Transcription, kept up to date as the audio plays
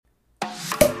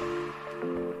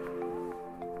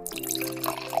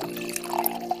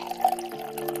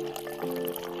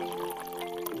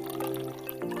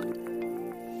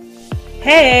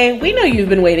Hey, we know you've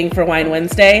been waiting for Wine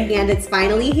Wednesday. And it's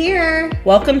finally here.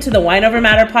 Welcome to the Wine Over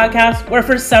Matter podcast, where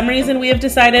for some reason we have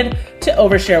decided to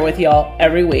overshare with y'all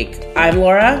every week. I'm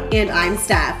Laura. And I'm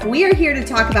Steph. We are here to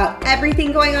talk about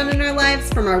everything going on in our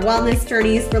lives, from our wellness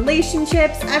journeys,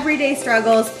 relationships, everyday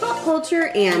struggles, pop culture,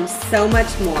 and so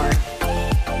much more.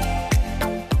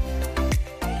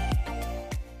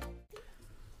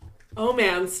 Oh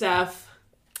man, Steph.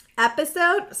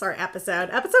 Episode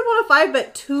 105,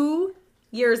 but 2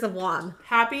 years of WOM.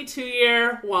 Happy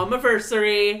 2-year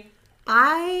WOM-iversary.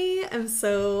 I am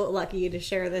so lucky to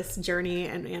share this journey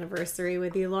and anniversary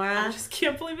with you, Laura. I just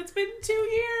can't believe it's been 2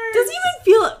 years. Does it even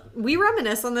feel... We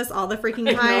reminisce on this all the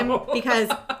freaking time because,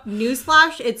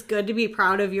 newsflash, it's good to be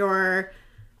proud of your,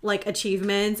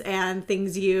 achievements and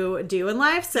things you do in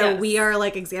life. So yes. We are,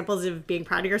 examples of being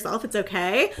proud of yourself. It's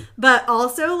okay. But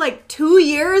also, 2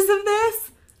 years of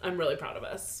this. I'm really proud of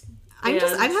us. I'm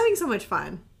having so much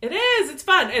fun. It is. It's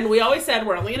fun. And we always said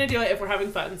we're only going to do it if we're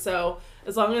having fun. So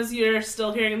as long as you're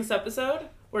still hearing this episode,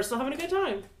 we're still having a good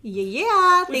time.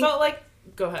 Yeah. We felt like...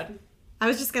 Go ahead. I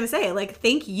was just going to say,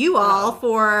 thank you all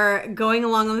for going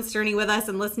along on this journey with us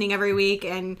and listening every week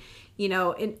and,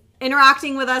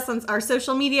 interacting with us on our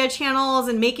social media channels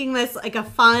and making this, a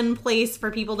fun place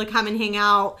for people to come and hang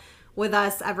out with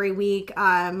us every week.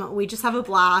 We just have a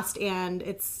blast, and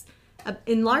it's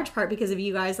in large part because of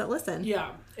you guys that listen.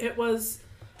 Yeah. It was...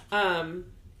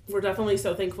 we're definitely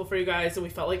so thankful for you guys, and we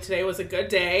felt like today was a good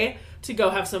day to go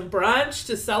have some brunch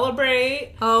to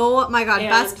celebrate. Oh my god,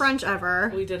 best brunch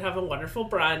ever. We did have a wonderful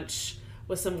brunch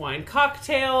with some wine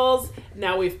cocktails.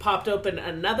 Now we've popped open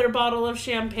another bottle of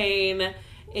champagne.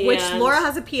 Which Laura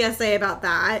has a PSA about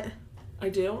that. I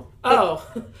do? Oh,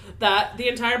 that the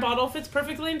entire bottle fits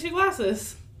perfectly in 2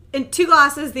 glasses. In 2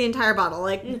 glasses, the entire bottle.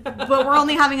 But we're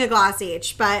only having a glass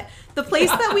each. But the place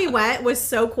that we went was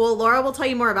so cool. Laura will tell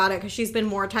you more about it because she's been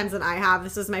more times than I have.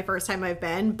 This is my first time I've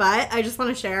been. But I just want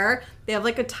to share. They have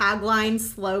a tagline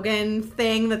slogan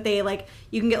thing that they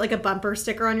you can get a bumper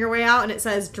sticker on your way out. And it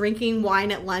says, "Drinking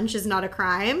wine at lunch is not a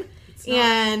crime."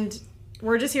 And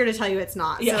we're just here to tell you it's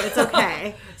not. Yeah. So it's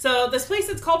okay. So this place,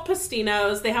 it's called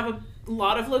Pastinos. They have a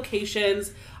lot of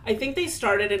locations. I think they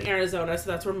started in Arizona, so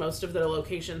that's where most of their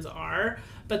locations are.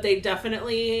 But they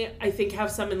definitely, I think, have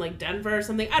some in Denver or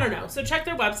something. I don't know. So check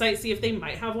their website, see if they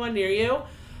might have one near you.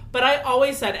 But I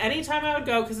always said anytime I would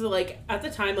go, because at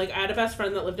the time, I had a best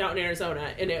friend that lived out in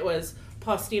Arizona, and it was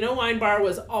Pastino Wine Bar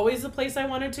was always the place I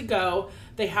wanted to go.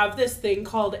 They have this thing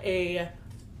called a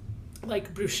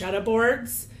bruschetta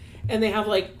boards, and they have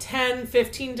 10,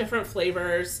 15 different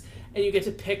flavors. And you get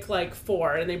to pick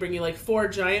 4, and they bring you 4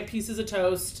 giant pieces of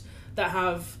toast that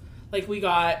have we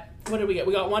got, what did we get?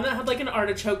 We got one that had an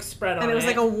artichoke spread on it. And it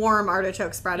was a warm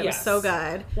artichoke spread. It was so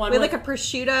good. One we had a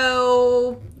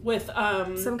prosciutto with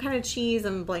some kind of cheese.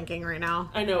 I'm blanking right now.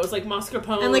 I know, it was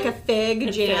mascarpone and a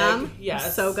fig jam. Fig.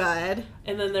 Yes, so good.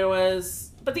 And then there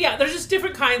was, but yeah, there's just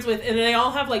different kinds and they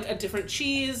all have a different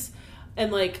cheese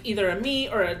and either a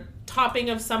meat or a topping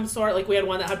of some sort. We had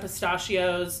one that had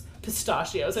pistachios.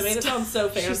 I made it sound so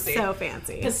fancy. She's so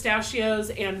fancy.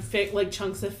 Pistachios and fig,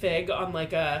 chunks of fig on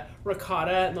a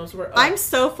ricotta, and those were... I'm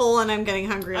so full and I'm getting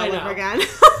hungry all over again.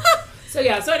 So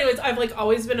anyways, I've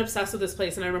always been obsessed with this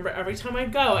place, and I remember every time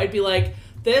I'd go, I'd be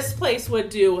this place would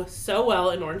do so well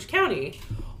in Orange County.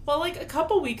 Well, a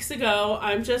couple weeks ago,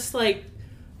 I'm just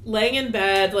laying in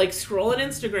bed, scrolling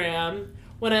Instagram,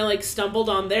 when I stumbled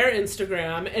on their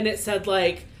Instagram, and it said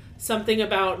something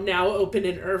about now open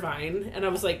in Irvine, and I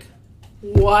was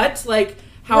what?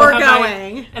 How we're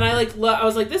going? And I I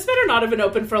was this better not have been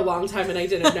open for a long time, and I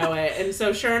didn't know it. And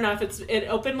so sure enough, it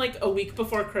opened a week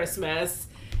before Christmas,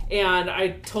 and I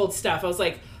told Steph, I was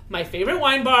my favorite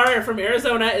wine bar from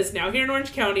Arizona is now here in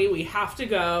Orange County. We have to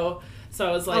go. So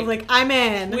I was I'm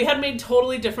in. We had made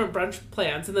totally different brunch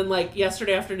plans, and then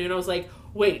yesterday afternoon, I was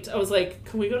wait, I was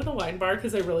can we go to the wine bar?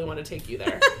 Because I really want to take you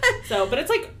there. But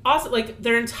it's awesome.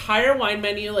 Their entire wine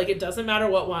menu, it doesn't matter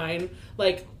what wine.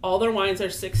 All their wines are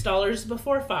 $6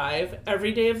 before 5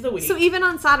 every day of the week. So even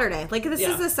on Saturday, this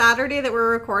is a Saturday that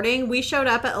we're recording. We showed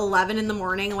up at 11 in the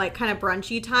morning, kind of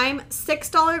brunchy time.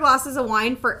 $6 glasses of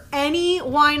wine for any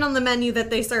wine on the menu that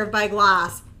they serve by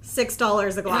glass.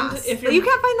 $6 a glass. You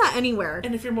can't find that anywhere.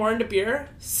 And if you're more into beer,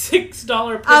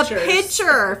 $6 pitchers. A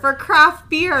pitcher for craft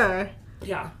beer.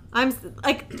 Yeah. I'm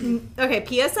okay,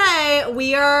 PSA,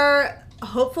 we are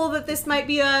hopeful that this might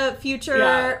be a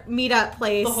future meetup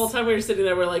place. The whole time we were sitting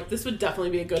there, we're this would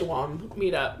definitely be a good WOM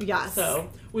meetup. Yes. So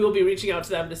we will be reaching out to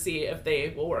them to see if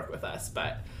they will work with us.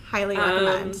 But highly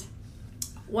recommend.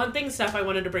 One thing, Steph, I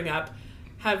wanted to bring up.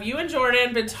 Have you and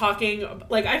Jordan been talking,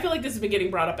 I feel like this has been getting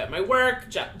brought up at my work.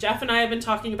 Jeff and I have been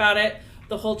talking about it.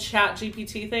 the whole Chat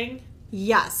GPT thing?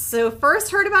 Yes. So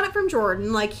first heard about it from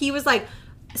Jordan. Like, he was like,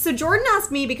 so Jordan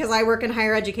asked me because I work in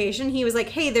higher education. He was like,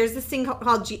 hey, there's this thing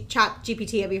called Chat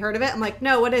GPT. Have you heard of it? I'm like,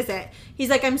 no, what is it? He's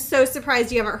like, I'm so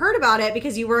surprised you haven't heard about it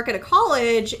because you work at a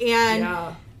college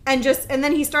and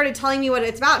then he started telling me what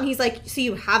it's about, and he's like, so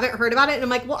you haven't heard about it? And I'm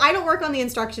like, well, I don't work on the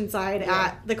instruction side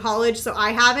at the college, so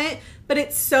I haven't. But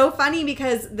it's so funny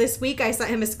because this week I sent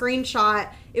him a screenshot.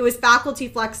 It was Faculty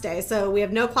Flex Day, so we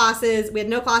have no classes. We had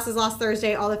no classes last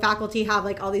Thursday. All the faculty have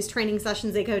like all these training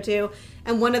sessions they go to,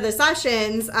 and one of the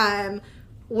sessions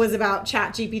was about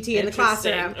Chat GPT in the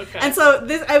classroom. Okay. And so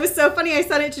it was so funny. I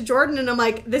sent it to Jordan, and I'm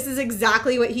like, this is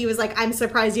exactly what he was like. I'm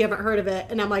surprised you haven't heard of it.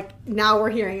 And I'm like, now we're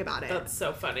hearing about it. That's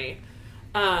so funny.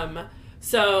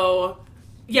 So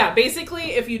yeah,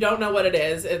 basically, if you don't know what it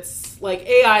is, it's like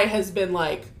AI has been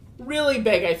like really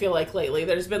big, I feel like, lately.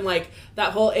 There's been like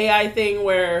that whole AI thing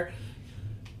where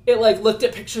it like looked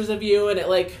at pictures of you and it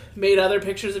like made other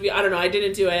pictures of you. I don't know. I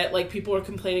didn't do it. Like, people were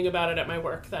complaining about it at my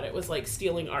work, that it was like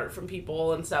stealing art from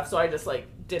people and stuff. So I just like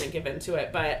didn't give into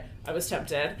it, but I was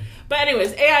tempted. But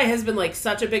anyways, AI has been like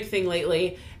such a big thing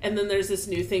lately. And then there's this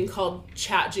new thing called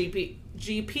Chat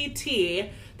GPT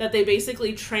that they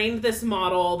basically trained this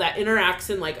model that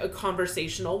interacts in like a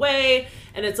conversational way.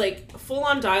 And it's like full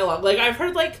on dialogue. Like, I've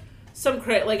heard like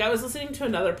I was listening to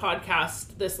another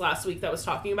podcast this last week that was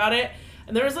talking about it.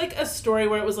 And there was like a story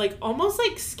where it was like almost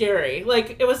like scary.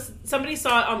 Like, it was, somebody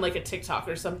saw it on like a TikTok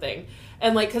or something.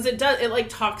 And like, cause it like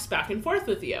talks back and forth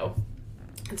with you.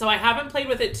 And so I haven't played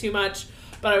with it too much,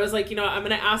 but I was like, I'm going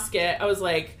to ask it. I was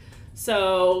like,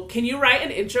 so can you write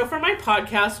an intro for my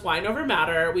podcast, Wine Over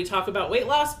Matter? We talk about weight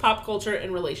loss, pop culture,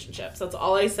 and relationships. That's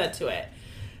all I said to it.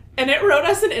 And it wrote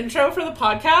us an intro for the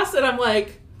podcast. And I'm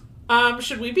like,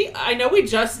 I know we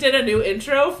just did a new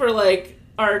intro for like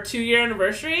our 2-year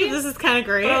anniversary. This is kind of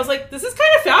great. But I was like, this is kind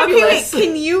of fabulous. Okay, wait,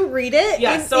 can you read it?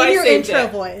 Yes, so in I your saved intro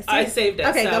it. voice. I saved it.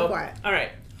 Okay, go for it. All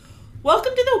right.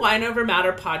 Welcome to the Wine Over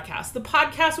Matter podcast, the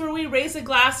podcast where we raise a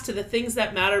glass to the things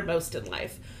that matter most in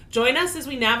life. Join us as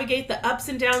we navigate the ups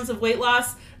and downs of weight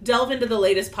loss, delve into the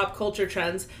latest pop culture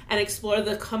trends, and explore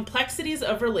the complexities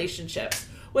of relationships.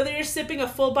 Whether you're sipping a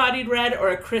full-bodied red or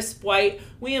a crisp white,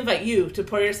 we invite you to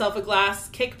pour yourself a glass,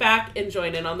 kick back, and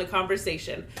join in on the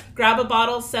conversation. Grab a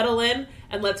bottle, settle in,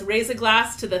 and let's raise a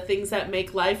glass to the things that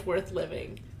make life worth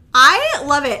living. I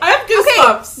love it. I have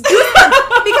goosebumps. Okay,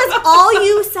 goosebumps. Because all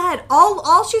you said,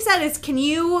 all she said is, can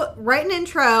you write an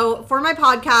intro for my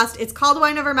podcast? It's called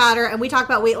Wine Over Matter, and we talk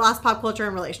about weight loss, pop culture,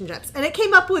 and relationships. And it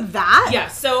came up with that? Yeah,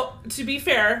 so to be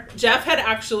fair, Jeff had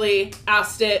actually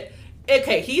asked it.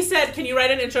 Okay, he said, can you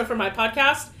write an intro for my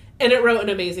podcast? And it wrote an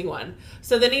amazing one.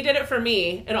 So then he did it for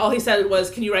me, and all he said was,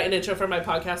 can you write an intro for my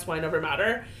podcast, Wine Over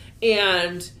Matter?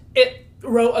 And it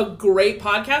wrote a great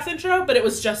podcast intro, but it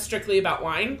was just strictly about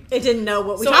wine. It didn't know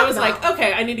what we talked about. So I was like,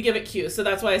 okay, I need to give it cues. So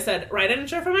that's why I said, write an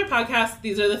intro for my podcast.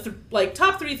 These are the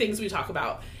top 3 things we talk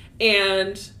about.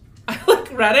 And I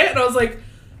read it, and I was like,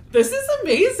 this is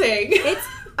amazing.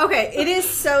 Okay, it is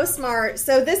so smart.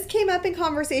 So this came up in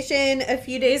conversation a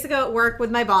few days ago at work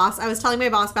with my boss. I was telling my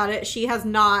boss about it. She's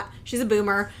a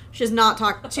boomer. She's not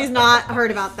heard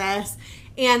about this.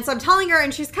 And so I'm telling her,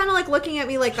 and she's kind of looking at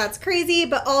me like that's crazy,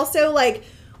 but also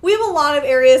we have a lot of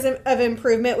areas of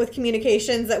improvement with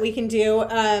communications that we can do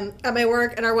at my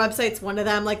work, and our website's one of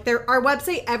them. Our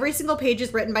website, every single page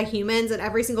is written by humans, and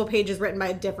every single page is written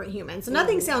by different humans. So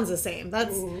nothing sounds the same.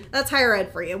 That's higher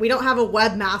ed for you. We don't have a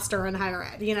webmaster in higher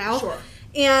ed, Sure.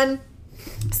 And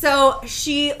so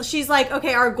she's like,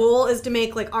 okay, our goal is to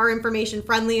make our information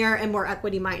friendlier and more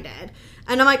equity minded.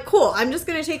 And I'm like, cool. I'm just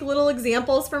going to take little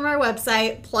examples from our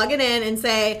website, plug it in, and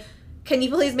say, can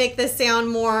you please make this sound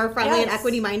more friendly and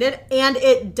equity-minded? And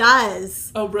it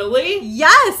does. Oh, really?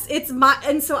 Yes.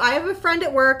 And so I have a friend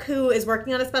at work who is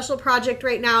working on a special project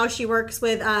right now. She works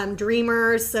with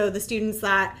Dreamers, so the students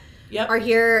that are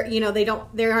here,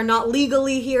 they are not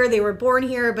legally here. They were born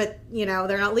here, but,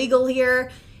 they're not legal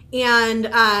here.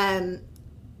 And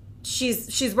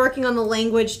she's working on the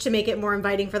language to make it more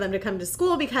inviting for them to come to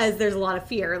school, because there's a lot of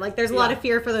fear. There's a lot of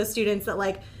fear for those students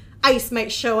that, ICE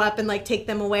might show up and take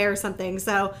them away or something.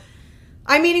 So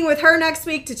I'm meeting with her next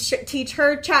week to teach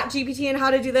her Chat GPT and how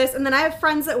to do this. And then I have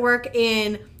friends that work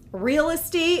in real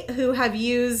estate who have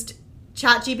used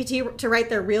Chat GPT to write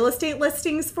their real estate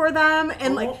listings for them.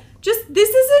 And this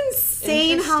is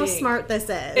insane how Interesting. smart this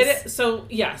is. So,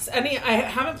 yes. I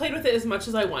haven't played with it as much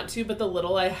as I want to, but the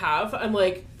little I have, I'm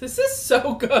like, this is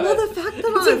so good. Well, the fact that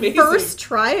It's on amazing. first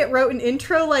try it wrote an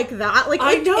intro like that, like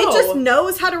I it know. just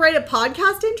knows how to write a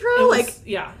podcast intro.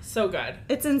 Yeah, so good.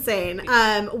 It's insane.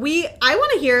 I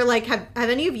want to hear, like, have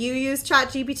any of you used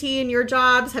ChatGPT in your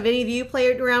jobs? Have any of you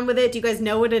played around with it? Do you guys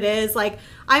know what it is? Like,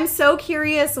 I'm so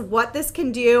curious what this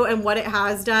can do and what it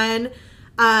has done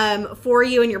for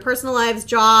you in your personal lives,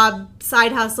 job,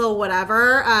 side hustle,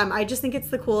 whatever. I just think it's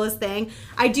the coolest thing.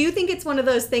 I do think it's one of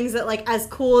those things that, like, as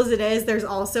cool as it is, there's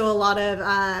also a lot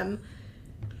of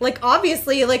like,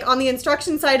 obviously, like, on the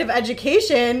instruction side of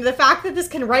education, the fact that this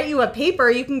can write you a paper,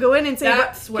 you can go in and say,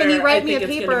 That's where can you write I me think a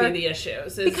it's paper? going to be the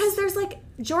issues. Because there's, like,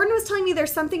 Jordan was telling me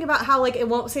there's something about how, like, it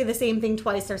won't say the same thing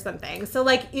twice or something. So,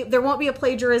 like, there won't be a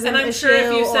plagiarism And I'm issue. sure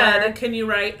if you or said, can you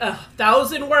write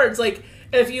 1,000 words? Like,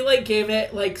 if you, like, gave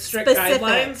it, like, strict Specifics.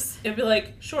 guidelines, it'd be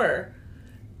like, sure.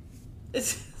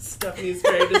 Stephanie's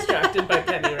very distracted by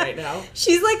Penny right now.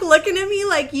 She's, like, looking at me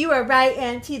like, you are right,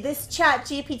 Auntie. This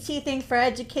ChatGPT thing for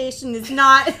education is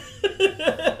not...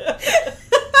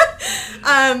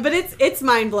 but it's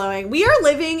mind-blowing. We are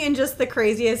living in just the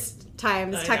craziest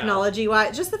times,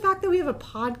 technology-wise. Just the fact that we have a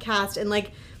podcast and,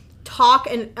 like, talk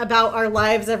about our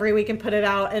lives every week and put it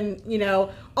out, and, you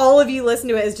know, all of you listen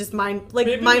to it is just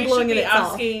mind-blowing in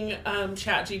itself. Asking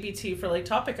ChatGPT for, like,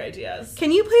 topic ideas.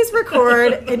 Can you please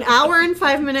record an hour and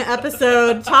 5-minute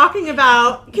episode talking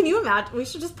about... Can you imagine? We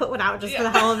should just put one out just for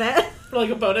the hell of it. For, like,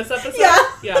 a bonus episode? Yeah.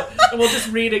 Yeah. And we'll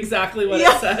just read exactly what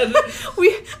it said.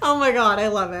 Oh my god, I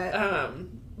love it.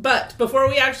 But before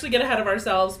we actually get ahead of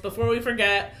ourselves, before we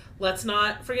forget, let's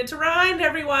not forget to remind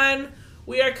everyone,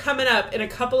 we are coming up in a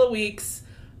couple of weeks.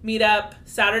 Meetup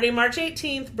Saturday, March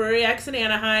 18th, Brewery X in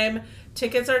Anaheim.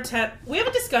 Tickets are $10. We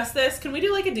haven't discussed this. Can we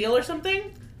do, like, a deal or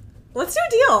something? Let's do a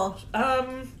deal.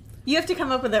 You have to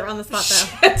come up with it on the spot,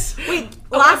 though. Shit. Wait,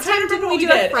 last time didn't we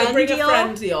do a friend bring deal? a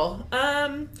friend deal.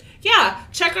 Yeah,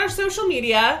 check our social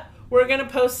media. We're gonna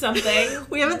post something.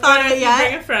 We haven't thought of it yet.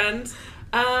 Bring a friend.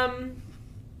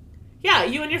 Yeah,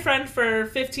 you and your friend for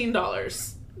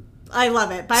 $15. I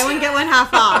love it. Buy one, get one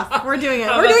half off. We're doing it.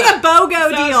 How We're about doing that? a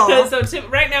BOGO deal. So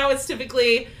right now it's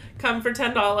typically come for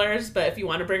 $10, but if you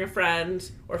want to bring a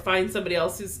friend or find somebody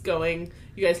else who's going,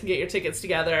 you guys can get your tickets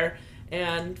together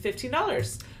and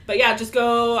 $15. But yeah, just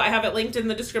go. I have it linked in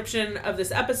the description of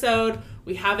this episode.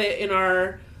 We have it in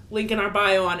our link in our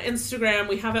bio on Instagram.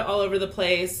 We have it all over the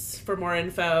place for more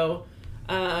info.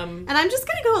 And I'm just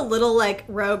going to go a little, like,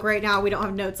 rogue right now. We don't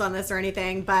have notes on this or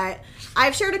anything, but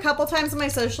I've shared a couple times on my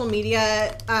social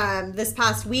media this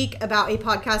past week about a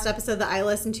podcast episode that I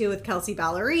listened to with Kelsey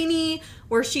Ballerini,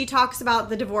 where she talks about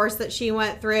the divorce that she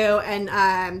went through,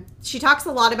 and she talks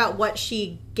a lot about what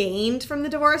she gained from the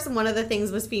divorce, and one of the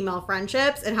things was female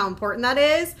friendships and how important that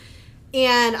is.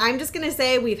 And I'm just going to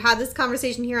say, we've had this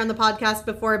conversation here on the podcast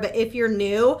before, but if you're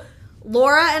new...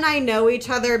 Laura and I know each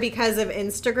other because of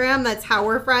Instagram. That's how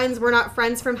we're friends. We're not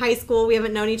friends from high school. We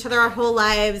haven't known each other our whole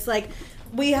lives. Like,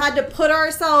 we had to put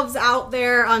ourselves out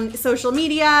there on social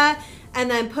media and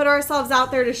then put ourselves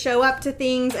out there to show up to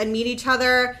things and meet each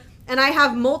other. And I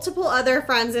have multiple other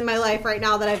friends in my life right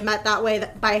now that I've met that way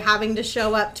by having to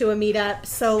show up to a meetup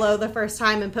solo the first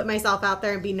time and put myself out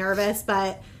there and be nervous.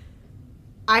 But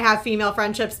I have female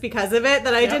friendships because of it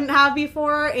that I didn't have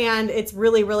before, and it's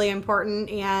really, really important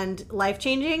and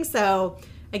life-changing. So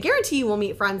I guarantee you will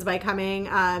meet friends by coming,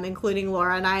 including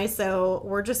Laura and I. So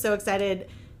we're just so excited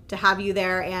to have you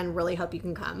there and really hope you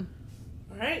can come.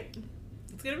 All right.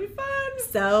 It's going to be fun.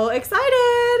 So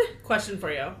excited. Question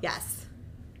for you. Yes.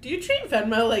 Do you treat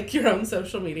Venmo like your own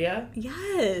social media?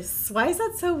 Yes. Why is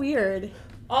that so weird?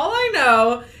 All I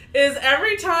know is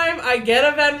every time I get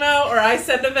a Venmo or I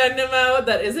send a Venmo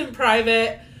that isn't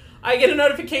private, I get a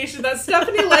notification that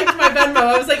Stephanie liked my Venmo.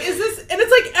 I was like, is this... And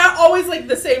it's like always like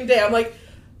the same day. I'm like,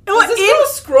 is this little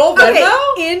scroll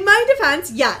Venmo? Okay, in my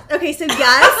defense, yeah. Okay, so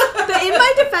yes. In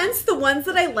my defense, the ones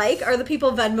that I like are the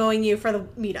people Venmoing you for the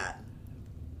meetup.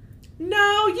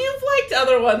 No, you've liked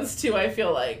other ones too, I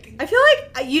feel like. I feel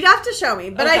like you'd have to show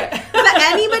me. But Okay. but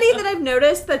anybody that I've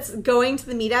noticed that's going to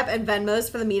the meetup and Venmos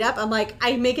for the meetup, I'm like,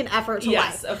 I make an effort to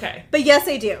Yes, like. okay. But yes,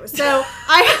 I do. So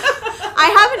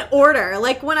I have an order.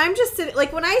 Like when I'm just sitting,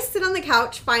 like when I sit on the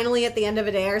couch finally at the end of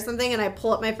a day or something and I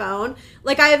pull up my phone,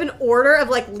 like I have an order of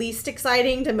like least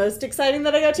exciting to most exciting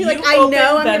that I go to. Like I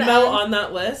know I'm Venmo gonna on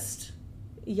that list?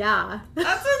 Yeah.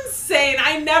 That's insane.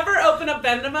 I never open up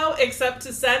Venmo except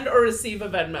to send or receive a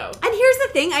Venmo. And here's the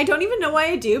thing, I don't even know why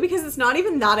I do because it's not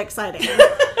even that exciting.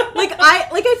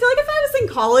 I feel like if I was in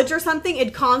college or something,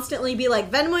 it'd constantly be like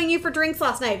Venmoing you for drinks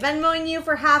last night, Venmoing you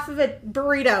for half of a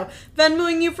burrito,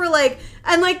 Venmoing you for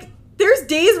there's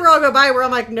days where I'll go by where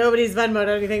I'm like, nobody's Venmoed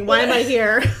anything. Why am I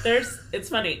here? It's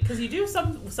funny because you do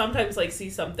sometimes like see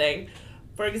something.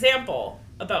 For example,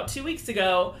 about 2 weeks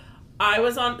ago,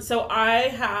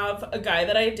 I have a guy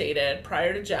that I dated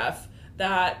prior to Jeff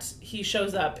that he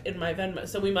shows up in my Venmo.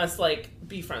 So we must like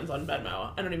be friends on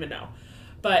Venmo. I don't even know.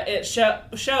 But it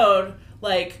showed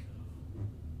like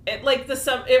it like the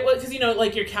sum it was because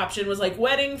like your caption was like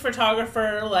wedding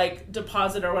photographer like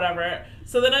deposit or whatever.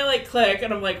 So then I like click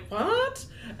and I'm like, what?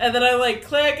 And then I like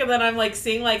click and then I'm like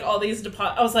seeing like all these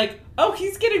deposits. I was like, oh,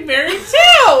 he's getting married too.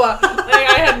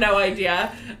 I had no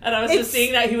idea. And I was just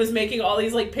seeing that he was making all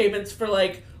these like payments for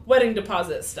like wedding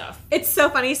deposit stuff. It's so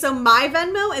funny. So my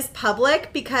Venmo is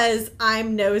public because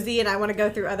I'm nosy and I want to go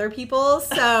through other people's.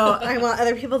 So I want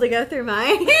other people to go through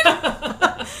mine.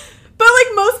 But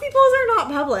like most people's are not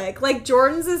public. Like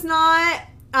Jordan's is not.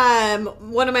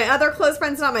 One of my other close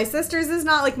friends, not my sister's, is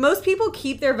not. Like most people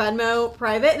keep their Venmo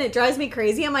private, and it drives me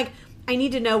crazy. I'm like, I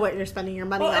need to know what you're spending your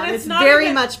money on. It's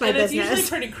very much my business. It's usually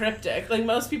pretty cryptic. Like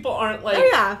most people aren't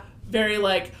like very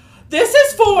like, this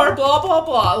is for blah blah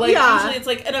blah. Like usually it's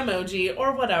like an emoji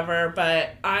or whatever.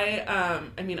 But I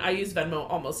use Venmo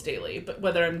almost daily. But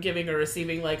whether I'm giving or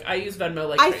receiving, like I use Venmo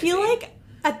like crazy. I feel like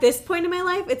at this point in my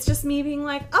life, it's just me being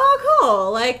like, oh,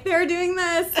 cool. Like, they're doing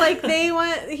this. Like, they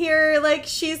want here, like,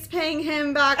 she's paying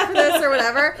him back for this or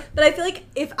whatever. But I feel like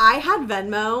if I had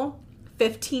Venmo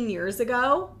 15 years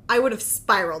ago, I would have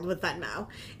spiraled with Venmo.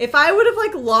 If I would have,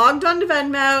 like, logged onto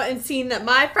Venmo and seen that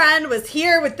my friend was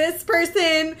here with this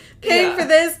person paying for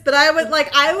this, that I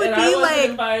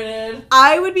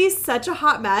would be such a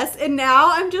hot mess. And now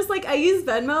I'm just, like, I use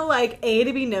Venmo, like, A,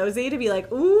 to be nosy, to be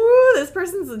like, ooh, this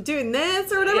person's doing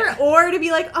this or whatever. Or to be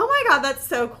like, oh, my God, that's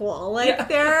so cool. Like,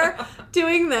 they're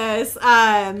doing this.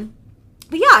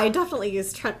 But yeah, I definitely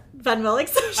use Venmo like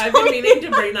social I've been meaning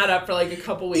to bring that up for like a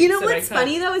couple weeks. You know what's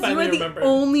funny though is you are the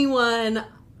only one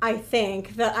I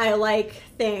think that I like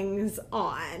things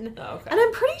on. Oh, okay. And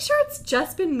I'm pretty sure it's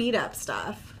just been meetup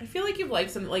stuff. I feel like you've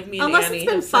liked some like me and Unless Annie.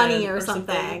 Unless it's been funny or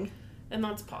something. And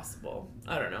that's possible.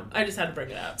 I don't know. I just had to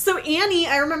bring it up. So Annie,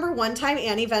 I remember one time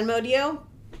Annie Venmo'd you.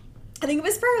 I think it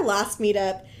was for our last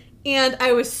meetup. And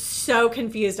I was so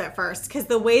confused at first because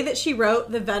the way that she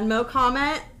wrote the Venmo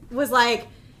comment was like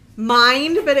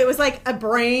mind, but it was like a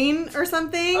brain or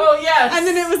something. Oh, yes. And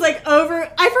then it was like over.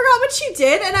 I forgot what she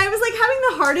did, and I was like having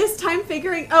the hardest time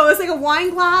figuring. Oh, it was like a wine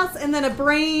glass and then a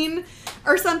brain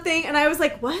or something. And I was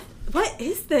like, what? What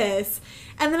is this?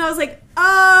 And then I was like,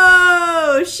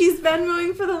 oh, she's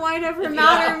Venmoing for the Wine Over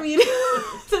Matter meeting.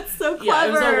 That's so clever. Yeah,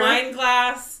 it was a wine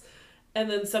glass and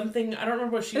then something. I don't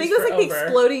remember what she used. I think it was like the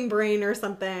exploding brain or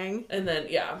something. And then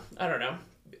I don't know.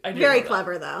 Very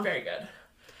clever though. Very good.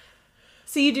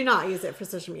 So you do not use it for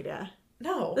social media?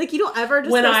 No. Like you don't ever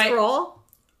just scroll?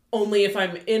 Only if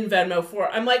I'm in Venmo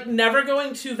I'm like never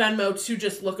going to Venmo to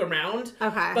just look around.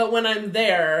 Okay. But when I'm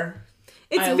there,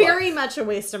 it's very much a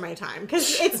waste of my time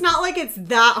because it's not like it's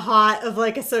that hot of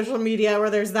like a social media where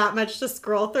there's that much to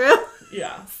scroll through.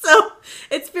 Yeah. So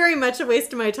it's very much a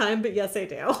waste of my time, but yes, I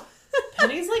do.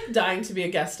 Penny's like dying to be a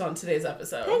guest on today's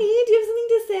episode. Penny, do you have something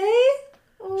to say?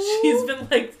 Oh. She's been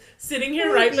like sitting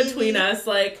here between us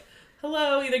like,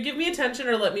 hello, either give me attention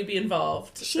or let me be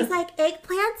involved. She's like,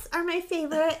 eggplants are my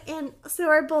favorite, and so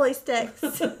are bully sticks.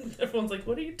 Everyone's like,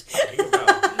 what are you talking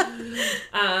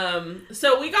about?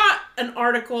 So we got an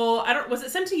article. Was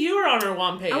it sent to you or on our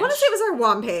WOM page? I want to say it was our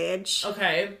WOM page.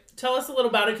 Okay. Tell us a little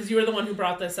about it because you were the one who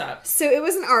brought this up. So it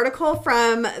was an article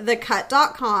from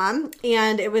thecut.com,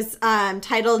 and it was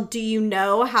titled, Do You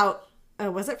Know How...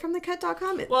 was it from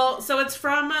thecut.com? Well, so it's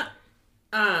from...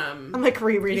 I'm like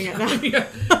rereading it now.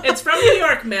 It's from New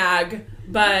York Mag,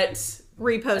 but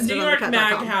reposted New on York thecut.com.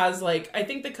 Mag has like, I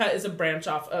think The Cut is a branch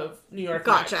off of New York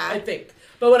Gotcha. Mag, I think.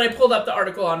 But when I pulled up the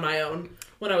article on my own,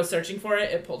 when I was searching for it,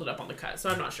 it pulled it up on The Cut, so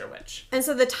I'm not sure which. And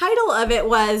so the title of it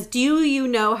was, Do You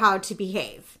Know How to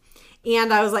Behave?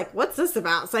 And I was like, what's this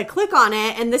about? So I click on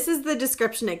it, and this is the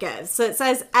description it gives. So it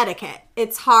says, etiquette.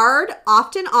 It's hard,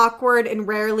 often awkward, and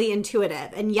rarely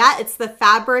intuitive, and yet it's the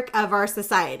fabric of our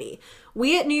society.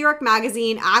 We at New York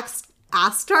Magazine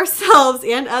asked ourselves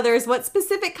and others what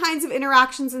specific kinds of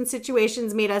interactions and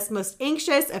situations made us most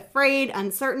anxious, afraid,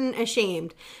 uncertain,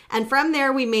 ashamed. And from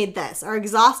there, we made this, our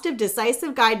exhaustive,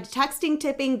 decisive guide to texting,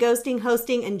 tipping, ghosting,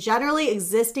 hosting, and generally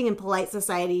existing in polite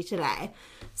society today.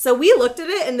 So we looked at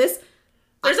it, and this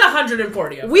There's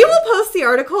 140 of them. We will post the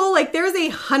article. Like, there's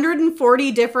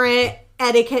 140 different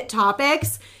etiquette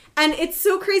topics. And it's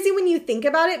so crazy when you think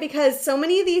about it because so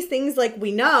many of these things, like,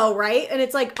 we know, right? And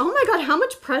it's like, oh my God, how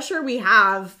much pressure we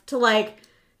have to, like,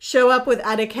 show up with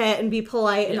etiquette and be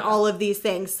polite and all of these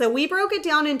things. So we broke it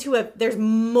down into there's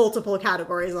multiple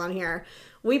categories on here.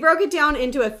 We broke it down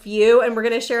into a few, and we're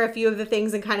going to share a few of the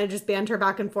things and kind of just banter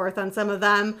back and forth on some of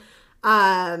them.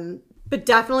 But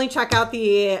definitely check out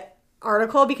the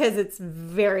article because it's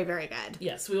very, very good.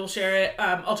 Yes, we will share it.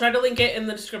 I'll try to link it in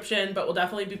the description, but we'll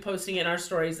definitely be posting it in our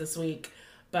stories this week.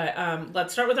 But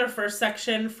let's start with our first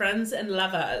section, Friends and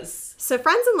Lovers. So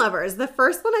Friends and Lovers, the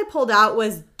first one I pulled out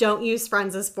was don't use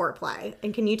friends as foreplay.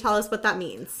 And can you tell us what that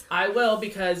means? I will,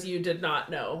 because you did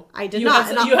not know. I did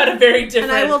not. You had a very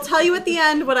different... And I will tell you at the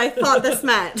end what I thought this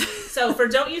meant. So for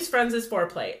don't use friends as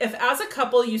foreplay, if as a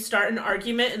couple you start an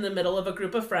argument in the middle of a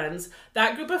group of friends,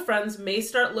 that group of friends may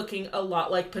start looking a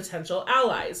lot like potential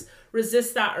allies.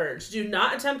 Resist that urge. Do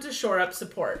not attempt to shore up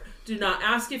support. Do not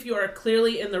ask if you are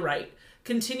clearly in the right.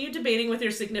 Continue debating with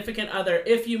your significant other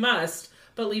if you must,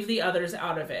 but leave the others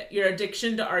out of it. Your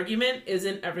addiction to argument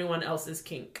isn't everyone else's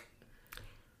kink.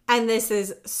 And this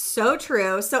is so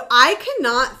true. So I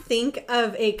cannot think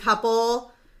of a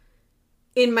couple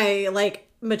in my, like,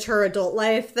 mature adult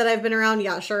life that I've been around.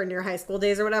 Yeah, sure, in your high school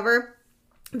days or whatever,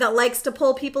 that likes to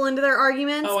pull people into their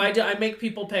arguments. Oh, I do. I make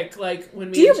people pick, like, when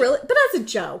we... Do you really? But as a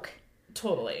joke.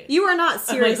 Totally. You are not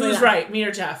seriously. I'm like, who's right, me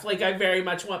or Jeff? Like, I very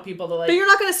much want people to, like... But you're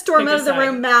not going to storm out of the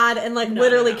room mad and, like,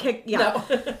 literally kick... Yeah.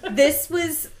 No. This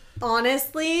was,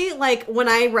 honestly, like,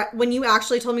 when you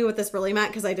actually told me what this really meant,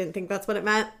 because I didn't think that's what it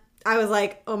meant, I was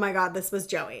like, oh my God, this was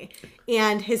Joey.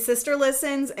 And his sister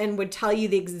listens and would tell you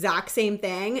the exact same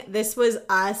thing. This was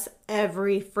us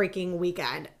every freaking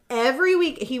weekend. Every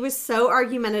week, he was so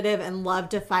argumentative and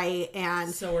loved to fight,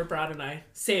 and so were Brad and I.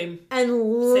 Same.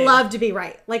 Loved to be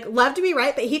right. Like, loved to be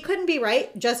right, but he couldn't be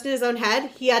right just in his own head.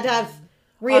 He had to have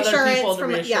reassurance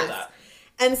from it. Yes. That.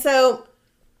 And so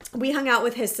we hung out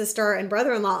with his sister and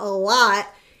brother-in-law a lot,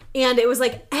 and it was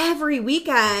like every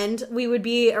weekend we would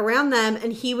be around them,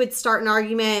 and he would start an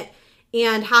argument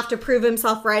and have to prove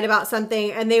himself right about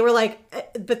something, and they were like,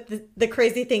 but the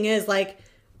crazy thing is, like,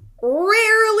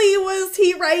 rarely was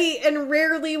he right and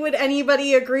rarely would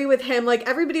anybody agree with him. Like,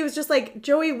 everybody was just like,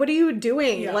 Joey, what are you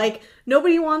doing? Yeah. Like,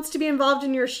 nobody wants to be involved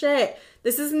in your shit.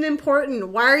 This isn't important.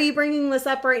 Why are you bringing this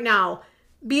up right now?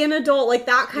 Be an adult, like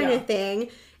that kind of thing.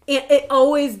 And it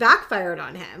always backfired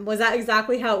on him. Was that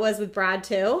exactly how it was with Brad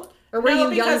too? Or were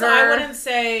you younger? Because I wouldn't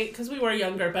say, because we were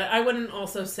younger, but I wouldn't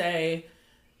also say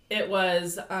it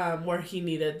was where he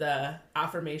needed the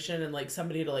affirmation and, like,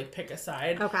 somebody to, like, pick a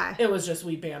side. Okay. It was just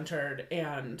we bantered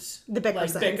and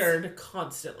bickered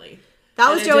constantly.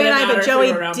 That was Joey and I, but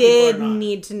Joey did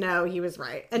need to know he was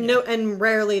right. And and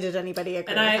rarely did anybody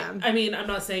agree with him. I mean, I'm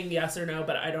not saying yes or no,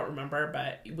 but I don't remember,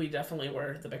 but we definitely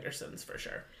were the Bickersons for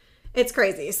sure. It's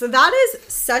crazy. So that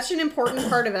is such an important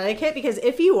part of etiquette, because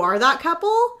if you are that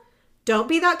couple, don't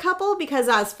be that couple, because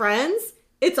as friends...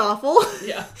 It's awful.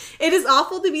 Yeah. It is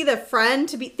awful to be the friend,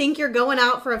 think you're going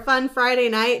out for a fun Friday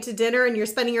night to dinner and you're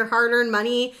spending your hard-earned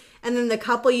money, and then the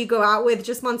couple you go out with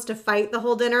just wants to fight the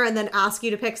whole dinner and then ask you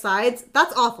to pick sides.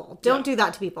 That's awful. Don't do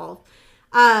that to people.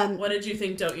 What did you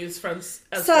think don't use friends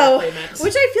as foreplay meant?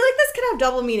 Which I feel like this could have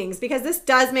double meanings, because this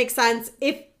does make sense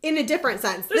if in a different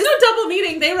sense. There's no double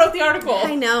meaning. They wrote the article.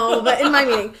 I know, but in my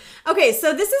meaning. Okay,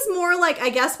 so this is more like,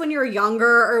 I guess, when you're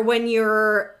younger or when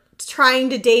you're trying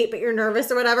to date but you're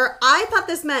nervous or whatever. I thought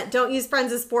this meant don't use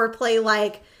friends as foreplay,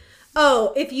 like,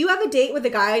 oh, if you have a date with a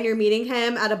guy and you're meeting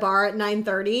him at a bar at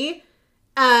 9:30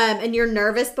 and you're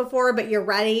nervous before but you're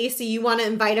ready, so you want to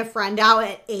invite a friend out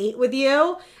at 8 with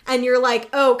you, and you're like,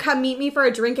 oh, come meet me for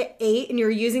a drink at 8, and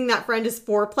you're using that friend as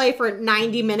foreplay for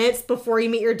 90 minutes before you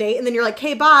meet your date, and then you're like,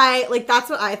 hey, bye. Like, that's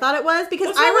what I thought it was, because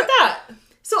what's wrong with that?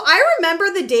 So I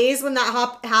remember the days when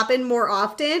that happened more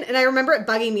often, and I remember it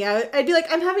bugging me out. I'd be like,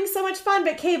 I'm having so much fun,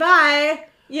 but okay, bye.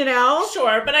 You know?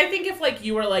 Sure, but I think if, like,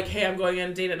 you were like, hey, I'm going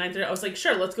on a date at 9:30, I was like,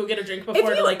 sure, let's go get a drink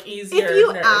before to, like, ease your nerves.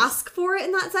 If you ask for it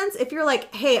in that sense, if you're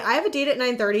like, hey, I have a date at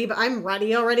 9:30, but I'm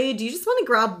ready already, do you just want to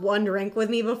grab one drink with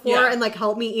me before and, like,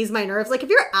 help me ease my nerves? Like, if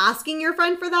you're asking your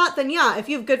friend for that, then yeah, if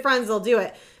you have good friends, they'll do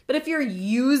it. But if you're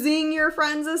using your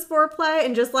friends as foreplay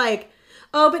and just like,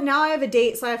 oh, but now I have a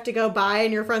date, so I have to go by,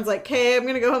 and your friend's like, okay, I'm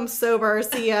gonna go home sober,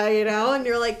 see ya, you know? And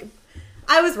you're like,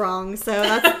 I was wrong, so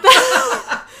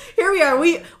that's... Here we are.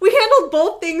 We handled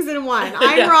both things in one.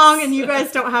 I'm wrong, and you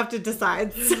guys don't have to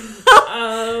decide.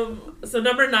 So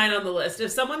number 9 on the list.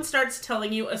 If someone starts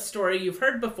telling you a story you've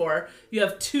heard before, you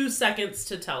have 2 seconds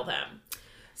to tell them.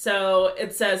 So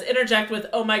it says, interject with,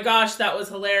 oh my gosh, that was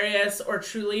hilarious, or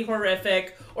truly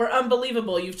horrific, or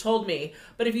unbelievable, you've told me.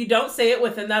 But if you don't say it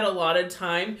within that allotted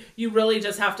time, you really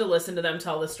just have to listen to them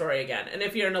tell the story again. And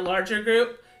if you're in a larger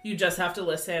group, you just have to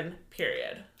listen,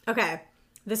 period. Okay.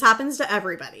 This happens to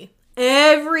everybody.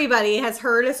 Everybody has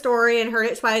heard a story and heard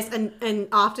it twice. And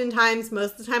oftentimes,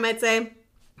 most of the time, I'd say,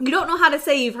 you don't know how to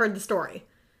say you've heard the story.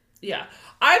 Yeah.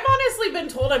 I've honestly been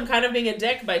told I'm kind of being a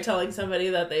dick by telling somebody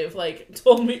that they've, like,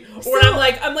 told me. Or I'm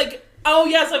like, oh,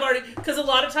 yes, I've already... Because a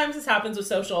lot of times this happens with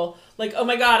social. Like, oh,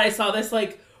 my God, I saw this,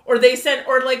 like... Or they sent...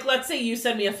 Or, like, let's say you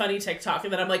send me a funny TikTok,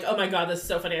 and then I'm like, oh, my God, this is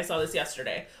so funny. I saw this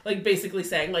yesterday. Like, basically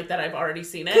saying, like, that I've already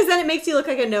seen it. Because then it makes you look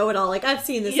like a know-it-all. Like, I've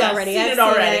seen this already. I've seen it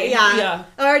already. Yeah.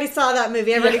 I already saw that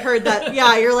movie. I've already heard that.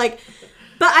 Yeah, you're like...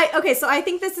 But so I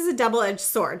think this is a double-edged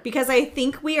sword. Because I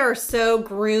think we are so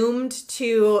groomed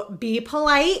to be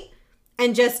polite...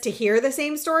 And just to hear the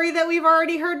same story that we've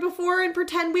already heard before and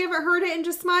pretend we haven't heard it and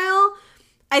just smile.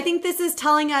 I think this is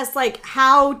telling us, like,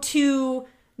 how to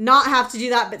not have to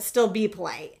do that but still be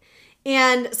polite.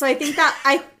 And so I think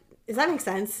that does that make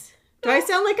sense? Do I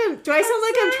sound like I'm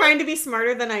trying to be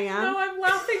smarter than I am? No, I'm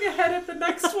laughing ahead at the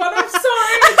next one. I'm sorry.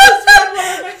 I just read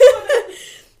what the next one is.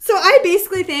 So I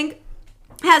basically think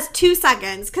has 2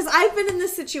 seconds, because I've been in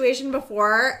this situation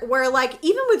before where, like,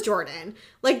 even with Jordan,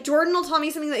 like, Jordan will tell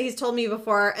me something that he's told me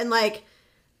before, and, like,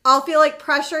 I'll feel, like,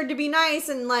 pressured to be nice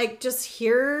and, like, just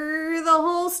hear the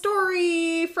whole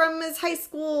story from his high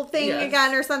school thing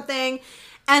again or something.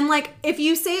 And, like, if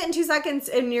you say it in 2 seconds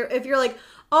and if you're like,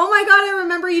 oh my God, I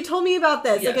remember you told me about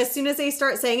this. Like, as soon as they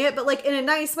start saying it, but, like, in a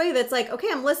nice way that's like, okay,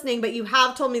 I'm listening, but you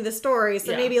have told me the story,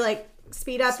 so maybe, like,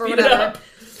 speed up or whatever.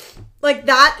 Like,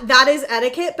 that is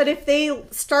etiquette, but if they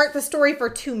start the story for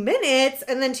 2 minutes,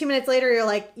 and then 2 minutes later you're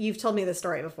like, you've told me the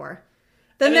story before.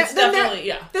 Then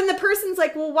the person's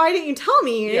like, well, why didn't you tell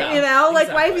me? Yeah, you know?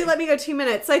 Like, why have you let me go 2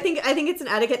 minutes? So I think it's an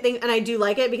etiquette thing, and I do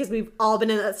like it because we've all been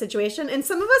in that situation. And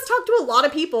some of us talk to a lot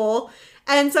of people,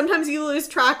 and sometimes you lose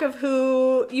track of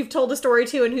who you've told a story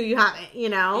to and who you haven't, you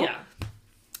know? Yeah.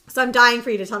 So I'm dying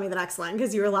for you to tell me the next one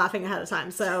because you were laughing ahead of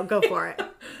time, so go for it.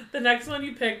 The next one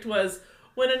you picked was...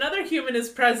 When another human is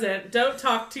present, don't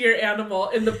talk to your animal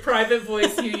in the private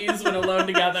voice you use when alone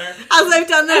together. As I've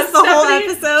done this the whole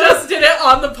episode. Just did it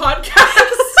on the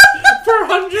podcast for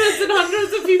hundreds and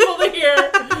hundreds of people to hear.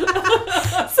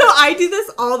 So I do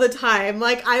this all the time.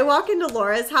 Like, I walk into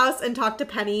Laura's house and talk to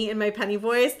Penny in my Penny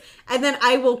voice, and then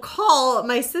I will call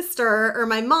my sister or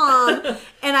my mom,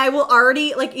 and I will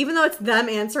already, like, even though it's them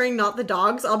answering, not the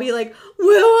dogs, I'll be like,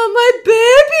 where are my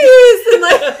babies? And,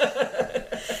 like...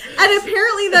 And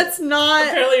apparently that's not...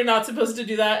 Apparently you're not supposed to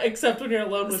do that except when you're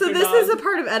alone with your dog. So this is a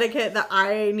part of etiquette that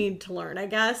I need to learn, I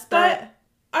guess. But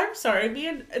I'm sorry,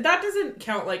 that doesn't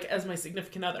count, like, as my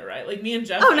significant other, right? Like, me and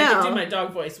Jeff, I can do my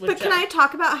dog voice with Jeff. But can I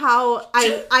talk about how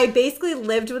I basically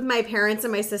lived with my parents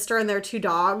and my sister and their 2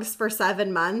 dogs for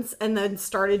 7 months and then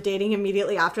started dating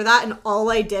immediately after that, and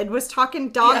all I did was talk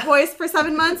in dog voice for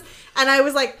 7 months, and I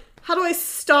was like... How do I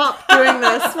stop doing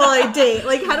this while I date?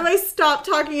 Like, how do I stop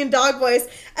talking in dog voice?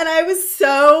 And I was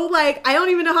so, like, I don't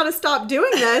even know how to stop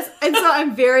doing this. And so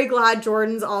I'm very glad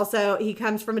Jordan's also, he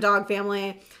comes from a dog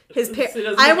family.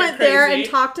 I went there and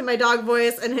talked to my dog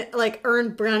voice and, like,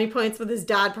 earned brownie points with his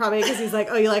dad probably because he's like,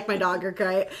 oh, you like my dog? You're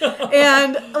great.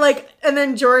 And, like, and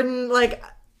then Jordan, like,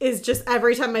 is just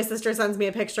every time my sister sends me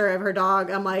a picture of her dog,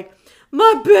 I'm like,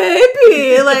 my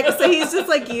baby, like, so he's just,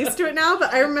 like, used to it now,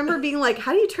 but I remember being like,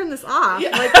 how do you turn this off?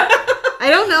 Like, I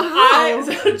don't know how.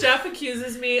 So Jeff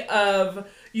accuses me of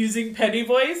using Penny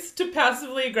voice to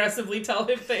passively aggressively tell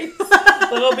him things. But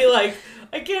I'll be like,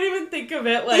 I can't even think of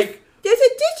it, like... There's a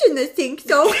ditch in the sink,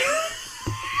 so... Exactly!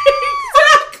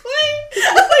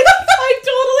 Like, I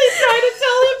totally try to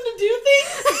tell him to do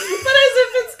things, but as if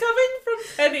it's coming from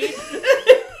Penny.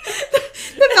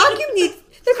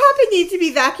 The carpet needs to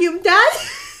be vacuumed, Dad.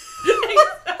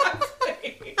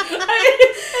 Exactly.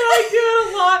 I do it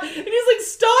a lot. And he's like,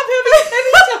 stop having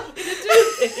Penny tell me to do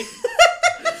things.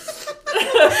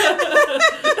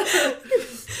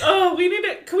 Oh,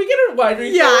 can we get a wide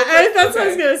refill? Yeah, that's what I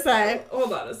was going to say.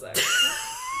 Hold on a sec.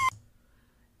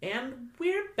 And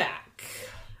we're back.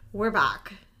 We're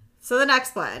back. So the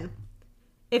next one.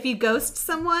 If you ghost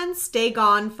someone, stay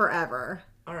gone forever.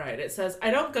 All right, it says, I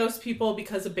don't ghost people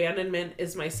because abandonment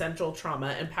is my central trauma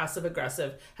and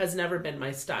passive-aggressive has never been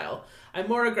my style. I'm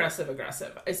more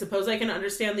aggressive-aggressive. I suppose I can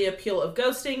understand the appeal of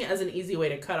ghosting as an easy way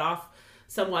to cut off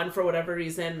someone for whatever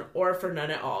reason or for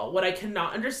none at all. What I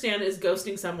cannot understand is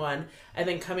ghosting someone and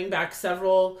then coming back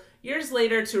several years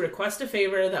later to request a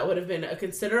favor that would have been a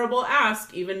considerable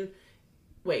ask, even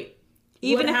if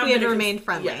we had remained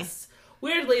friendly. Yes.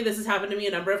 Weirdly, this has happened to me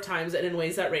a number of times and in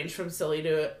ways that range from silly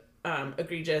to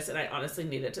egregious, and I honestly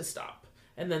need it to stop.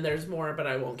 And then there's more, but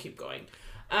I won't keep going.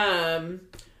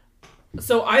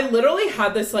 So I literally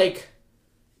had this, like,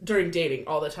 during dating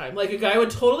all the time. Like, a guy would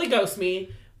totally ghost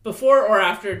me before or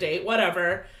after a date,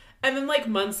 whatever. And then, like,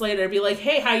 months later, be like,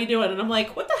 hey, how you doing? And I'm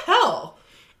like, what the hell?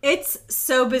 It's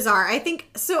so bizarre. I think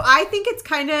it's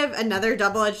kind of another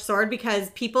double-edged sword because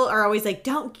people are always like,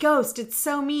 don't ghost. It's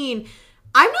so mean.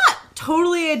 I'm not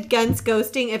totally against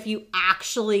ghosting if you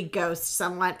actually ghost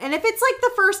someone. And if it's like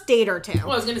the first date or two.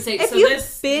 Well, I was going to say, if so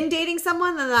you've been dating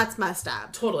someone, then that's messed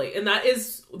up. Totally. And that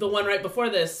is the one right before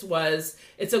this was,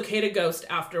 it's okay to ghost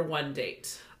after one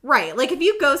date. Right. Like, if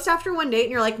you ghost after one date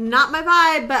and you're like, not my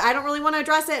vibe, but I don't really want to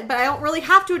address it, but I don't really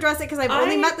have to address it because I've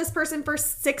only met this person for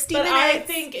 60 minutes. I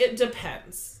think it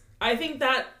depends. I think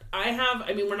that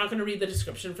we're not going to read the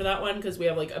description for that one because we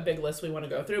have, like, a big list we want to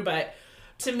go through, but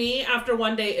to me, after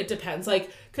one date, it depends.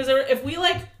 Like, because if we,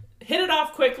 like, hit it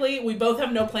off quickly, we both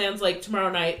have no plans, like,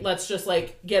 tomorrow night, let's just,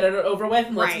 like, get it over with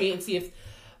and let's meet and see if...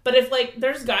 But if, like,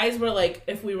 there's guys where, like,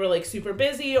 if we were, like, super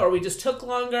busy or we just took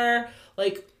longer,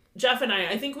 like, Jeff and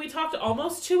I think we talked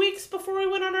almost 2 weeks before we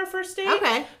went on our first date.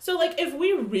 Okay. So, like, if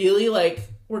we really, like,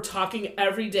 were talking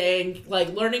every day and, like,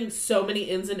 learning so many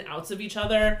ins and outs of each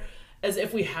other as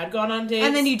if we had gone on dates.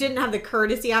 And then you didn't have the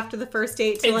courtesy after the first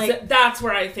date to, like... That's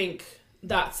where I think...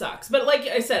 That sucks. But like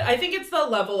I said, I think it's the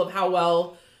level of how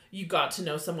well you got to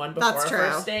know someone before a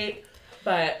first date.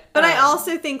 But I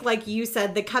also think, like you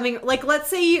said, like, let's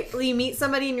say you meet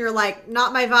somebody and you're like,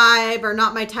 not my vibe or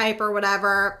not my type or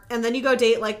whatever. And then you go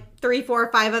date like 3,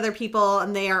 4, 5 other people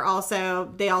and they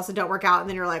also don't work out. And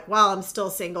then you're like, well, I'm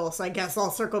still single. So I guess I'll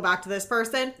circle back to this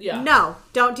person. Yeah. No,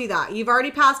 don't do that. You've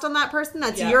already passed on that person.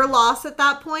 That's your loss at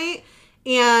that point.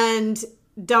 And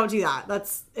don't do that.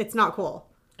 It's not cool.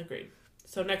 Agreed.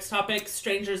 So next topic,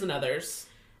 strangers and others.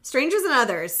 Strangers and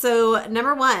others. So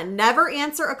number 1, never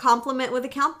answer a compliment with a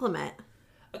compliment.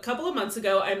 A couple of months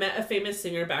ago, I met a famous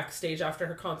singer backstage after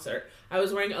her concert. I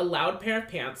was wearing a loud pair of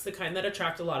pants, the kind that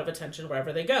attract a lot of attention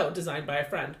wherever they go, designed by a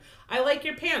friend. I like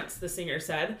your pants, the singer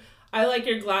said. I like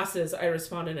your glasses, I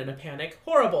responded in a panic.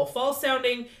 Horrible, false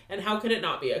sounding, and how could it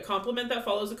not be? A compliment that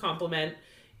follows a compliment,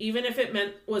 even if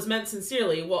it was meant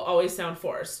sincerely, will always sound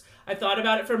forced. I've thought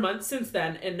about it for months since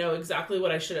then and know exactly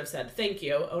what I should have said. Thank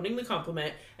you, owning the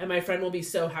compliment, and my friend will be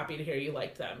so happy to hear you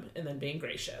liked them, and then being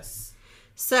gracious.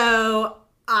 So,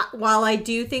 while I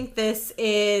do think this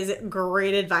is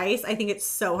great advice, I think it's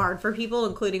so hard for people,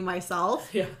 including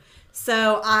myself. Yeah.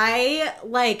 So,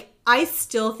 I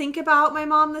still think about my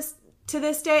mom to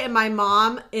this day, and my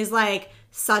mom is, like,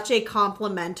 such a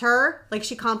complimenter. Like,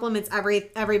 she compliments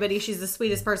everybody. She's the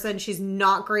sweetest person. She's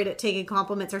not great at taking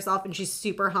compliments herself, and she's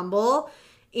super humble.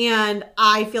 And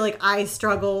I feel like I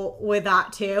struggle with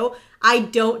that too. I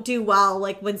don't do well,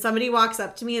 like, when somebody walks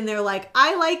up to me and they're like,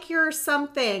 I like your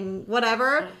something,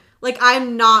 whatever. Like,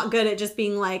 I'm not good at just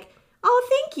being like, oh,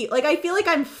 thank you. Like, I feel like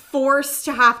I'm forced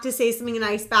to have to say something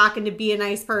nice back and to be a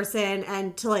nice person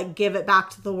and to, like, give it back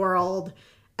to the world.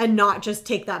 And not just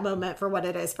take that moment for what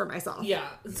it is for myself. Yeah.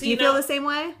 See, do you feel the same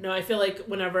way? No, I feel like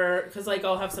whenever, because, like,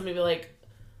 I'll have somebody be like,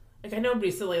 I know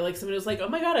recently, like, somebody was like, oh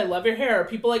my God, I love your hair.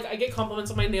 People, like, I get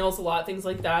compliments on my nails a lot, things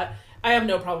like that. I have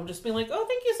no problem just being like, oh,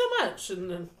 thank you so much.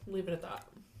 And then leave it at that.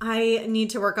 I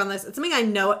need to work on this. It's something I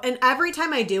know. And every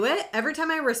time I do it, every time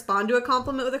I respond to a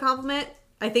compliment with a compliment,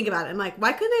 I think about it. I'm like,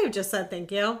 why couldn't I have just said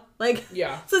thank you? Like,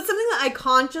 yeah. So it's something that I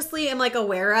consciously am, like,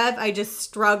 aware of. I just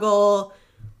struggle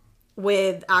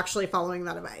with actually following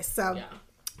that advice. So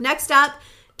Next up,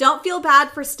 don't feel bad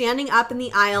for standing up in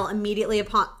the aisle immediately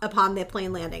upon the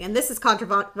plane landing. And this is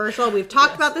controversial. We've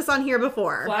talked about this on here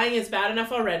before. Flying is bad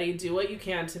enough already. Do what you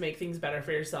can to make things better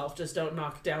for yourself. Just don't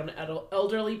knock down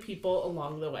elderly people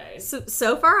along the way.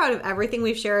 So far out of everything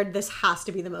we've shared, this has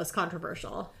to be the most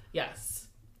controversial. Yes.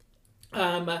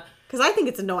 Because I think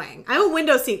it's annoying. I'm a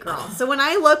window seat girl. So when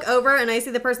I look over and I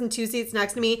see the person 2 seats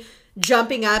next to me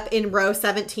jumping up in row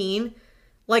 17,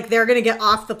 like they're going to get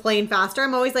off the plane faster,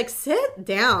 I'm always like, sit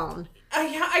down.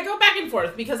 I go back and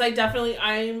forth because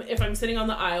if I'm sitting on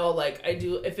the aisle, like I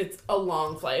do, if it's a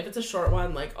long flight, if it's a short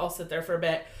one, like I'll sit there for a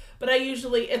bit. But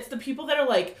it's the people that are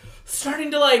like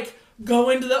starting to like go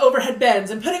into the overhead bins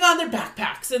and putting on their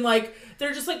backpacks and like,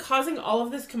 they're just like causing all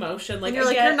of this commotion. Like, and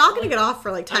you're not going to get off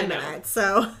for like 10 minutes.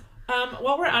 So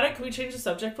while we're at it, can we change the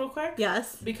subject real quick?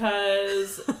 Yes.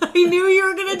 Because I knew you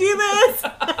were going to do this.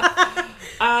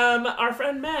 Our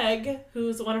friend Meg,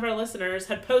 who's one of our listeners,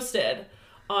 had posted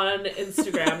on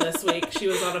Instagram this week. She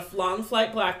was on a long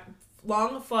flight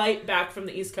back from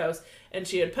the East Coast, and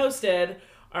she had posted,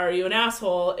 "Are you an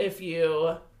asshole if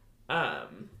you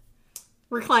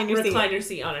recliner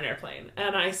seat on an airplane?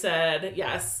 And I said,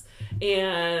 yes.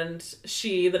 And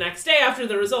she, the next day after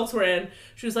the results were in,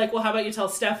 she was like, well, how about you tell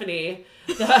Stephanie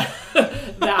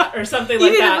that or something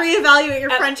like that. You need to reevaluate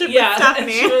your friendship with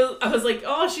Stephanie. I was like,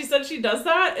 oh, she said she does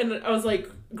that? And I was like,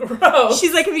 gross.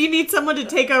 She's like, if you need someone to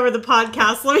take over the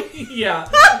podcast, let me... Yeah.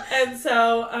 And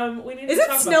so we need to talk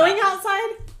about Is it snowing outside?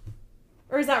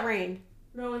 Or is that rain?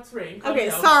 No, it's rain. Okay,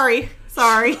 sorry.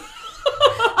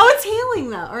 Oh, it's hailing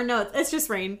though. Or no, it's just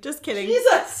rain. Just kidding.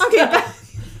 Jesus. Okay,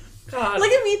 God.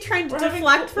 Look at me trying to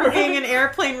deflect from being an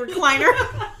airplane recliner.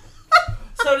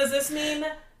 So does this mean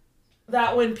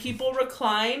that when people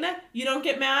recline, you don't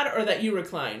get mad, or that you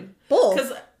recline?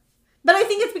 Both. But I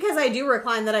think it's because I do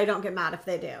recline that I don't get mad if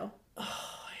they do.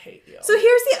 Oh, I hate you. So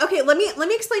let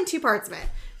me explain two parts of it.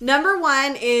 Number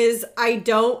one is I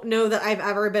don't know that I've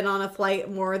ever been on a flight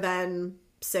more than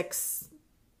 6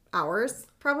 hours,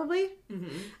 probably.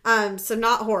 Mm-hmm. So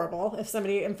not horrible if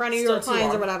somebody in front of you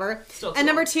reclines or whatever. And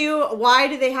number two, why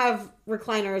do they have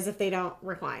recliners if they don't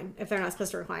recline? If they're not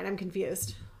supposed to recline? I'm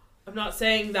confused. I'm not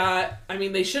saying that, I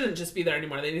mean, they shouldn't just be there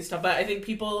anymore. They need to stop. But I think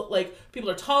people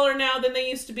are taller now than they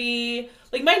used to be.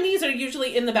 Like, my knees are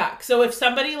usually in the back. So if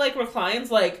somebody,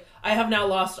 reclines, I have now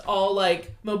lost all,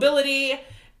 mobility.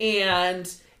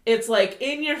 And it's,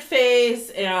 in your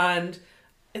face. And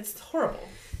it's horrible.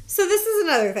 So this is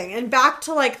another thing. And back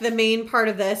to, the main part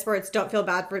of this where it's don't feel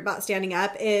bad about standing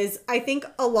up is I think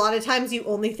a lot of times you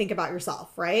only think about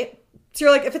yourself, right? So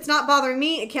you're like, if it's not bothering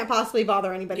me, it can't possibly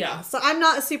bother anybody else. So I'm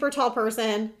not a super tall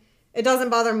person. It doesn't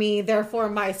bother me. Therefore,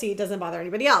 my seat doesn't bother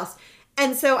anybody else.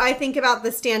 And so I think about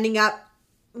the standing up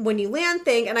when you land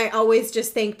thing. And I always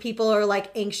just think people are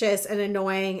anxious and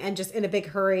annoying and just in a big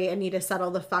hurry and need to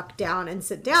settle the fuck down and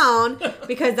sit down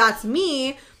because that's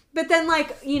me. But then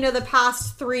the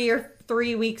past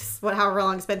 3 weeks, however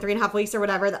long it's been, 3.5 weeks or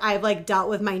whatever, that I've dealt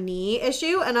with my knee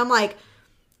issue. And I'm like,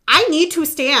 I need to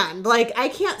stand. I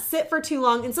can't sit for too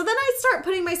long. And so then I start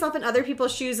putting myself in other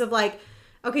people's shoes of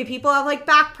okay, people have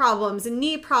back problems and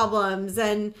knee problems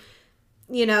and,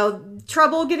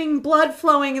 trouble getting blood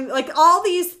flowing and all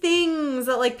these things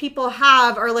that people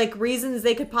have are reasons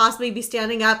they could possibly be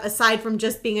standing up aside from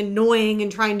just being annoying and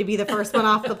trying to be the first one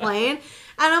off the plane.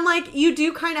 And I'm like, you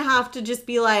do kind of have to just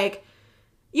be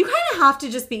you kind of have to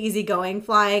just be easygoing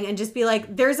flying and just be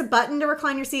there's a button to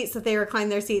recline your seat. So if they recline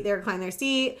their seat, they recline their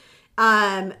seat.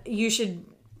 You should,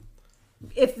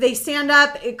 if they stand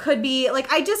up, it could be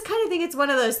I just kind of think it's one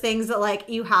of those things that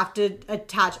you have to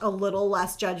attach a little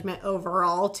less judgment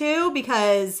overall to,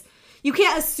 because you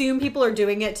can't assume people are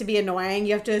doing it to be annoying.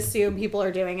 You have to assume people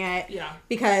are doing it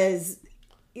because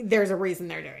there's a reason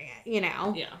they're doing it,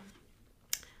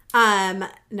 Yeah.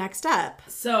 Next up.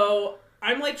 So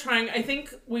I'm trying, I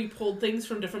think we pulled things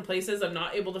from different places. I'm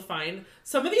not able to find,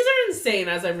 some of these are insane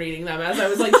as I'm reading them, as I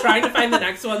was trying to find the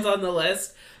next ones on the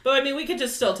list. But I mean, we could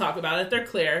just still talk about it. They're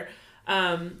clear.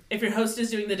 If your host is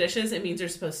doing the dishes, it means you're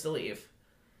supposed to leave.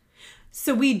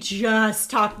 So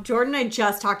Jordan and I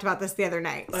just talked about this the other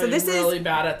night. So I'm really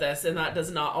bad at this, and that does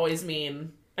not always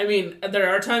mean, I mean, there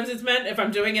are times it's meant if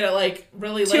I'm doing it at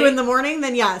really late. 2 a.m,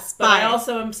 then yes. But I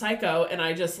also am psycho, and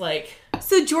I just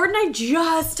So Jordan and I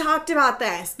just talked about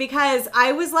this because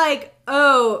I was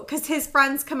because his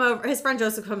friend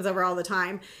Joseph comes over all the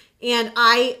time. And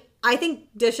I think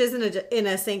dishes in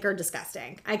a sink are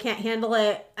disgusting. I can't handle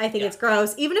it. I think it's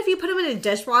gross. Even if you put them in a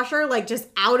dishwasher, just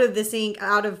out of the sink,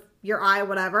 out of your eye,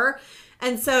 whatever.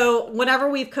 And so whenever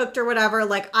we've cooked or whatever,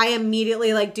 I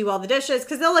immediately do all the dishes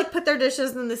because they'll put their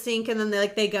dishes in the sink and then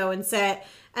they go and sit.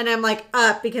 And I'm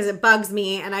up because it bugs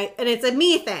me. And it's a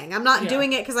me thing. I'm not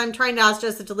doing it because I'm trying to ask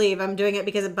Joseph to leave. I'm doing it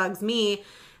because it bugs me.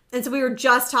 And so we were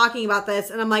just talking about this.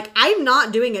 And I'm I'm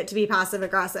not doing it to be passive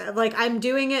aggressive. I'm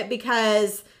doing it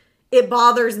because it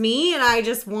bothers me. And I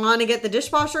just want to get the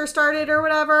dishwasher started or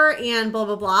whatever. And blah,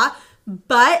 blah, blah.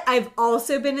 But I've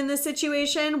also been in this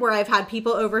situation where I've had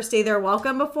people overstay their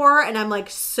welcome before. And I'm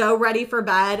so ready for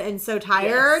bed and so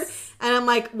tired. Yes. And I'm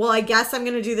well, I guess I'm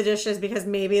going to do the dishes because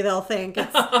maybe they'll think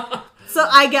it's... So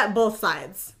I get both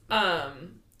sides.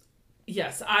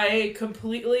 Yes, I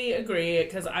completely agree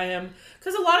because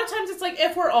a lot of times it's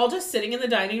if we're all just sitting in the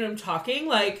dining room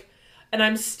talking, and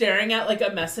I'm staring at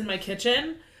a mess in my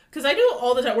kitchen, because I do it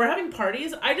all the time. We're having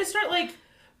parties. I just start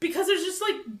because there's just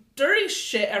dirty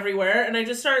shit everywhere, and I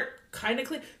just start kind of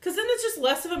clean, because then it's just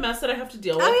less of a mess that I have to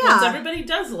deal with once everybody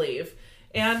does leave.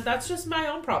 And that's just my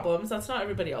own problems. That's not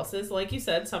everybody else's. Like you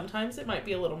said, sometimes it might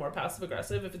be a little more passive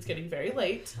aggressive if it's getting very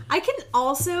late. I can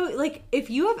also, if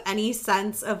you have any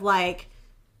sense of,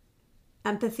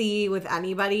 empathy with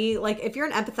anybody, if you're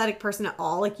an empathetic person at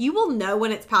all, you will know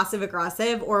when it's passive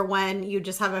aggressive or when you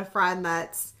just have a friend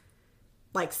that's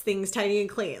likes things tidy and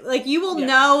clean. Like, you will Yeah.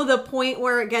 know the point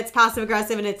where it gets passive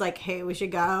aggressive and it's like, hey, we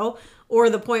should go. Or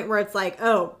the point where it's like,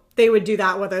 oh, they would do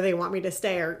that whether they want me to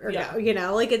stay or Yeah. go. You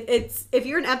know, like it's if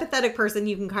you're an empathetic person,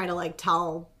 you can kind of like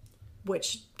tell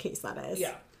which case that is.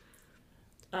 Yeah.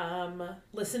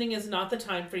 Listening is not the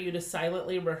time for you to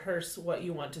silently rehearse what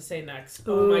you want to say next.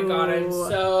 Oh my God, I'm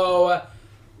so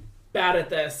bad at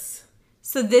this.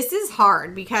 So this is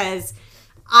hard because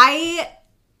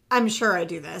I'm sure I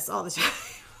do this all the time.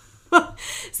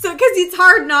 So, because it's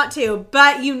hard not to,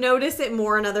 but you notice it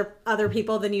more in other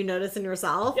people than you notice in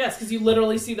yourself. Yes, because you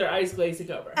literally see their eyes glazing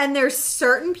over. And there's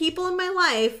certain people in my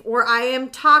life where I am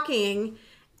talking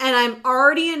and I'm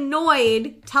already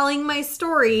annoyed telling my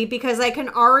story because I can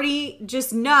already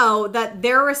just know that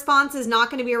their response is not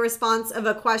going to be a response of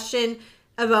a question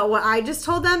about what I just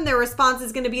told them. Their response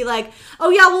is going to be like, oh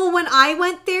yeah, well, when I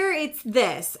went there, it's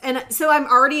this. And so I'm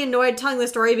already annoyed telling the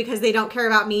story because they don't care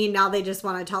about me. Now they just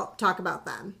want to talk about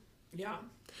them. Yeah.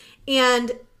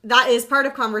 And that is part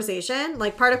of conversation.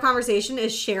 Like, part of conversation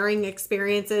is sharing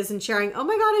experiences and sharing, oh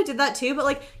my God, I did that too. But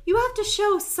like, you have to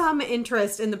show some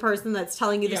interest in the person that's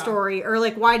telling you the story. Or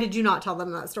like, why did you not tell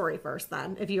them that story first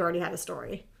then, if you already had a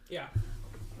story? Yeah.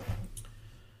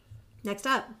 Next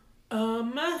up.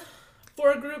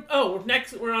 For a group,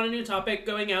 next we're on a new topic,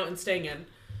 going out and staying in.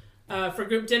 For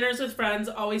group dinners with friends,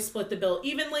 always split the bill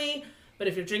evenly, but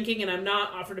if you're drinking and I'm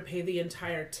not, offer to pay the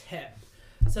entire tip.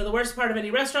 So the worst part of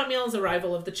any restaurant meal is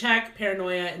arrival of the check.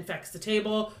 Paranoia infects the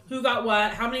table. Who got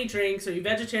what? How many drinks? Are you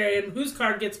vegetarian? Whose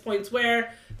card gets points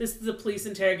where? This is the police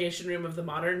interrogation room of the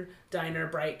modern diner,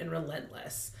 bright and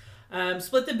relentless.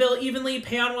 Split the bill evenly,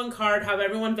 pay on one card, have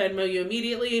everyone Venmo you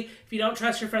immediately. If you don't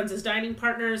trust your friends as dining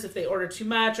partners, if they order too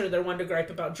much or they're one to gripe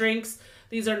about drinks,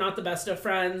 these are not the best of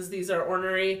friends. These are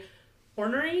ornery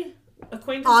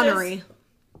acquaintances? Honorary.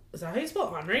 Is that how you spell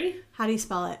ornery? How do you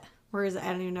spell it? Where is it?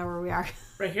 I don't even know where we are.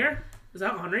 Right here? Is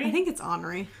that ornery? I think it's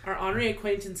honorary. Are ornery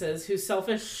acquaintances whose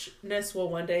selfishness will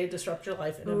one day disrupt your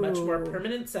life in a much more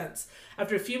permanent sense.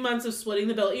 After a few months of splitting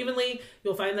the bill evenly,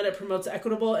 you'll find that it promotes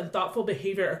equitable and thoughtful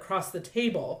behavior across the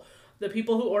table. The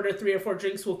people who order 3 or 4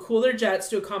 drinks will cool their jets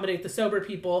to accommodate the sober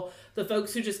people. The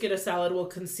folks who just get a salad will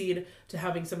concede to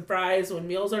having some fries. When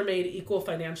meals are made equal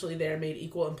financially, they are made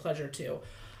equal in pleasure too.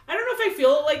 I don't know if I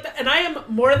feel like that, and I am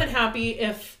more than happy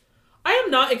if I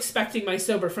am not expecting my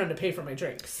sober friend to pay for my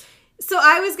drinks. So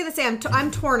I was going to say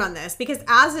I'm torn on this because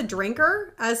as a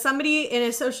drinker, as somebody in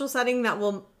a social setting that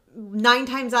will 9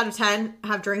 times out of 10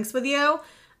 have drinks with you,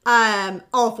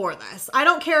 all for this. I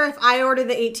don't care if I order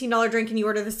the $18 drink and you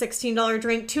order the $16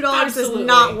 drink. $2 Absolutely. is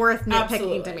not worth nitpicking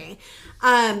Absolutely. to me.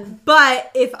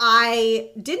 But if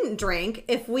I didn't drink,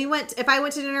 if I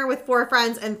went to dinner with 4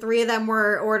 friends and 3 of them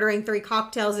were ordering 3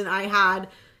 cocktails and I had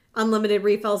unlimited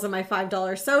refills of my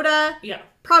 $5 soda. Yeah.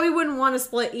 Probably wouldn't want to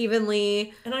split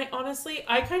evenly. And I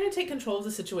kind of take control of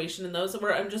the situation in those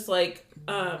where I'm just like,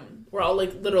 where I'll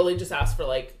like literally just ask for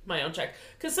like my own check.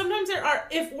 Because sometimes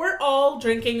if we're all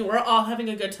drinking, we're all having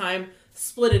a good time,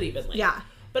 split it evenly. Yeah.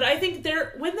 But I think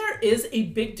when there is a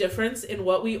big difference in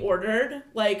what we ordered,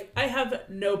 like I have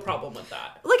no problem with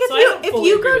that. Like if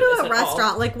you go to a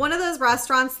restaurant, like one of those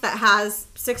restaurants that has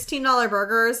 $16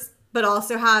 burgers, but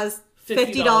also has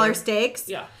 $50 steaks.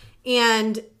 Yeah.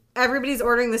 And everybody's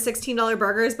ordering the $16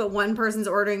 burgers, but one person's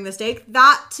ordering the steak.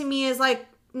 That to me is like,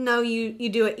 no, you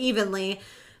do it evenly.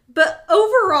 But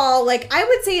overall, like I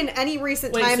would say in any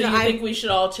recent time, so you think we should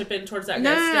all chip in towards that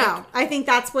guy's steak? No. I think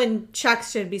that's when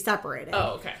checks should be separated.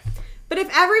 Oh, okay. But if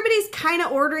everybody's kind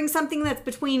of ordering something that's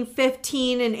between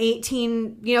 $15 and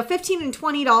 $18, $15 and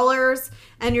 $20,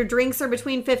 and your drinks are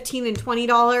between $15 and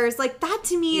 $20, like that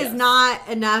to me is not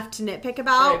enough to nitpick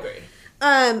about. I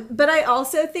agree. But I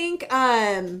also think,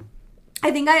 I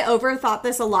overthought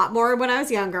this a lot more when I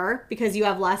was younger because you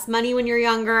have less money when you're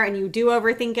younger and you do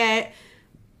overthink it.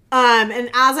 And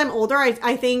as I'm older,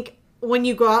 I think when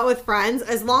you go out with friends,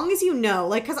 as long as you know,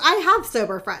 like, because I have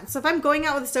sober friends. So if I'm going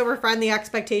out with a sober friend, the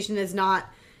expectation is not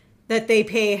that they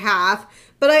pay half.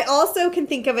 But I also can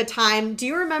think of a time. Do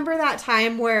you remember that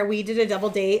time where we did a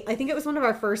double date? I think it was one of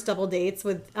our first double dates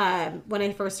with when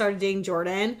I first started dating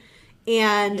Jordan.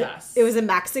 And It was a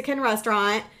Mexican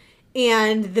restaurant.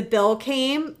 And the bill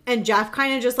came and Jeff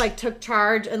kind of just like took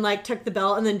charge and like took the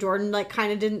bill. And then Jordan like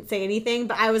kind of didn't say anything.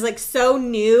 But I was like so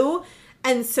new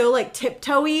and so like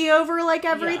tiptoey over like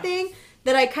everything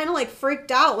that I kind of like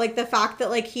freaked out. Like the fact that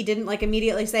like he didn't like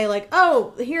immediately say like,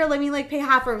 oh, here, let me like pay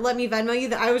half or let me Venmo you.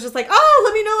 That I was just like, oh,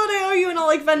 let me know what I owe you and I'll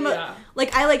like Venmo. Yeah.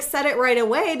 Like I like said it right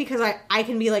away because I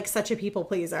can be like such a people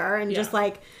pleaser and just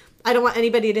like, I don't want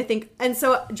anybody to think. And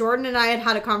so Jordan and I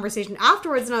had a conversation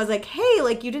afterwards and I was like, hey,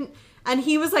 like you didn't, And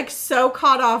he was like so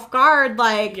caught off guard,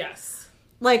 like, Yes.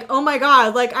 like, oh my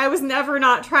God, like I was never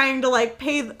not trying to like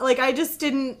pay, like I just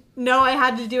didn't know I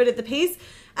had to do it at the pace.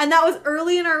 And that was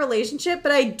early in our relationship,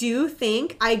 but I do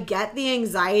think I get the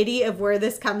anxiety of where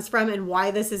this comes from and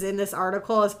why this is in this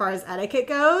article as far as etiquette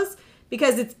goes,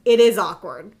 because it is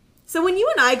awkward. So when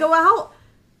you and I go out,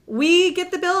 we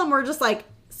get the bill and we're just like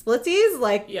splitsies,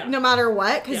 like no matter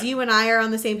what, because you and I are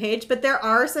on the same page. But there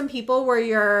are some people where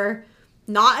you're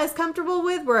not as comfortable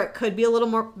with, where it could be a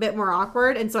little bit more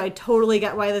awkward. And so I totally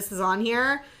get why this is on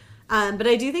here. But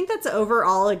I do think that's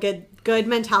overall a good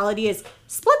mentality is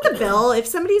split the bill. If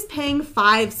somebody's paying $5,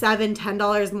 $7,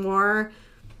 $10 more,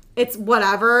 it's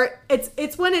whatever.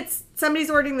 It's when it's somebody's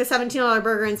ordering the $17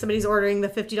 burger and somebody's ordering the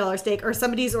 $50 steak, or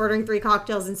somebody's ordering 3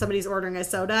 cocktails and somebody's ordering a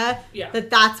soda. Yeah.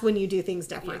 That's when you do things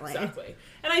differently. Exactly.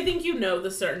 And I think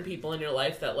the certain people in your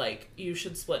life that like you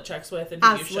should split checks with and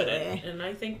who you shouldn't. And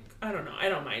I think I don't know. I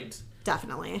don't mind.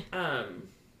 Definitely.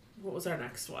 What was our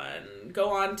next one?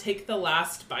 Go on, take the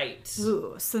last bite.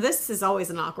 Ooh, so this is always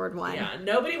an awkward one. Yeah,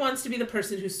 nobody wants to be the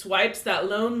person who swipes that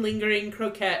lone lingering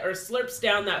croquette or slurps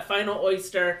down that final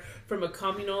oyster from a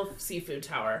communal seafood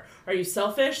tower. Are you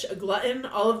selfish, a glutton,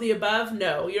 all of the above?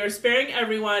 No, you are sparing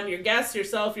everyone, your guests,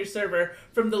 yourself, your server,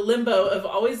 from the limbo of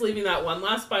always leaving that one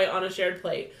last bite on a shared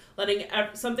plate, letting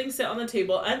something sit on the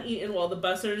table uneaten while the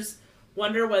bussers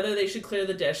wonder whether they should clear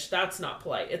the dish. That's not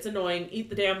polite. It's annoying. Eat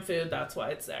the damn food. That's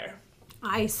why it's there.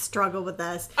 I struggle with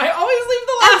this. I always leave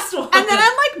the last one. And then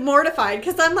I'm like mortified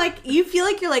because I'm like, you feel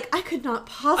like you're like, I could not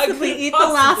possibly eat the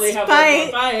last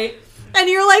bite. And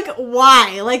you're like,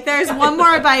 why? Like there's one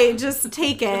more bite. Just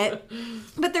take it.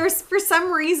 But there's, for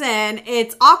some reason,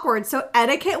 it's awkward. So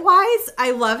etiquette wise,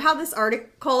 I love how this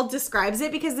article describes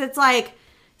it because it's like,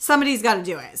 somebody's got to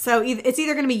do it. So it's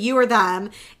either going to be you or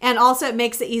them. And also it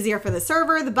makes it easier for the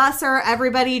server, the busser,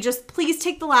 everybody. Just please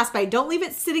take the last bite. Don't leave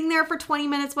it sitting there for 20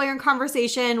 minutes while you're in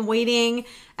conversation, waiting,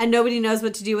 and nobody knows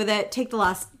what to do with it. Take the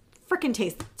last, freaking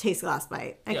taste the last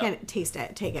bite. I can't taste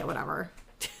it. Take it, whatever.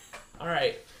 All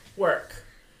right. Work.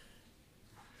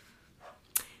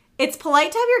 It's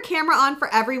polite to have your camera on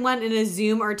for everyone in a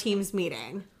Zoom or Teams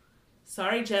meeting.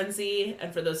 Sorry, Gen Z.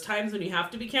 And for those times when you have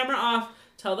to be camera off,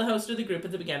 tell the host of the group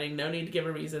at the beginning. No need to give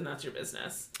a reason. That's your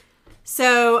business.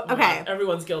 So, okay.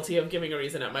 Everyone's guilty of giving a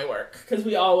reason at my work. Because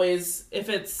we always, if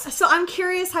it's... So I'm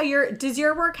curious how does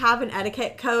your work have an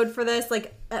etiquette code for this?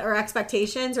 Like, or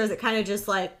expectations? Or is it kind of just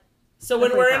like... So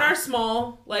when we're in our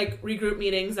small, like, regroup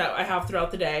meetings that I have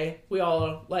throughout the day, we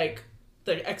all, like,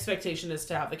 the expectation is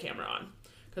to have the camera on.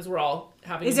 Because we're all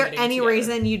having Is there any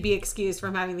reason you'd be excused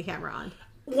from having the camera on?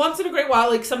 Once in a great while,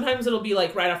 like, sometimes it'll be,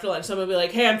 like, right after lunch. Someone will be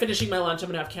like, hey, I'm finishing my lunch. I'm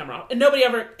going to have camera on. And nobody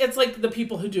ever... It's, like, the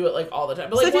people who do it, like, all the time.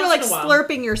 But, like, so if you're, like,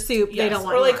 slurping your soup, they don't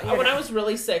want or, like, when I was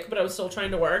really sick, but I was still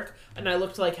trying to work, and I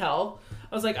looked like hell,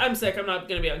 I was like, I'm sick. I'm not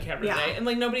going to be on camera today. And,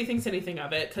 like, nobody thinks anything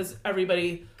of it, because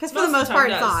everybody... Because for the most part,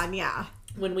 it's on, yeah.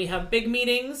 When we have big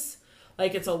meetings,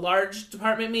 like, it's a large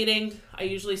department meeting, I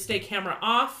usually stay camera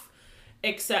off.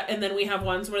 And then we have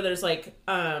ones where there's like,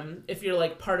 if you're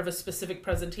like part of a specific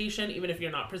presentation, even if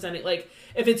you're not presenting, like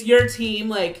if it's your team,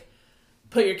 like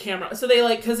put your camera. So they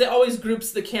like, cause it always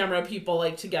groups the camera people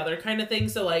like together kind of thing.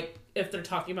 So like if they're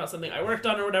talking about something I worked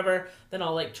on or whatever, then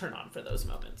I'll like turn on for those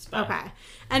moments. But. Okay.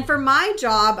 And for my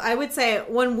job, I would say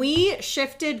when we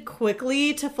shifted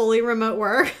quickly to fully remote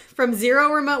work, from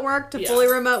 0 remote work to fully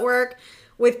remote work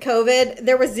with COVID,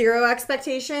 there was 0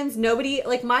 expectations. Nobody,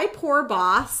 like my poor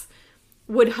boss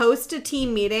would host a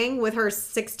team meeting with her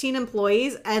 16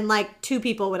 employees and like 2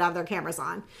 people would have their cameras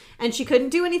on. And she couldn't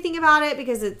do anything about it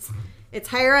because it's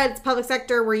higher ed, it's public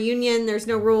sector, we're union, there's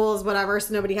no rules, whatever,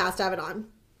 so nobody has to have it on.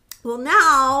 Well,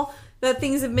 now that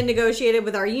things have been negotiated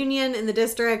with our union in the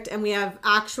district and we have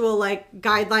actual like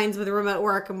guidelines with remote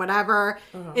work and whatever,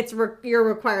 you're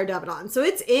required to have it on. So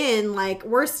it's in, like,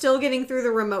 we're still getting through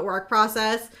the remote work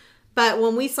process. But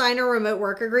when we sign our remote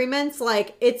work agreements,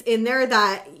 like, it's in there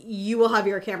that you will have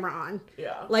your camera on.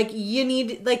 Yeah. Like, you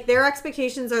need, like, their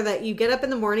expectations are that you get up in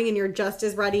the morning and you're just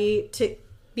as ready to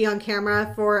be on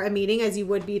camera for a meeting as you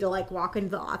would be to, like, walk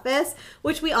into the office.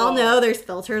 Which we all know there's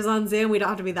filters on Zoom. We don't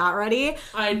have to be that ready.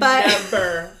 I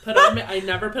never put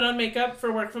on makeup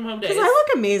for work from home days. Because I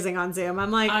look amazing on Zoom.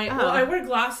 I'm like, Well, I wear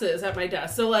glasses at my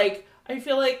desk. So, like, I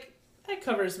feel like that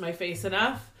covers my face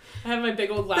enough. I have my big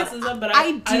old glasses on, but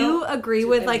I do agree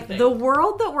with anything. Like the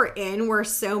world that we're in, we're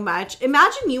so much.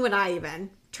 Imagine you and I even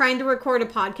trying to record a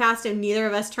podcast and neither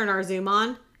of us turn our Zoom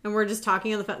on and we're just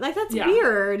talking on the phone. Like that's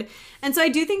weird. And so I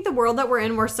do think the world that we're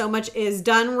in, where so much is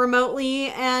done remotely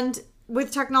and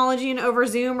with technology and over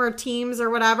Zoom or Teams or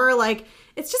whatever, like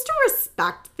it's just a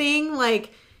respect thing.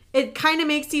 Like it kind of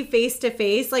makes you face to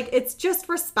face. Like, it's just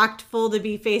respectful to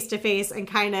be face to face and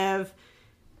kind of,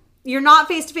 you're not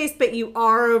face to face, but you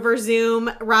are over Zoom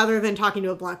rather than talking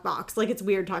to a black box. Like, it's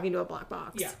weird talking to a black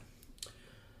box. Yeah.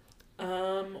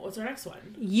 What's our next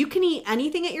one? You can eat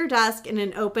anything at your desk in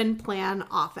an open plan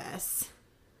office.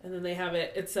 And then they have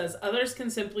it says, others can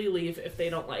simply leave if they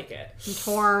don't like it. I'm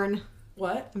torn.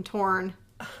 What? I'm torn.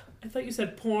 I thought you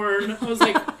said porn. I was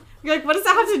like... You're like, what does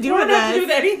that have to do with have to do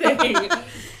with anything?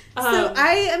 So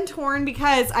I am torn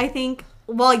because I think,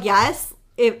 well, yes,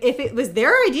 if it was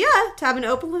their idea to have an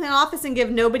open plan office and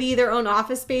give nobody their own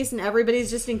office space and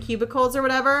everybody's just in cubicles or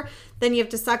whatever, then you have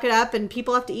to suck it up and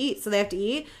people have to eat, so they have to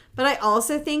eat. But I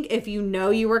also think if you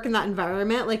know you work in that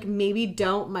environment, like maybe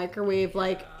don't microwave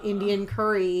like Indian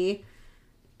curry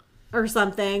or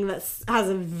something that has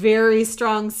a very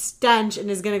strong stench and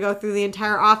is going to go through the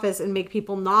entire office and make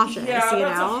people nauseous. Yeah, you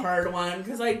that's know? a hard one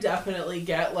because I definitely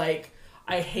get like,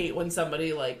 I hate when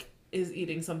somebody like is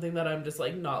eating something that I'm just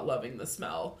like not loving the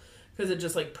smell because it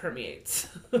just like permeates.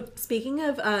 Speaking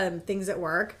of things at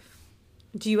work,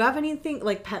 do you have anything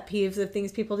like pet peeves of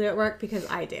things people do at work? Because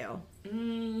I do.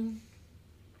 Can't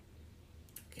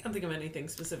think of anything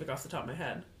specific off the top of my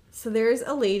head. So there's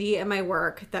a lady at my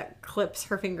work that clips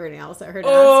her fingernails at her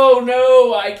desk. Oh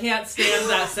no, I can't stand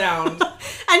that sound.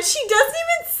 And she doesn't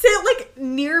even sit like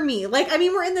near me. Like, I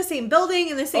mean, we're in the same building,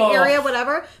 in the same area,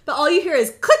 whatever. But all you hear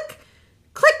is click,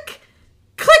 click,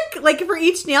 click, like for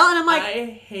each nail. And I'm like, I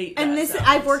hate that and this, sound.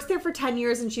 I've worked there for 10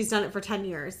 years and she's done it for 10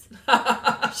 years.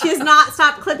 She has not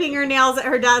stopped clipping her nails at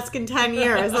her desk in 10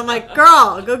 years. I'm like,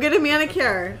 girl, go get a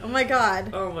manicure. Oh my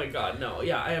God. Oh my God, no.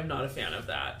 Yeah, I am not a fan of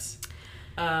that.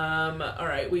 All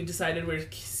right, we decided we're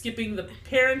skipping the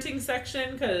parenting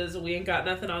section because we ain't got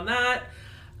nothing on that.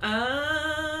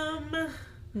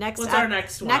 What's our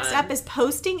next one? Next up is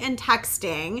posting and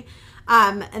texting.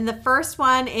 And the first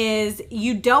one is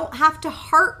you don't have to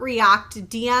heart react to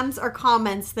DMs or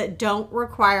comments that don't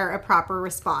require a proper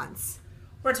response.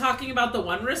 We're talking about the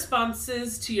one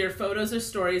responses to your photos or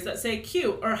stories that say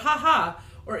cute or haha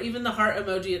or even the heart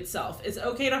emoji itself. It's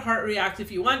okay to heart react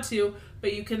if you want to,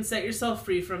 but you can set yourself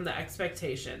free from the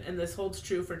expectation. And this holds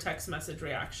true for text message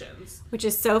reactions. Which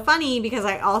is so funny because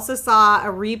I also saw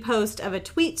a repost of a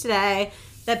tweet today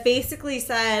that basically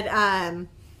said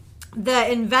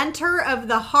the inventor of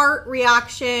the heart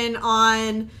reaction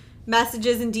on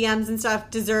messages and DMs and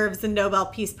stuff deserves the Nobel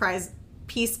Peace Prize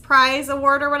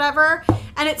award or whatever.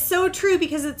 And it's so true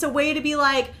because it's a way to be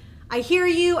like, I hear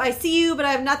you, I see you, but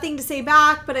I have nothing to say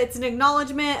back, but it's an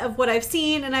acknowledgement of what I've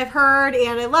seen and I've heard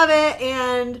and I love it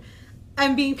and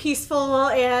I'm being peaceful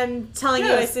and telling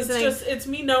you I see something. It's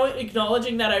me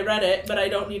acknowledging that I read it, but I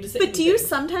don't need to say anything. Do you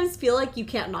sometimes feel like you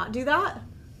can't not do that?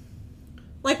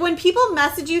 Like when people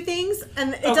message you things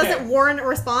and it doesn't warrant a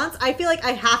response, I feel like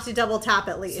I have to double tap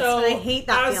at least. So, and I hate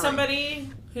that feeling. As somebody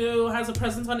who has a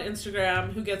presence on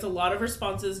Instagram, who gets a lot of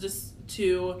responses just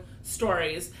to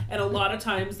stories, and a lot of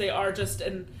times they are just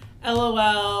an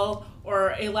LOL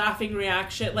or a laughing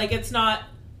reaction. Like, it's not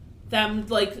them,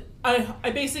 like,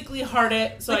 I basically heart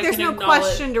it so like I can acknowledge. There's no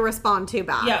question to respond to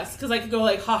back. Yes, because I could go,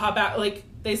 like, haha back. Like,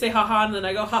 they say haha, and then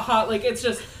I go haha. Like, it's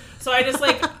just... So I just,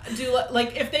 like, do...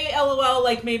 Like, if they LOL,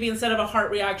 like, maybe instead of a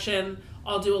heart reaction,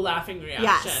 I'll do a laughing reaction.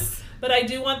 Yes. But I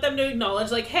do want them to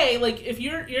acknowledge, like, hey, like, if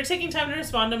you're taking time to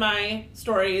respond to my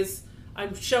stories,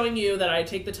 I'm showing you that I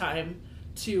take the time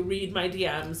to read my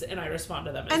DMs and I respond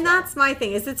to them as and well. that's my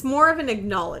thing, is it's more of an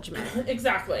acknowledgement.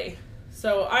 Exactly.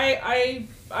 So I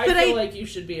feel like you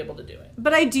should be able to do it.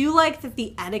 But I do like that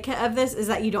the etiquette of this is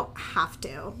that you don't have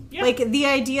to. Yeah. Like, the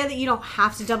idea that you don't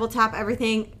have to double tap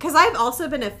everything. Because I've also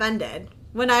been offended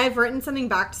when I've written something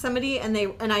back to somebody and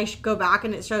I go back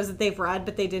and it shows that they've read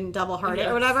but they didn't double heart it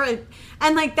or whatever.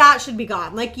 And, like, that should be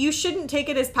gone. Like, you shouldn't take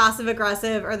it as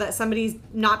passive-aggressive or that somebody's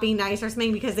not being nice or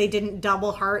something because they didn't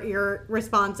double heart your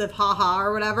response of haha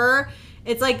or whatever.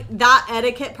 It's like that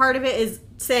etiquette part of it is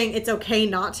saying it's okay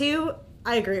not to.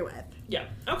 I agree with. Yeah.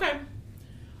 Okay.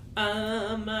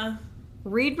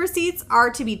 Read receipts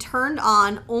are to be turned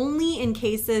on only in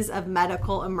cases of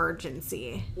medical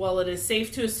emergency. Well, it is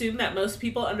safe to assume that most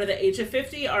people under the age of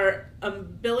 50 are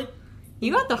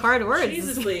You got the hard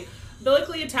words.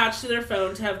 umbilically attached to their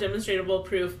phone to have demonstrable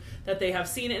proof that they have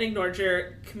seen and ignored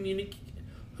your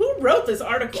Who wrote this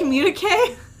article?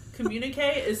 Communique?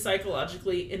 Communique is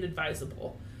psychologically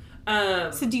inadvisable.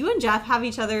 So do you and Jeff have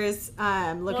each other's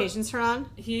locations turned on?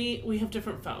 We have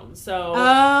different phones, so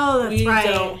that's right.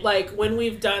 Don't, like, when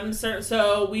we've done certain,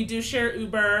 so we do share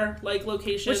Uber like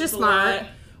locations, which is smart.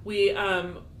 We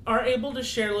are able to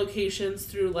share locations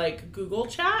through like Google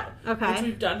Chat, Okay. which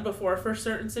we've done before for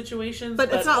certain situations.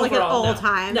 But it's not like at overall, all no.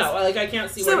 times. No, like I can't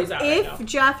see where he's at right now. if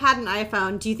Jeff had an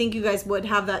iPhone, do you think you guys would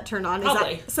have that turned on?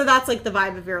 Probably. So that's like the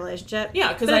vibe of your relationship?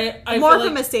 Yeah, because But I more feel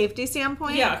from like, a safety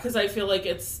standpoint? yeah, because I feel like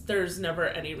there's never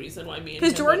any reason why me and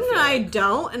Because him Jordan would and feel I like-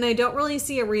 don't, and I don't really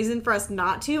see a reason for us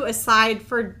not to, aside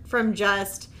from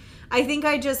just, I think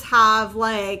I just have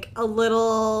like a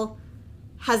little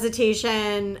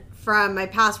hesitation from my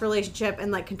past relationship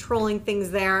and like controlling things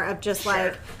there of just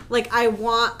Sure. like I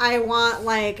want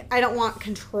like I don't want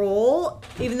control,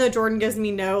 even though Jordan gives me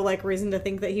no like reason to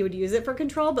think that he would use it for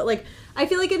control, but like I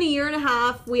feel like in a year and a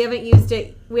half we haven't used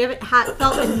it, we haven't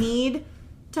felt a need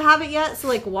to have it yet, so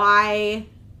like why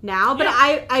now? But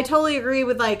Yeah. I totally agree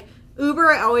with like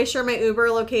Uber. I always share my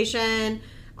Uber location.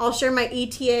 I'll share my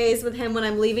ETAs with him when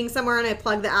I'm leaving somewhere and I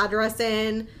plug the address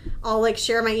in. I'll like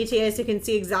share my ETAs so he can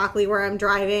see exactly where I'm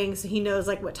driving, so he knows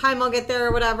like what time I'll get there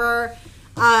or whatever.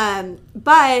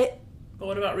 But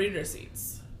what about read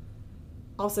receipts?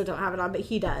 also don't have it on, but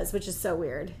he does, which is so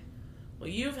weird. Well,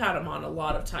 you've had him on a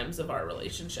lot of times of our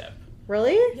relationship.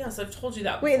 Really? Yes, I've told you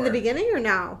that before. Wait, in the beginning or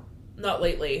now? Not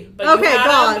lately. But Okay,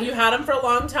 you had him for a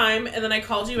long time, and then I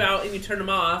called you out, and you turned him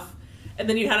off. And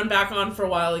then you had him back on for a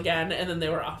while again, and then they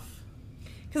were off.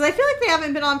 Because I feel like they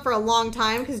haven't been on for a long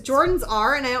time, because Jordan's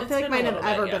are, and I don't It's feel like been mine a have little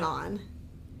ever bit, been yeah. on.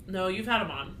 No, you've had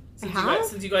him on. have?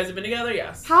 Since you guys have been together,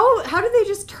 yes. How did they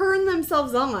just turn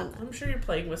themselves on? I'm sure you're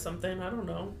playing with something. I don't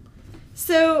know.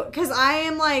 So, because I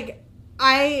am like,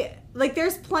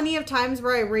 there's plenty of times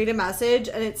where I read a message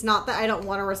and it's not that I don't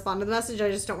want to respond to the message,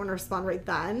 I just don't want to respond right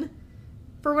then.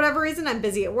 For whatever reason, I'm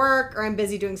busy at work, or I'm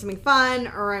busy doing something fun,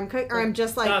 or I'm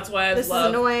just like, That's why this is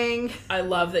annoying. I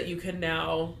love that you can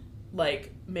now,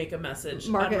 like, make a message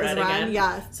Mark it unread as read, again.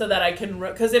 yes. So that I can,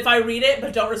 because if I read it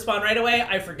but don't respond right away,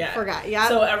 I forget. Yeah.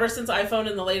 So ever since iPhone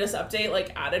in the latest update,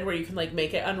 like, added where you can, like,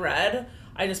 make it unread,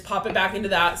 I just pop it back into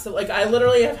that. So, like, I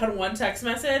literally have had one text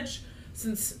message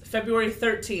since February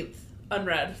 13th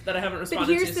unread that I haven't responded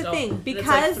to. But here's the still. thing, And it's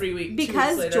because like 2 weeks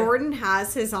later. Jordan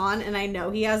has his on, and I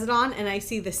know he has it on, and I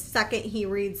see the second he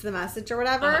reads the message or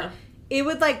whatever, it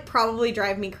would like probably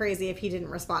drive me crazy if he didn't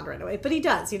respond right away. But he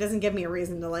does. He doesn't give me a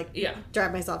reason to like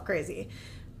drive myself crazy.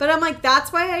 But I'm like,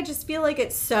 that's why I just feel like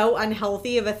it's so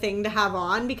unhealthy of a thing to have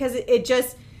on, because it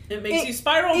makes you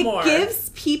spiral more. It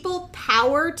gives people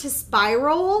power to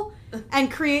spiral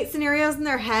and create scenarios in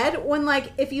their head when,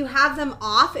 like, if you have them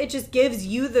off, it just gives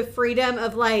you the freedom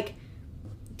of, like,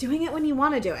 doing it when you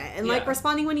want to do it and, like,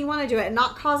 responding when you want to do it and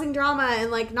not causing drama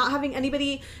and, like, not having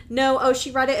anybody know, oh,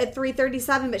 she read it at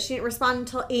 3:37, but she didn't respond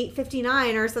until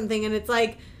 8:59 or something. And it's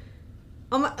like,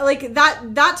 like,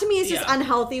 that to me is just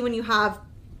unhealthy when you have,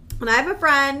 when I have a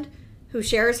friend who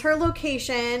shares her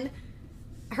location,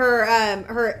 her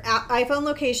iPhone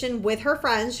location with her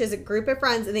friends. She has a group of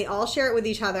friends and they all share it with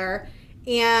each other.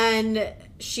 And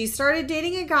she started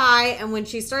dating a guy, and when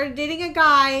she started dating a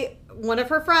guy, one of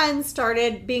her friends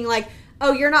started being like,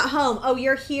 oh, you're not home. Oh,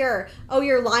 you're here. Oh,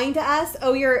 you're lying to us.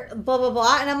 Oh, you're blah, blah,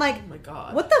 blah. And I'm like, oh my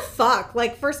God, what the fuck?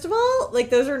 Like, first of all, like,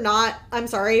 those are not, I'm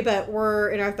sorry, but we're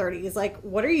in our 30s. Like,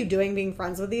 what are you doing being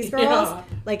friends with these girls? Yeah.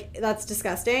 Like, that's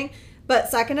disgusting. But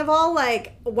second of all,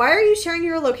 like, why are you sharing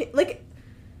your location? Like,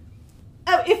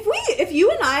 if you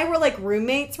and I were like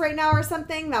roommates right now or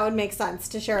something, that would make sense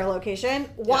to share a location.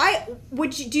 Why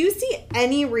would you? Do you see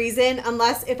any reason,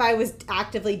 unless if I was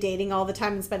actively dating all the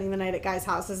time and spending the night at guys'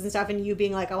 houses and stuff, and you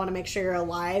being like, I want to make sure you're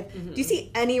alive? Mm-hmm. Do you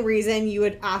see any reason you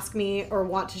would ask me or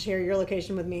want to share your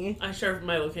location with me? I share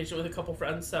my location with a couple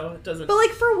friends, so it doesn't. But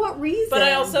like, for what reason? But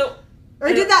I also. Or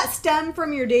did that stem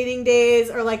from your dating days,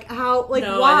 or like how? Like,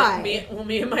 no, why?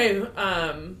 Me and my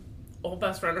old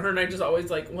best friend, her and I just always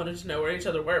like wanted to know where each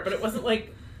other were, but it wasn't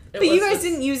like. But you guys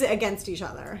didn't use it against each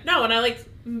other. No, and I like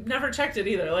never checked it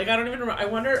either. Like, I don't even remember. I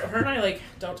wonder, her and I like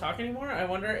don't talk anymore. I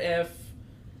wonder if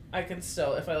I can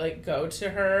still, if I like go to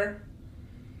her.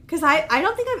 Because I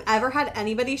don't think I've ever had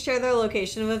anybody share their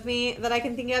location with me that I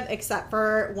can think of, except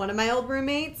for one of my old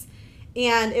roommates.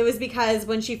 And it was because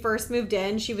when she first moved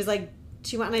in, she was like,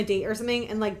 she went on a date or something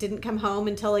and like didn't come home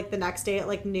until like the next day at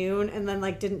like noon, and then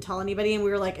like didn't tell anybody. And we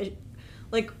were like,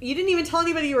 you didn't even tell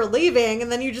anybody you were leaving,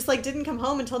 and then you just like didn't come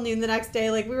home until noon the next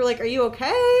day. Like, we were like, are you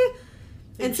okay?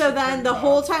 And so then the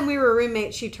whole time we were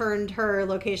roommates, she turned her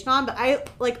location on, but I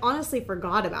like honestly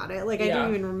forgot about it. Like, I didn't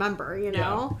even remember, you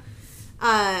know?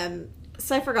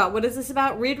 So I forgot. What is this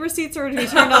about? Read receipts or to be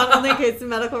turned on only in case of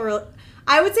medical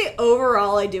I would say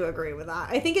overall, I do agree with that.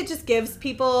 I think it just gives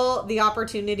people the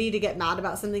opportunity to get mad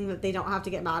about something that they don't have to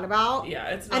get mad about. Yeah,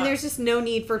 it's not. And there's just no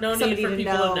need for no somebody need for to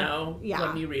people know. to know Yeah.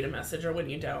 when you read a message or when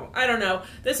you don't. I don't know.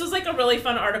 This was like a really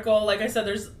fun article. Like I said,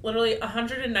 there's literally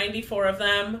 194 of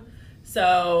them.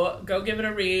 So go give it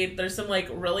a read. There's some like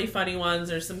really funny ones.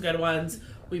 There's some good ones.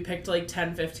 We picked like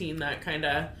 10, 15 that kind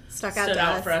of stood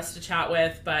out for us to chat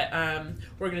with. But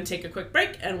we're going to take a quick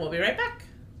break and we'll be right back.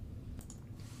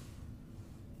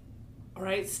 All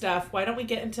right, Steph, why don't we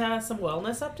get into some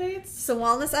wellness updates? So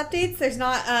wellness updates, there's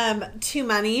not too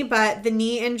many, but the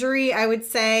knee injury, I would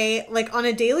say, like on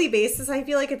a daily basis, I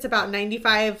feel like it's about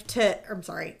 85 to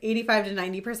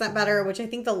 90% better, which I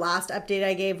think the last update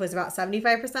I gave was about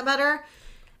 75% better.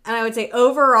 And I would say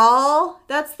overall,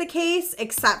 that's the case,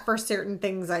 except for certain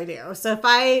things I do. So if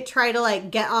I try to like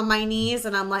get on my knees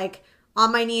and I'm like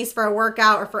on my knees for a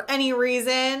workout or for any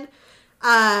reason,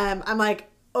 I'm like,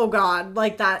 oh God,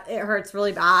 like that, it hurts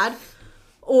really bad.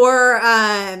 Or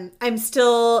I'm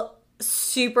still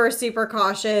super, super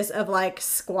cautious of like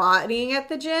squatting at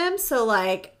the gym. So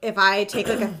like if I take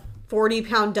like a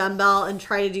 40-pound dumbbell and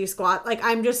try to do squat, like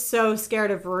I'm just so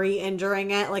scared of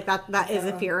re-injuring it. Like that is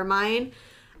a fear of mine.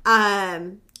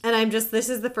 And this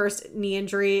is the first knee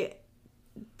injury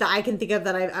that I can think of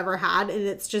that I've ever had. And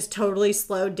it's just totally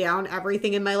slowed down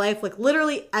everything in my life. Like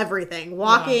literally everything,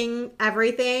 walking,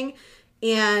 everything.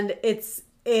 And it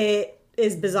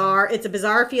is bizarre. It's a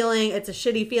bizarre feeling. It's a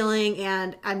shitty feeling.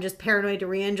 And I'm just paranoid to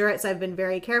re-injure it. So I've been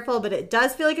very careful, but it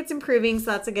does feel like it's improving.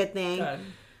 So that's a good thing.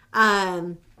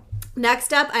 Good.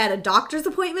 Next up, I had a doctor's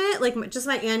appointment, like just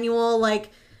my annual,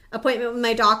 like, appointment with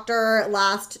my doctor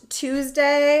last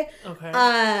Tuesday. Okay.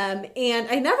 And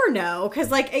I never know,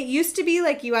 because like it used to be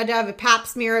like you had to have a pap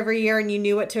smear every year and you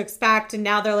knew what to expect, and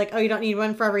now they're like, oh, you don't need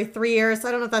one for every 3 years. So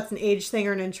I don't know if that's an age thing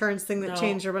or an insurance thing that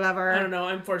changed or whatever. I don't know.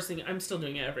 I'm still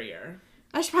doing it every year.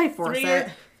 I should probably force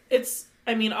it.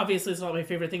 I mean, obviously it's not my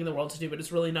favorite thing in the world to do, but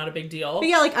it's really not a big deal. But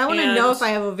yeah, like I want to know if I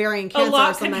have ovarian cancer. A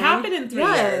lot or something. can happen in 3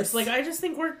 years. Like I just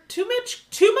think we're too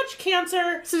much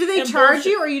cancer. So do they charge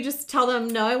you, or you just tell them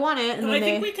no, I want it? And no, I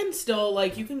think we can still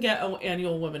you can get an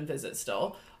annual women visit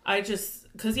still. I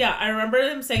remember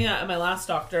them saying that at my last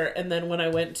doctor, and then when I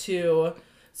went to,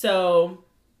 so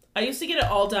I used to get it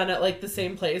all done at like the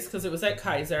same place because it was at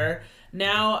Kaiser.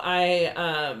 Now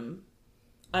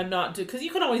I'm not because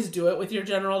you can always do it with your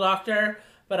general doctor.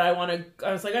 But I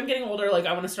was like, I'm getting older. Like,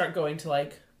 I want to start going to,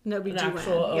 like, an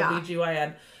actual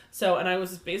OBGYN. So, and I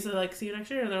was basically like, see you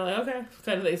next year. And they're like, okay.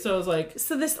 Kind of thing. So I was like.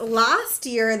 So this last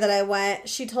year that I went,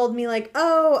 she told me, like,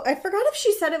 oh, I forgot if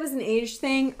she said it was an age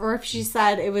thing or if she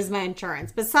said it was my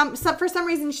insurance. But for some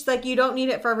reason, she's like, you don't need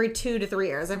it for every 2 to 3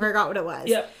 years. I forgot what it was.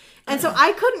 Yep. And so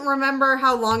I couldn't remember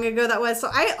how long ago that was. So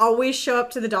I always show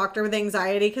up to the doctor with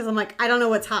anxiety because I'm like, I don't know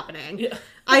what's happening. Yeah.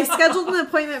 I scheduled an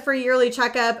appointment for a yearly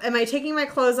checkup. Am I taking my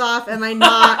clothes off? Am I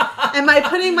not? Am I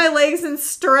putting my legs in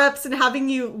stirrups and having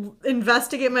you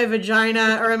investigate my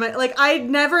vagina? Or am I like, I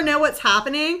never know what's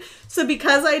happening. So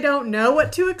because I don't know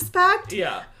what to expect,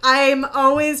 I'm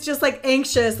always just like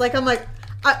anxious. Like I'm like,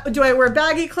 do I wear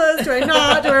baggy clothes? Do I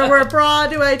not? Do I wear a bra?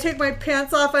 Do I take my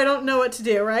pants off? I don't know what to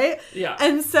do, right? Yeah.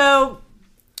 And so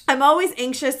I'm always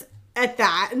anxious at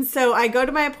that. And so I go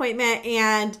to my appointment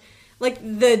and like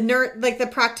the nurse, like the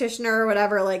practitioner or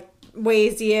whatever, like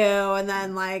weighs you and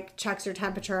then like checks your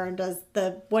temperature and does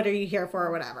the what are you here for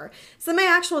or whatever. So my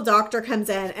actual doctor comes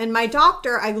in, and my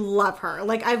doctor, I love her.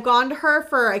 Like I've gone to her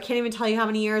for, I can't even tell you how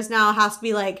many years now. It has to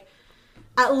be like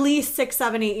at least 6,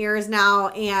 7, 8 years now.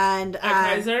 And at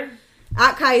Kaiser?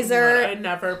 At Kaiser. No, I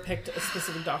never picked a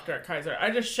specific doctor at Kaiser. I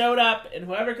just showed up, and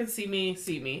whoever could see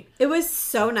me. It was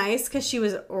so nice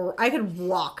because I could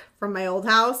walk from my old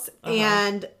house.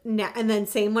 And then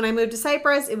same when I moved to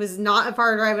Cyprus, it was not a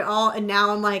far drive at all. And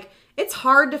now I'm like, it's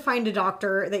hard to find a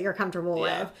doctor that you're comfortable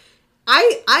with.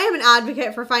 I am an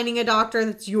advocate for finding a doctor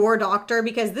that's your doctor,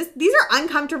 because these are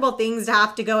uncomfortable things to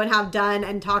have to go and have done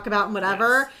and talk about and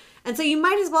whatever. Yes. And so you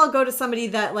might as well go to somebody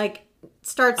that like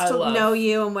starts to know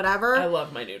you and whatever. I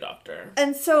love my new doctor.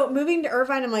 And so moving to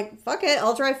Irvine, I'm like, fuck it,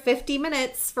 I'll drive 50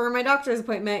 minutes for my doctor's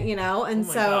appointment, you know? And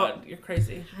God, you're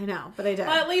crazy. I know, but I did.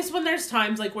 Well, at least when there's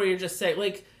times like where you're just saying,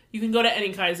 like, you can go to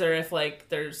any Kaiser if like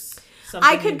there's something.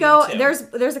 I could go,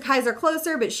 there's a Kaiser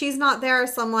closer, but she's not there,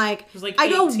 so I'm like I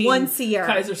go once a year.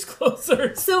 Kaiser's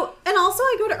closer. So, and also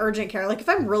I go to urgent care. Like if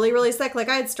I'm really, really sick, like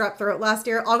I had strep throat last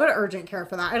year, I'll go to urgent care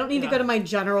for that. I don't need to go to my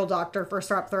general doctor for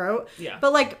strep throat. Yeah.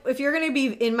 But like if you're going to be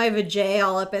in my vajay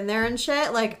all up in there and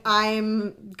shit, like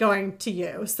I'm going to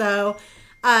you. So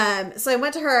I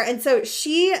went to her, and so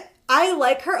I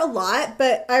like her a lot,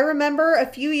 but I remember a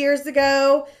few years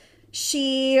ago,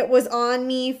 she was on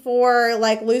me for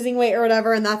like losing weight or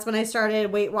whatever, and that's when I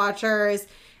started Weight Watchers.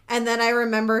 And then I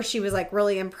remember she was like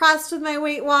really impressed with my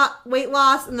weight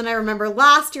loss. And then I remember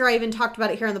last year, I even talked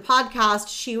about it here on the podcast.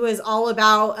 She was all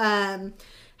about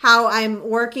how I'm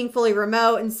working fully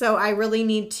remote. And so I really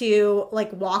need to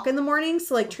like walk in the morning.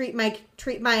 So like treat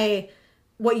my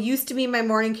what used to be my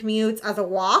morning commutes as a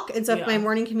walk. And so if my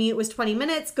morning commute was 20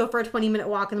 minutes, go for a 20-minute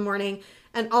walk in the morning.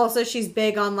 And also she's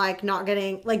big on like not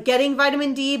getting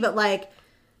vitamin D, but like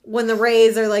when the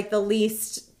rays are like the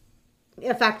least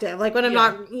effective, like when I'm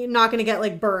not going to get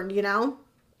like burned, you know?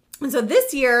 And so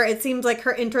this year it seems like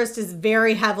her interest is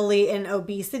very heavily in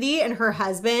obesity, and her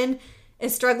husband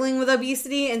is struggling with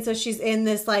obesity. And so she's in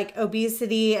this like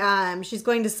obesity, she's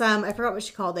going to some, I forgot what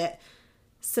she called it,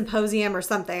 symposium or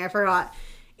something, I forgot.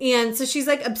 And so she's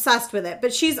like obsessed with it,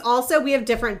 but she's also, we have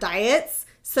different diets.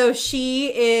 So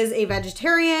she is a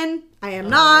vegetarian. I am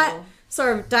not. So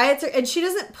our diets are, and she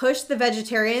doesn't push the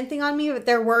vegetarian thing on me, but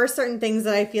there were certain things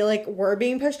that I feel like were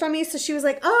being pushed on me. So she was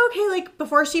like, oh, okay. Like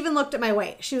before she even looked at my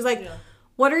weight, she was like,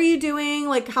 what are you doing?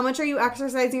 Like, how much are you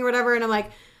exercising or whatever? And I'm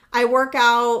like, I work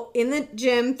out in the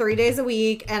gym 3 days a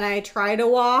week, and I try to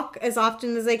walk as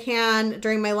often as I can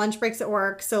during my lunch breaks at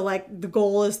work. So like the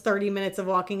goal is 30 minutes of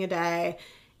walking a day.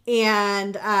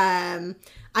 And I'm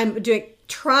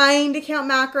trying to count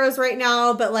macros right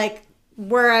now, but like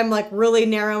where I'm like really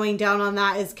narrowing down on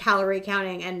that is calorie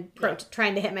counting and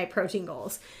trying to hit my protein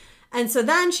goals. And so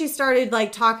then she started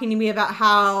like talking to me about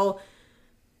how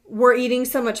we're eating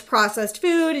so much processed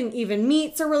food, and even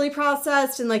meats are really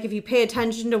processed. And like, if you pay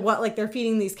attention to what like they're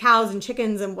feeding these cows and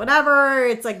chickens and whatever,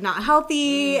 it's like not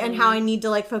healthy, and how I need to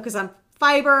like focus on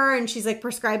fiber. And she's like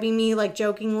prescribing me like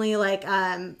jokingly like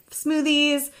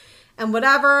smoothies and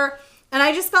whatever. And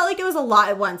I just felt like it was a lot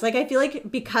at once. Like, I feel like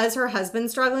because her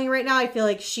husband's struggling right now, I feel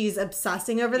like she's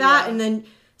obsessing over that. And then,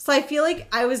 so I feel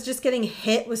like I was just getting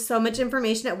hit with so much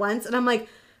information at once. And I'm like,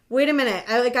 wait a minute.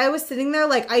 I was sitting there,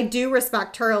 like, I do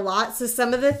respect her a lot. So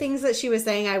some of the things that she was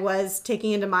saying, I was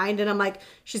taking into mind. And I'm like,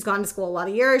 she's gone to school a lot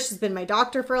of years. She's been my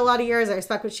doctor for a lot of years. I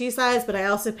respect what she says, but I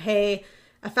also pay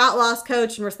a fat loss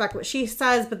coach and respect what she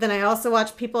says. But then I also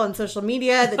watch people on social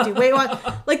media that do weight loss.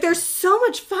 Like, there's so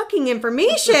much fucking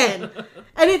information,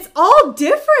 and it's all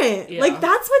different. Like,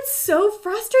 that's what's so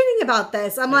frustrating about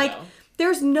this. I'm like,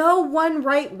 there's no one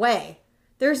right way.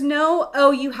 There's no,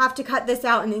 oh, you have to cut this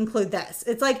out and include this.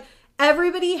 It's like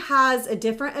everybody has a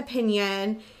different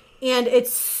opinion, and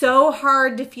it's so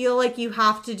hard to feel like you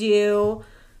have to do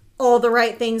all the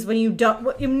right things when you don't,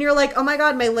 when you're like, oh my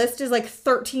God, my list is like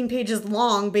 13 pages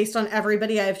long based on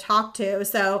everybody I've talked to.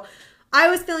 So I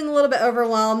was feeling a little bit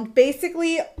overwhelmed.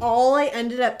 Basically, all I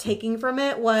ended up taking from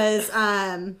it was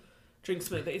drink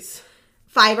smoothies.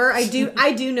 Fiber. I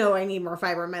do know I need more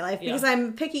fiber in my life because I'm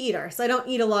a picky eater. So I don't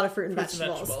eat a lot of fruit and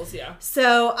vegetables.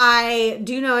 So I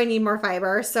do know I need more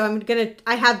fiber. So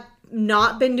I have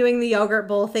not been doing the yogurt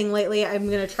bowl thing lately. I'm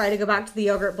going to try to go back to the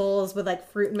yogurt bowls with like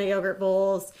fruit in my yogurt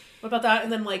bowls. What about that?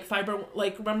 And then like fiber,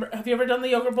 like remember, have you ever done the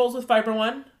yogurt bowls with Fiber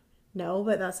One? No,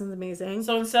 but that sounds amazing.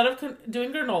 So instead of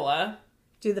doing granola,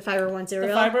 do the Fiber One cereal.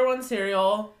 The Fiber One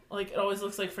cereal, like it always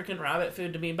looks like freaking rabbit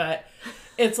food to me, but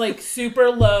it's like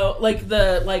super low. Like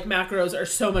the like macros are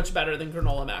so much better than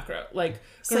granola macro. Like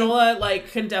granola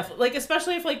like can definitely like,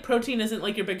 especially if like protein isn't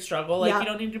like your big struggle. Like you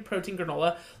don't need to do protein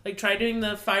granola. Like try doing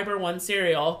the Fiber One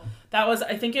cereal. That was,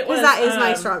 I think it was. That is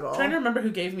my struggle. I'm trying to remember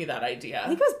who gave me that idea. I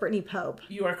think it was Brittany Pope.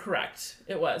 You are correct.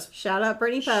 It was. Shout out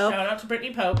Brittany Pope. Shout out to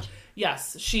Brittany Pope.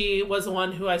 Yes, she was the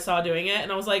one who I saw doing it,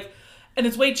 and I was like, and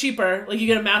it's way cheaper. Like you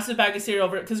get a massive bag of cereal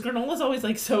over it because granola is always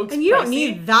like so expensive. And you don't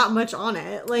need that much on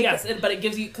it. Like but it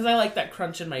gives you, because I like that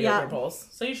crunch in my yogurt bowls.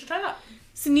 So you should try that.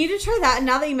 So need to try that. And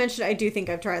now that you mentioned it, I do think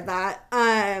I've tried that.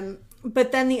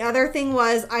 But then the other thing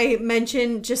was I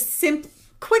mentioned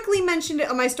quickly mentioned it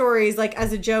on my stories, like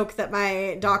as a joke, that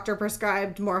my doctor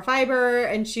prescribed more fiber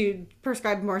and she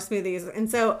prescribed more smoothies. And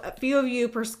so a few of you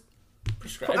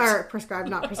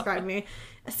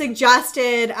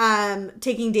suggested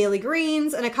taking daily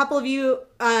greens, and a couple of you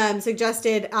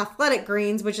suggested athletic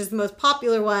greens, which is the most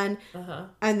popular one.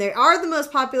 And they are the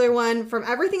most popular one. From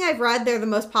everything I've read, they're the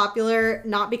most popular,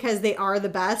 not because they are the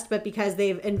best, but because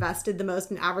they've invested the most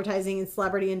in advertising and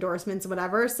celebrity endorsements and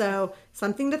whatever. So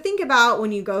something to think about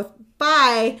when you go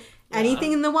buy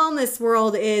anything in the wellness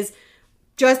world is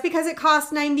just because it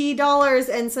costs $90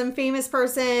 and some famous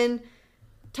person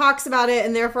talks about it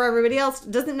and therefore everybody else,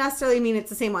 doesn't necessarily mean it's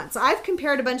the same one. So I've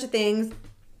compared a bunch of things,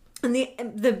 and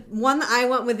the one that I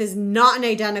went with is not an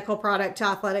identical product to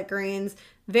Athletic Greens.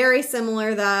 Very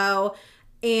similar though,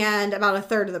 and about a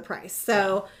third of the price.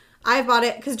 So I bought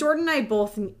it because Jordan and I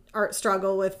both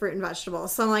struggle with fruit and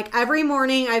vegetables. So I'm like, every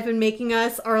morning I've been making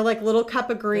us our like little cup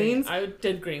of greens. I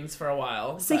did greens for a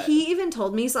while. So he even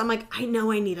told me, so I'm like, I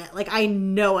know I need it. Like, I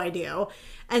know I do.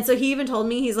 And so he even told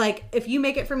me, he's like, if you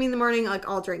make it for me in the morning, like,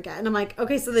 I'll drink it. And I'm like,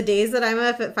 okay, so the days that I'm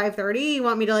up at 5:30, you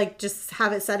want me to like just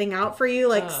have it setting out for you,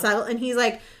 like settle? And he's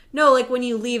like, no, like when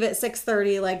you leave at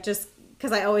 6:30, like just,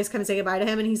 because I always come say goodbye to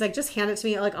him, and he's like, just hand it to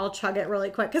me, like I'll chug it really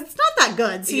quick, because it's not that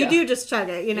good, so you do just chug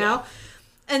it, you know?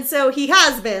 And so he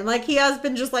has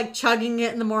been just like chugging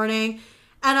it in the morning,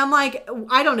 and I'm like,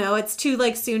 I don't know, it's too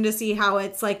like soon to see how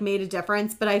it's like made a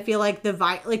difference, but I feel like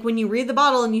like when you read the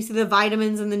bottle and you see the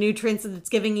vitamins and the nutrients that it's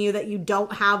giving you that you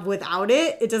don't have without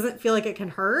it, it doesn't feel like it can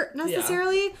hurt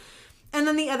necessarily. Yeah. And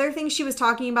then the other thing she was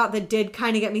talking about that did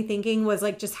kind of get me thinking was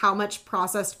like just how much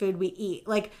processed food we eat.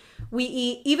 Like we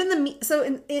eat even the meat. So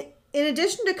in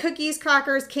addition to cookies,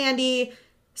 crackers, candy,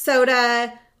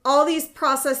 soda, all these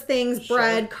processed things,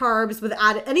 bread, carbs with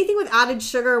anything with added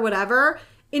sugar, whatever.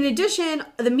 In addition,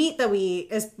 the meat that we eat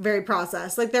is very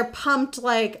processed. Like they're pumped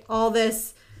like all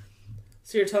this.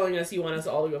 So you're telling us you want us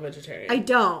all to go vegetarian? I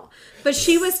don't. But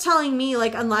she was telling me,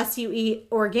 like, unless you eat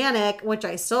organic, which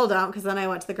I still don't, because then I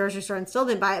went to the grocery store and still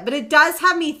didn't buy it. But it does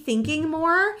have me thinking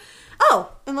more.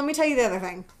 Oh, and let me tell you the other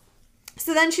thing.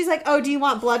 So then she's like, oh, do you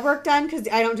want blood work done? Because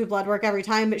I don't do blood work every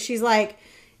time. But she's like,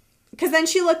 because then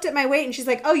she looked at my weight and she's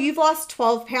like, oh, you've lost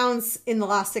 12 pounds in the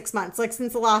last 6 months. Like,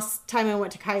 since the last time I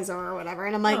went to Kaiser or whatever.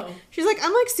 And I'm like, she's like,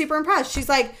 I'm like super impressed. She's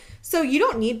like, so you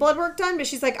don't need blood work done, but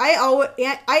she's like,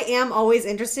 I am always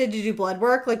interested to do blood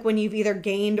work, like when you've either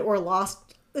gained or lost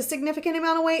a significant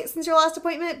amount of weight since your last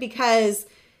appointment, because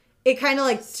it kind of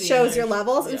like shows your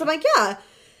levels. And so I'm like, yeah.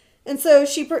 And so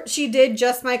she did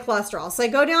just my cholesterol. So I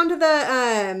go down to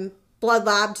the blood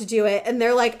lab to do it, and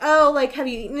they're like, oh, like, have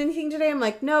you eaten anything today? I'm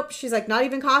like, nope. She's like, not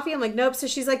even coffee? I'm like, nope. So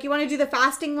she's like, you want to do the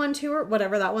fasting one too, or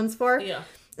whatever that one's for? Yeah. And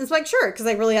it's like, sure, because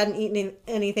I really hadn't eaten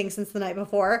anything since the night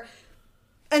before.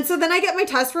 And so then I get my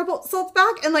test results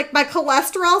back, and like my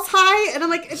cholesterol's high, and I'm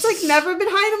like, it's like never been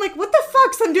high. And I'm like, what the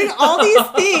fuck? So I'm doing all these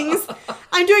things.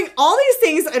 I'm doing all these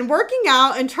things and working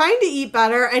out and trying to eat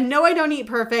better. And no, I don't eat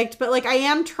perfect, but like I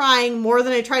am trying more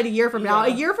than I tried a year from now. A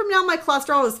year from now, my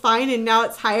cholesterol is fine, and now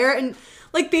it's higher. And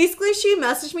like basically she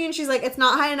messaged me and she's like, it's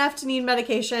not high enough to need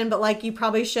medication, but like you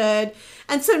probably should.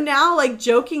 And so now, like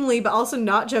jokingly, but also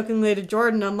not jokingly to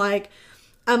Jordan, I'm like,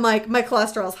 my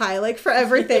cholesterol's high, like, for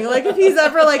everything. Like, if he's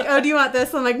ever like, oh, do you want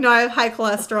this? I'm like, no, I have high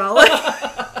cholesterol. Like, and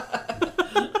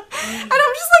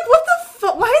I'm just like, what the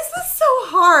fuck? Why is this so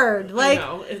hard? Like, I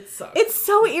know, it sucks. It's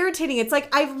so irritating. It's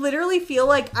like, I literally feel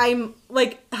like I'm,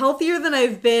 like, healthier than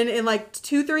I've been in, like,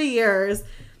 2-3 years.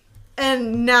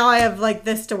 And now I have, like,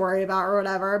 this to worry about or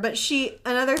whatever. But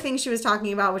another thing she was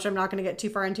talking about, which I'm not going to get too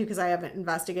far into because I haven't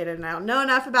investigated and I don't know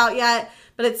enough about yet,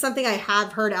 but it's something I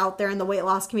have heard out there in the weight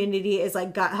loss community, is,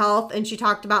 like, gut health. And she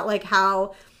talked about, like,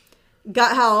 how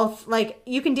gut health, like,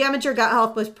 you can damage your gut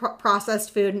health with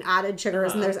processed food and added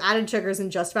sugars. And there's added sugars in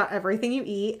just about everything you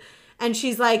eat. And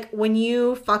she's like, when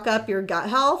you fuck up your gut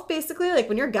health, basically, like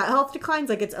when your gut health declines,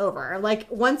 like it's over. Like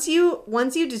once you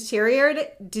deteriorate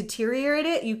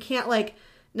it, you can't like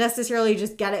necessarily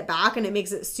just get it back, and it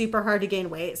makes it super hard to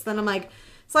gain weight. So then I'm like,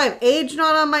 so I have age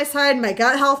not on my side, my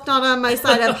gut health not on my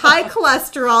side, I have high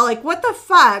cholesterol, like what the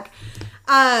fuck?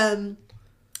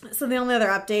 So the only other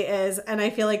update is, and I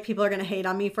feel like people are going to hate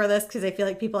on me for this because I feel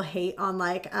like people hate on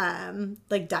like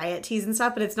diet teas and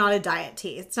stuff, but it's not a diet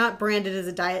tea. It's not branded as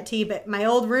a diet tea, but my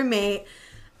old roommate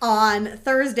on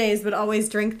Thursdays would always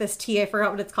drink this tea. I forgot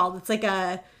what it's called. It's like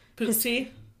a poop tea?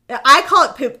 I call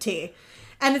it poop tea.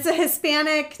 And it's a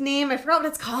Hispanic name. I forgot what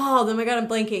it's called. Oh my God, I'm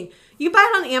blanking. You can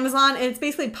buy it on Amazon, and it's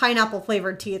basically pineapple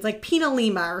flavored tea. It's like Pina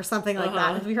Lima or something like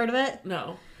that. Have you heard of it?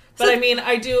 No. But I mean,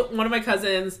 one of my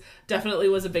cousins definitely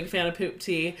was a big fan of poop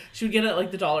tea. She would get it at like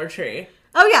the Dollar Tree.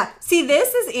 Oh yeah. See,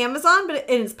 this is Amazon, but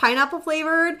it's pineapple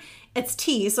flavored. It's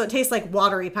tea, so it tastes like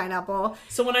watery pineapple.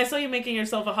 So when I saw you making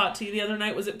yourself a hot tea the other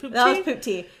night, was it poop tea? That was poop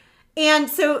tea. And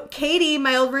so Katie,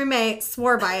 my old roommate,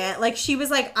 swore by it. Like, she was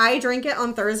like, I drink it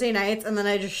on Thursday nights, and then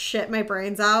I just shit my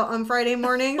brains out on Friday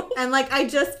morning. And like, I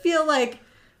just feel like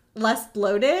less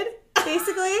bloated,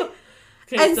 basically.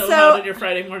 Okay, and so how did your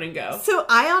Friday morning go? So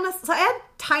I had a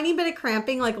tiny bit of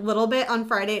cramping, like a little bit on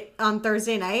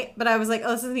Thursday night, but I was like,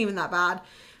 oh, this isn't even that bad.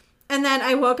 And then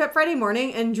I woke up Friday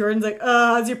morning, and Jordan's like,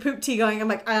 oh, how's your poop tea going? I'm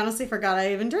like, I honestly forgot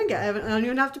I even drink it. I don't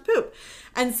even have to poop.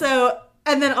 And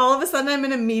then all of a sudden I'm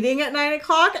in a meeting at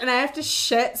 9:00 and I have to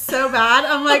shit so bad.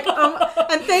 I'm like,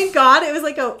 and thank God it was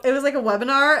like a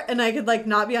webinar, and I could like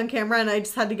not be on camera, and I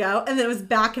just had to go. And then it was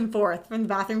back and forth from the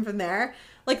bathroom from there.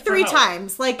 Like 3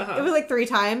 times. Like, it was like 3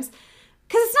 times.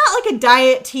 because it's not like a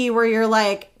diet tea where you're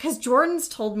like, because Jordan's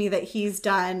told me that he's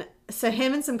done, so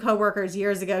him and some coworkers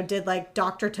years ago did like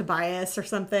Dr. Tobias or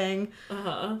something,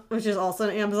 which is also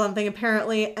an Amazon thing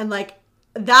apparently. And like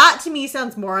that to me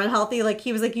sounds more unhealthy. Like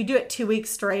he was like, you do it 2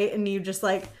 weeks straight and you just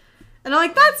like, and I'm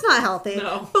like, that's not healthy.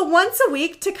 No. But once a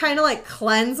week to kind of like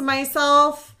cleanse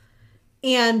myself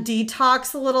and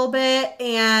detox a little bit,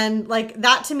 and like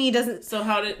that to me doesn't. So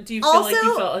do you feel like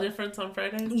you felt a difference on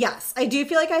Friday? Yes, I do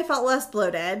feel like I felt less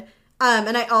bloated.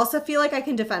 And I also feel like I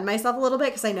can defend myself a little bit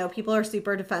because I know people are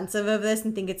super defensive of this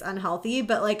and think it's unhealthy,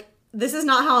 but like this is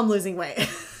not how I'm losing weight.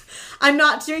 I'm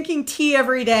not drinking tea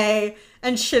every day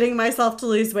and shitting myself to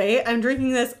lose weight. I'm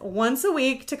drinking this once a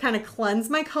week to kind of cleanse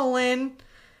my colon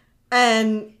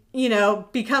and, you know,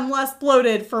 become less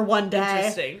bloated for one day.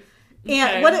 Interesting.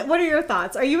 And what are your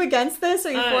thoughts? Are you against this?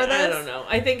 Are you for this? I don't know.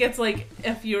 I think it's like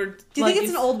if you're. Do you think it's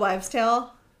an old wives'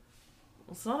 tale?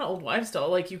 It's not an old wives' tale.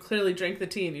 Like you clearly drank the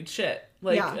tea and you'd shit.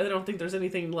 Like yeah. I don't think there's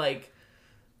anything like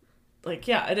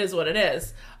yeah, it is what it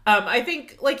is. I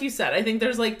think, like you said, I think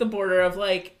there's like the border of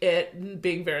like it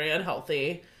being very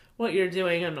unhealthy. What you're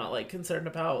doing, I'm not like concerned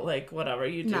about. Like whatever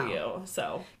you do, you.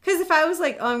 So because if I was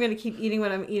like, oh, I'm gonna keep eating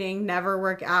what I'm eating, never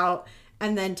work out,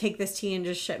 and then take this tea and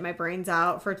just shit my brains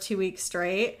out for 2 weeks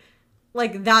straight,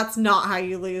 like that's not how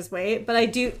you lose weight. But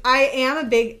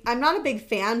I'm not a big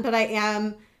fan, but I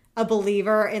am a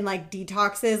believer in like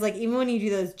detoxes. Like even when you do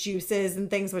those juices and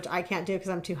things, which I can't do because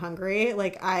I'm too hungry.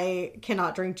 Like I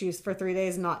cannot drink juice for 3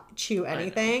 days and not chew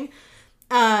anything.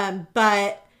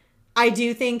 But I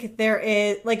do think there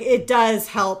is like, it does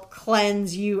help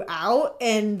cleanse you out,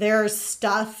 and there's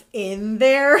stuff in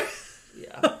there.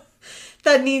 Yeah.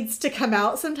 That needs to come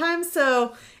out sometimes.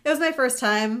 So it was my first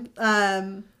time.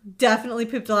 Definitely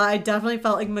pooped a lot. I definitely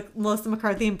felt like Melissa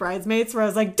McCarthy in Bridesmaids, where I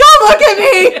was like, "Don't look at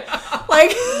me!" Yeah. Like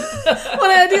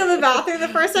when I had to go to the bathroom the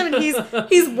first time, and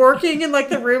he's working in like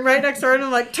the room right next door, and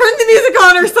I'm like, "Turn the music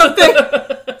on or something."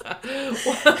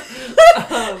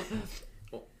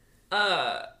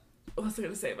 What was I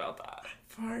gonna say about that?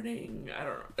 Farting. I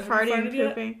don't know. Farting,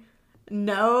 pooping.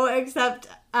 No, except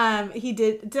he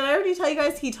did. Did I already tell you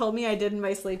guys? He told me I did in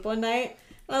my sleep one night.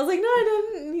 And I was like, no, I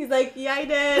didn't. And he's like, yeah, I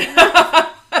did.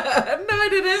 No, I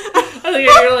didn't. I think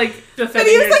you're like defending. And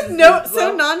he was like, no,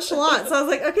 so nonchalant. So I was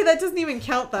like, okay, that doesn't even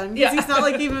count then, because he's not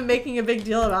like even making a big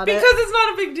deal about it. Because it's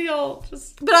not a big deal.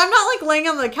 But I'm not like laying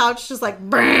on the couch just like.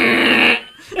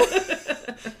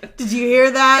 Did you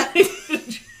hear that?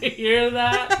 Did you hear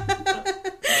that?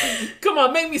 Come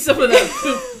on, make me some of that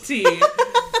poop tea.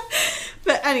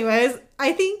 But anyways,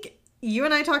 I think you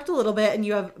and I talked a little bit, and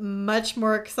you have much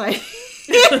more exciting.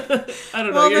 I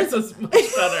don't know. Yours is much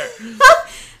better.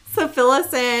 So fill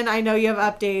us in. I know you have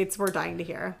updates. We're dying to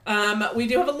hear. We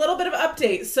do have a little bit of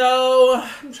update. So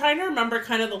I'm trying to remember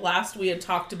kind of the last we had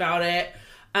talked about it.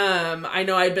 I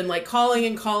know I'd been like calling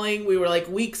and calling. We were like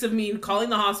weeks of me calling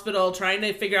the hospital, trying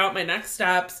to figure out my next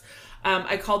steps.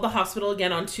 I called the hospital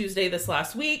again on Tuesday this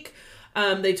last week.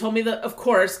 They told me that, of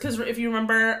course, because if you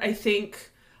remember, I think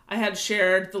I had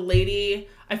shared the lady.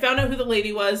 I found out who the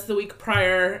lady was the week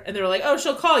prior, and they were like, oh,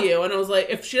 she'll call you. And I was like,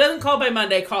 if she doesn't call by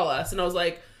Monday, call us. And I was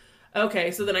like,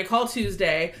 okay. So then I called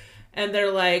Tuesday, and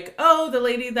they're like, oh, the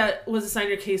lady that was assigned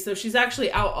your case, so she's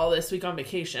actually out all this week on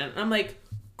vacation. And I'm like,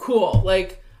 cool.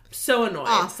 Like, I'm so annoyed.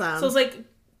 Awesome. So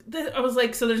I was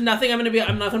like, so there's nothing I'm not going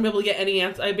to be able to get any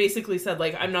answer. I basically said,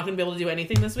 like, I'm not going to be able to do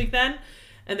anything this week then.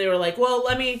 And they were like, well,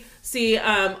 let me see.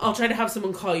 I'll try to have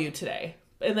someone call you today.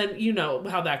 And then you know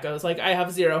how that goes. Like, I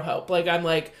have zero hope. Like, I'm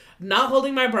like not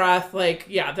holding my breath. Like,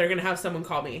 yeah, they're going to have someone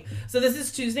call me. So this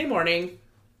is Tuesday morning.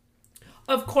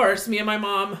 Of course, me and my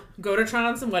mom go to try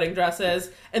on some wedding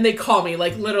dresses, and they call me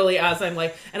like literally as I'm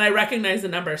like, and I recognize the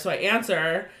number. So I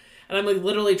answer, and I'm like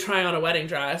literally trying on a wedding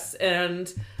dress.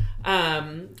 And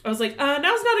I was like,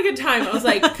 now's not a good time. I was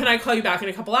like, can I call you back in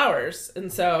a couple hours?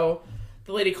 And so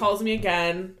the lady calls me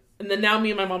again, and then now me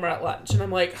and my mom are at lunch, and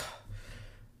I'm like,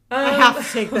 I have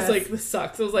to take this. I was like, this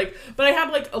sucks. I was like, but I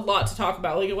had like a lot to talk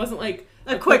about. Like, it wasn't like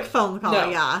a quick phone call. No.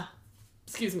 Yeah.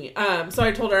 Excuse me. So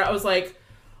I told her, I was like,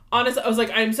 honestly, I was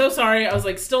like, I'm so sorry. I was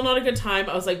like, still not a good time.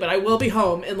 I was like, but I will be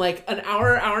home in like an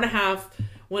hour and a half.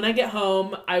 When I get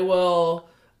home, I will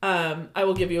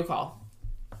give you a call.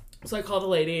 So I called the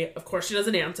lady. Of course, she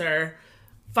doesn't answer.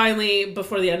 Finally,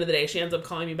 before the end of the day, she ends up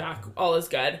calling me back. All is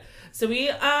good. So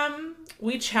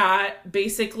we chat.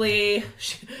 Basically,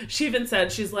 she even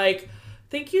said, she's like,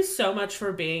 thank you so much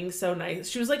for being so nice.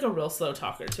 She was like a real slow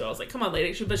talker too. I was like, come on,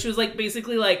 lady. But she was like,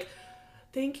 basically like,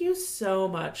 Thank you so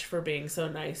much for being so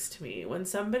nice to me. When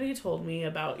somebody told me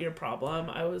about your problem,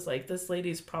 I was like, this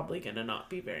lady's probably gonna not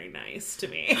be very nice to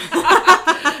me.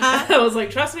 I was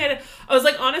like, trust me. I was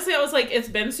like, honestly, I was like, it's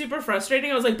been super frustrating.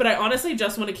 I was like, but I honestly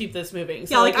just want to keep this moving.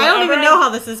 So, yeah, like I don't even know how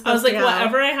this is supposed to go. I was like,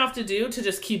 whatever I have to do to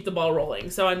just keep the ball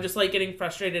rolling. So I'm just like getting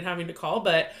frustrated having to call,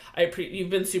 but you've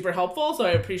been super helpful, so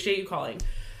I appreciate you calling.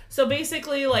 So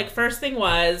basically, like, first thing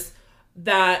was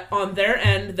that on their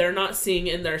end, they're not seeing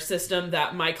in their system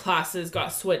that my classes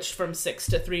got switched from 6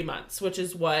 to 3 months, which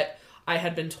is what I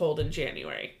had been told in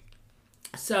January.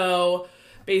 So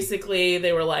basically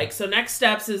they were like, so next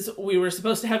steps is we were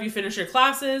supposed to have you finish your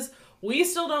classes. We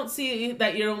still don't see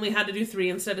that you only had to do 3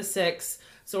 instead of 6.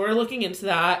 So we're looking into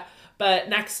that. But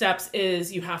next steps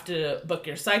is you have to book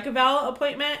your psych eval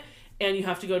appointment and you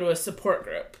have to go to a support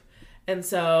group. And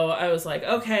so I was like,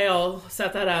 okay, I'll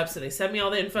set that up. So they sent me all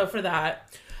the info for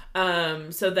that.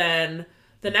 So then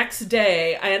the next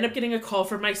day I end up getting a call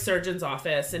from my surgeon's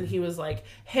office and he was like,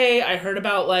 hey, I heard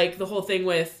about like the whole thing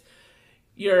with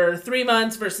your 3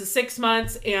 months versus 6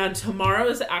 months. And tomorrow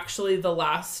is actually the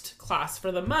last class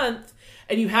for the month.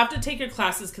 And you have to take your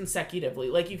classes consecutively.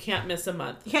 Like, you can't miss a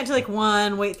month. You can't do, like,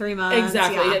 one, wait 3 months.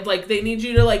 Exactly. Yeah. Like, they need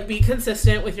you to, like, be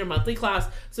consistent with your monthly class.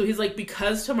 So he's like,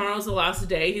 because tomorrow's the last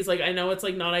day, he's like, I know it's,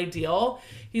 like, not ideal.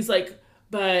 He's like,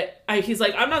 he's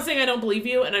like, I'm not saying I don't believe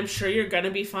you, and I'm sure you're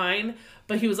gonna be fine.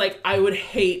 But he was like, I would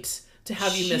hate to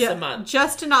have you miss a month.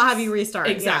 Just to not have you restart.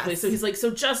 Exactly. Yes. So he's like,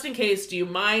 so just in case, do you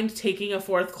mind taking a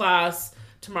 4th class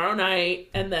tomorrow night?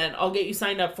 And then I'll get you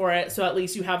signed up for it. So at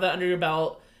least you have that under your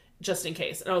belt. Just in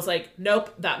case. And I was like,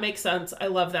 nope, that makes sense. I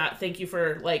love that. Thank you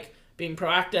for like being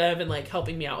proactive and like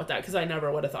helping me out with that because I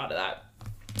never would have thought of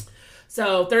that.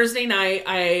 So Thursday night,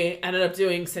 I ended up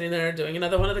sitting there doing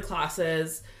another one of the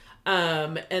classes.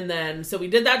 And then, so we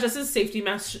did that just as a safety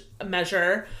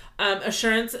measure.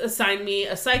 Assurance assigned me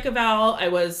a psych eval.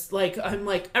 I'm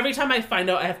like, every time I find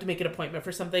out I have to make an appointment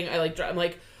for something, I'm like,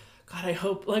 God, I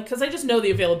hope, like, because I just know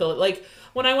the availability. Like,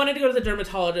 when I wanted to go to the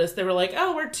dermatologist, they were like,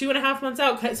 oh, we're 2.5 months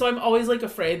out. So I'm always, like,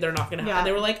 afraid they're not going to happen. Yeah. And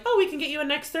they were like, oh, we can get you in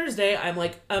next Thursday. I'm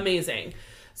like, amazing.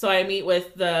 So I meet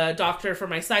with the doctor for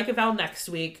my psych eval next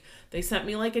week. They sent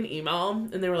me, like, an email,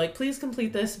 and they were like, please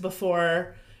complete this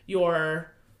before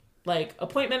your, like,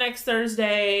 appointment next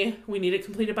Thursday. We need it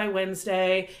completed by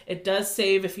Wednesday. It does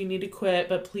save if you need to quit,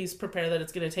 but please prepare that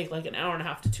it's going to take, like, an hour and a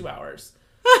half to 2 hours.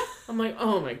 I'm like,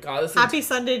 oh my God. Happy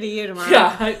Sunday to you tomorrow.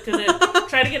 Yeah, I'm going to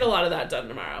try to get a lot of that done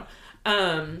tomorrow.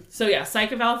 So yeah,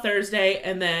 psych eval Thursday,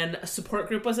 and then a support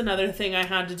group was another thing I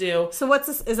had to do. So what's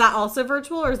this? Is that also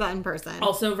virtual or is that in person?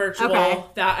 Also virtual. Okay.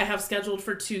 That I have scheduled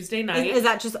for Tuesday night. Is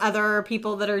that just other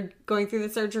people that are going through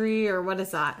the surgery, or what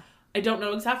is that? I don't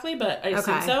know exactly, but I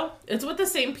assume so. It's with the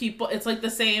same people. It's like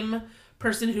the same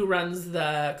person who runs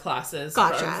the classes.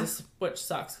 Gotcha. Which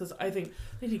sucks, because I think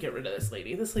they need to get rid of this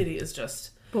lady. This lady is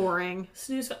just boring.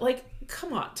 Snooze. Like,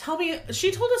 come on. Tell me.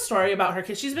 She told a story about her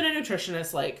kids. She's been a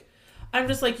nutritionist. Like, I'm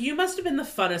just like, you must have been the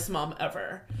funnest mom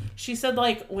ever. She said,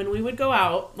 like, when we would go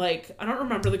out, like, I don't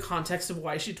remember the context of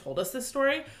why she told us this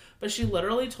story, but she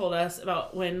literally told us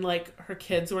about when, like, her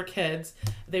kids were kids,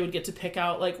 they would get to pick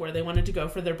out, like, where they wanted to go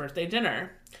for their birthday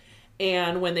dinner.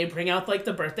 And when they bring out, like,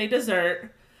 the birthday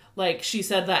dessert, like, she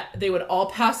said that they would all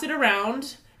pass it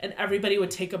around and everybody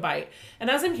would take a bite. And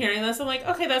as I'm hearing this, I'm like,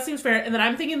 okay, that seems fair. And then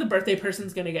I'm thinking the birthday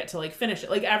person's going to get to, like, finish it.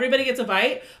 Like, everybody gets a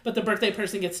bite, but the birthday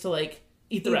person gets to, like,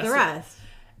 eat the rest.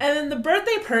 And then the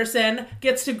birthday person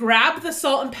gets to grab the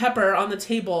salt and pepper on the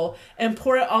table and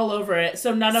pour it all over it.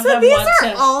 So none of them want to. So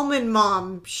these are almond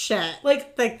mom shit.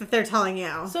 Like that they're telling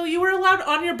you. So you were allowed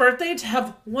on your birthday to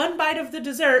have one bite of the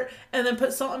dessert and then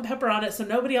put salt and pepper on it so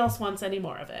nobody else wants any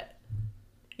more of it.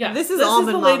 Yeah. This is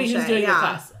almond mom shit. This is the lady who's doing the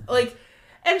class. Like,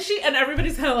 and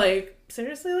everybody's kind of like,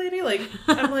 seriously, lady? Like,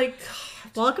 I'm like,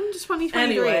 God. Welcome to 2023.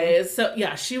 Anyways, so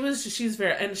yeah, she's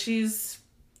very, and she's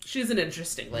an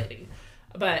interesting lady.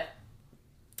 But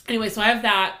anyway, so I have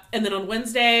that. And then on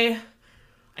Wednesday,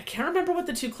 I can't remember what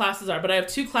the 2 classes are, but I have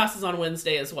 2 classes on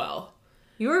Wednesday as well.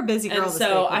 You were a busy girl. And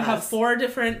so I have 4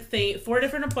 different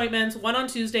appointments, 1 on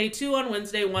Tuesday, 2 on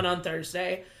Wednesday, 1 on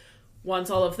Thursday. Once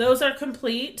all of those are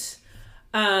complete,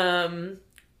 I'm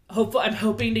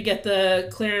hoping to get the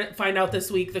clearance, find out this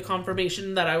week, the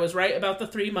confirmation that I was right about the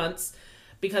 3 months,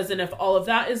 because then if all of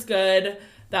that is good,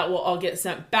 that will all get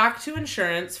sent back to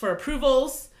insurance for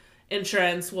approvals.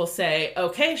 Insurance will say,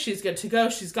 okay, she's good to go.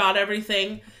 She's got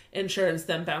everything. Insurance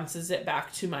then bounces it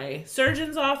back to my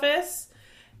surgeon's office.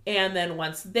 And then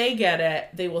once they get it,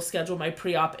 they will schedule my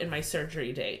pre-op and my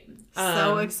surgery date.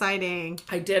 So exciting.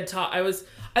 I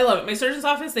love it. My surgeon's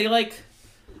office, they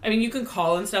you can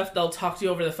call and stuff. They'll talk to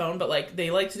you over the phone, but like they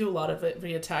like to do a lot of it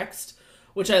via text,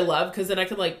 which I love because then I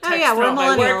can like text we're throughout my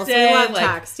millennials. work day. We love like,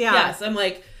 text. Yeah. Yes, I'm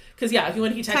like, because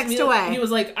when he texted Text me, away. he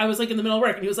was like, I was like in the middle of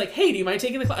work, and he was like, "Hey, do you mind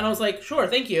taking the class?" And I was like, "Sure,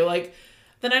 thank you." Like,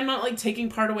 then I'm not like taking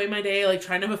part away my day, like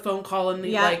trying to have a phone call and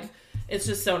like. It's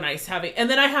just so nice having, and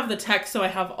then I have the text, so I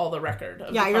have all the record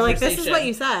of the you're like, this is what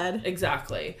you said.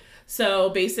 Exactly.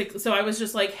 So so I was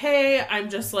just like, hey, I'm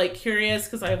just like curious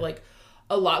because I have like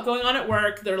a lot going on at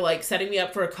work. They're like setting me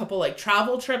up for a couple like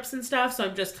travel trips and stuff. So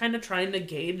I'm just kind of trying to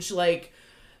gauge like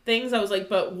things. I was like,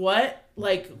 but what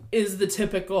like is the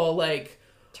typical like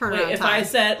turnaround if time? I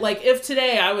said like if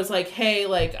today I was like, hey,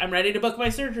 like I'm ready to book my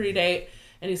surgery date.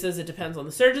 And he says it depends on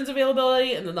the surgeon's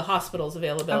availability and then the hospital's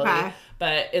availability. Okay.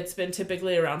 But it's been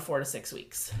typically around 4 to 6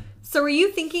 weeks. So were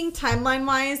you thinking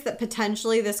timeline-wise that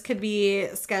potentially this could be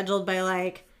scheduled by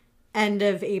like end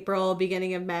of April,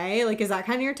 beginning of May? Like, is that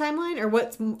kind of your timeline? Or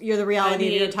what's the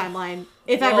reality of your timeline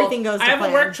if everything goes to plan? I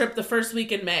have a work trip the first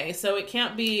week in May, so it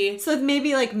can't be... So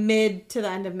maybe like mid to the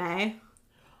end of May?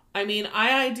 I mean,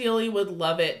 I ideally would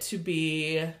love it to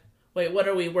be... Wait, what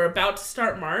are we? We're about to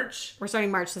start March. We're starting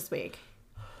March this week.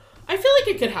 I feel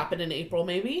like it could happen in April,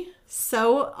 maybe.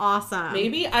 So awesome.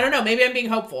 Maybe? I don't know. Maybe I'm being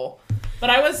hopeful. But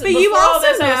I was, but you also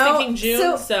know, I was thinking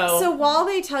June, so while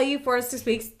they tell you 4 to 6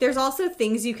 weeks, there's also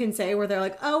things you can say where they're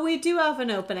like, oh, we do have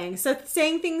an opening. So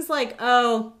saying things like,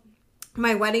 oh,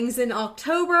 my wedding's in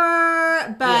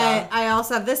October, but I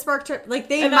also have this work trip. Like,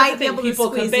 they might be able to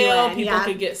squeeze could bail, you in. People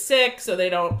could get sick, so they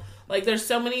don't... Like, there's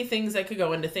so many things that could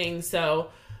go into things,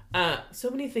 so... so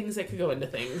many things that could go into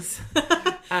things.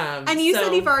 And you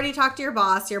said you've already talked to your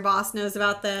boss. Your boss knows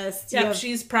about this. Yeah,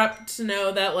 she's prepped to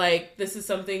know that, like, this is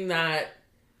something that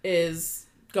is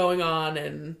going on,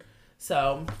 and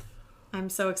so... I'm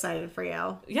so excited for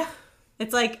you. Yeah.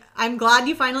 It's like, I'm glad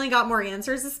you finally got more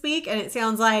answers this week, and it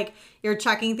sounds like you're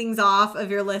checking things off of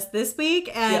your list this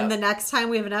week, and the next time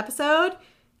we have an episode...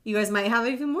 You guys might have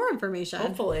even more information.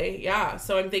 Hopefully, yeah.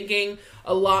 So I'm thinking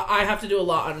a lot. I have to do a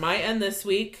lot on my end this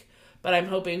week, but I'm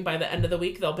hoping by the end of the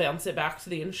week they'll bounce it back to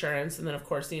the insurance, and then of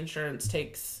course the insurance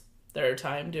takes their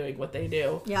time doing what they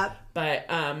do. Yep. But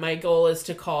my goal is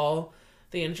to call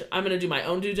the I'm going to do my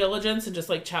own due diligence and just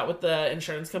like chat with the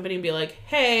insurance company and be like,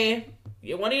 hey,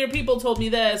 one of your people told me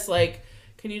this. Like,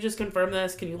 can you just confirm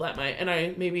this? Can you let and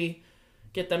I maybe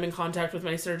get them in contact with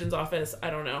my surgeon's office. I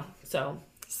don't know.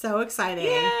 So exciting.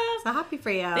 Yeah. So happy for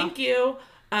you. Thank you.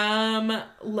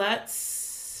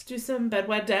 Let's do some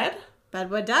Bedwed Dead.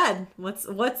 Bedwed Dead. What's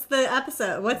the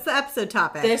episode? What's the episode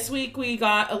topic? This week we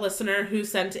got a listener who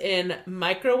sent in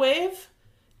microwave,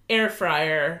 air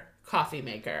fryer, coffee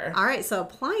maker. All right, so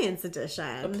appliance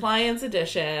edition. Appliance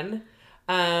edition.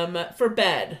 For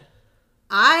bed.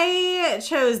 I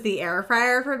chose the air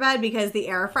fryer for bed because the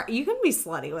air fryer, you can be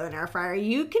slutty with an air fryer.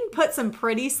 You can put some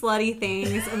pretty slutty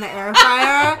things in the air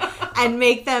fryer and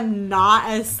make them not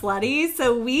as slutty.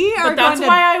 So we are. But that's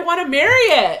why I want to marry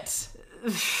it.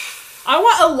 I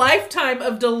want a lifetime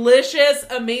of delicious,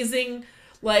 amazing,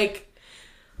 like.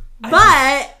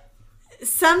 But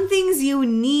some things you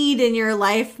need in your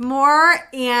life more,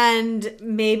 and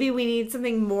maybe we need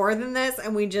something more than this,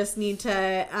 and we just need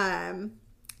to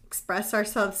express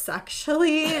ourselves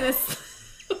sexually in a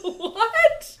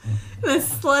what? In a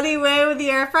slutty way with the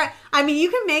air fryer. I mean, you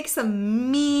can make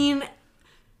some mean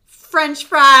French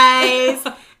fries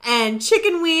and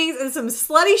chicken wings and some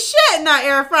slutty shit in that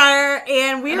air fryer,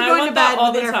 and we're going to bed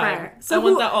with the air fryer. So I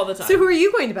want that all the time. So who are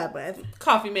you going to bed with?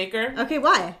 Coffee maker. Okay,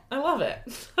 why? I love it.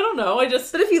 I don't know. But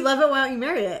if you love it, why don't you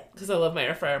marry it? Because I love my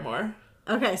air fryer more.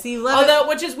 Okay, so you love it.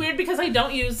 Which is weird because I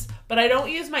don't use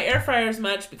my air fryer as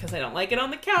much because I don't like it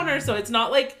on the counter. So it's not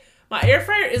like my air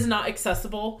fryer is not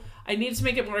accessible. I need to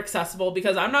make it more accessible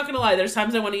because I'm not going to lie. There's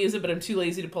times I want to use it, but I'm too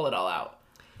lazy to pull it all out.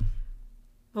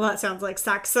 Well, that sounds like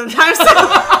sex sometimes. maybe that's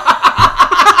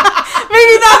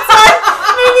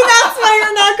why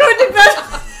you're not going to bed.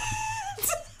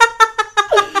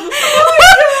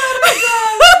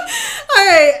 All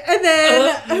right, and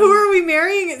then who are we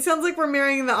marrying? It sounds like we're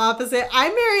marrying the opposite.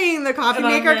 I'm marrying the coffee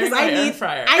maker because I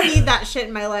need that shit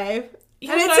in my life.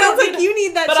 Yeah, and it sounds like you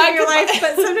need that shit in your life,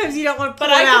 but sometimes you don't want to pull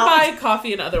it out. But I could buy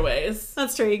coffee in other ways.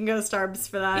 That's true. You can go to Starbucks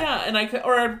for that. Yeah, and I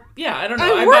don't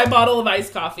know. I buy a bottle of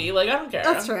iced coffee. Like, I don't care.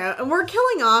 That's true. And we're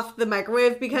killing off the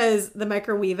microwave because the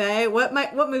microwave. What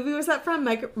movie was that from?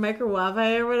 Microwave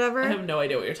or whatever? I have no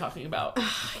idea what you're talking about.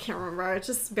 I can't remember.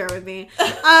 Just bear with me.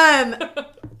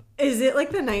 Is it like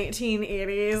the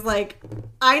 1980s? Like,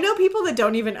 I know people that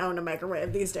don't even own a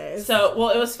microwave these days. So, well,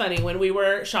 it was funny. When we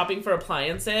were shopping for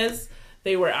appliances,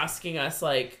 they were asking us,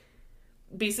 like,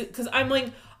 basically, because I'm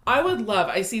like,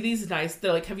 I see these nice,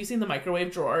 they're like, have you seen the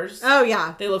microwave drawers? Oh,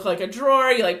 yeah. They look like a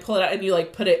drawer. You, like, pull it out and you,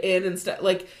 like, put it in and stuff.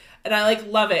 Like, and I like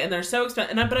love it, and they're so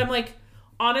expensive. But I'm like,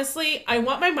 honestly, I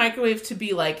want my microwave to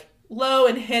be like low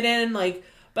and hidden, like,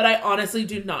 but I honestly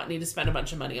do not need to spend a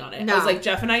bunch of money on it. No. I was like,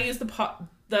 Jeff and I use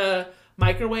the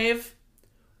microwave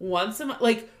once a month.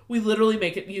 Like, we literally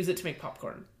use it to make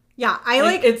popcorn. Yeah, I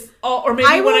like it's all, or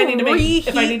maybe when I need to make,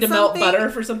 if I need to melt butter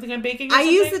for something I'm baking. I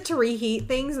use it to reheat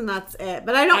things, and that's it.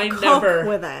 But I don't cook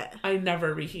with it. I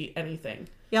never reheat anything.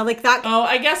 Yeah, like that. Oh,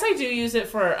 I guess I do use it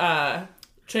for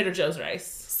Trader Joe's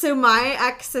rice. So my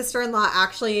ex-sister-in-law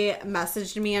actually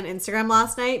messaged me on Instagram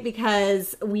last night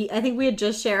because I think we had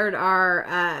just shared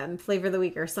our flavor of the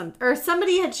week or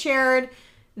somebody had shared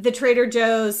the Trader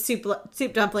Joe's soup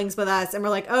dumplings with us, and we're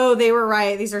like, oh, they were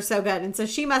right, these are so good. And so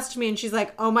she messaged me and she's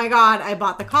like, oh my god, I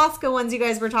bought the Costco ones you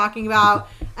guys were talking about.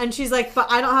 And she's like, but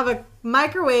I don't have a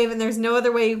microwave and there's no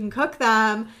other way you can cook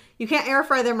them, you can't air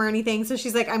fry them or anything. So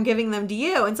she's like, I'm giving them to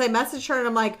you. And so I messaged her and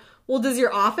I'm like, well, does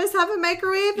your office have a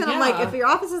microwave? And I'm like, if your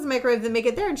office has a microwave, then make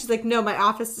it there. And she's like, no, my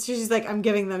office. She's like, I'm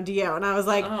giving them to you. And I was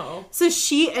like, oh. So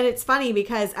and it's funny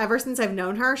because ever since I've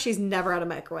known her, she's never had a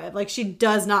microwave. Like, she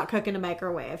does not cook in a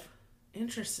microwave.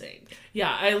 Interesting.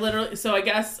 Yeah, I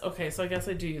guess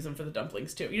I do use them for the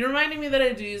dumplings too. You're reminding me that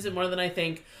I do use it more than I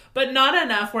think, but not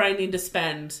enough where I need to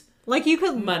spend like you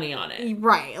could money on it.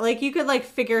 Right. Like, you could like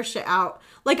figure shit out.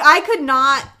 Like, I could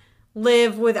not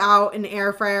live without an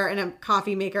air fryer and a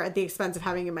coffee maker at the expense of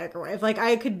having a microwave. Like,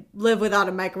 I could live without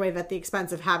a microwave at the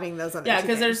expense of having those other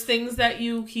because there's things that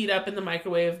you heat up in the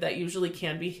microwave that usually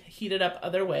can be heated up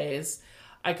other ways.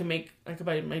 I could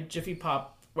buy my Jiffy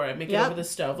Pop where I make it over the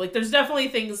stove. Like, there's definitely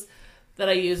things that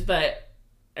I use, but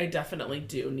I definitely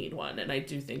do need one, and I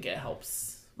do think it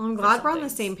helps. Well, I'm glad we're on the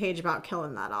same page about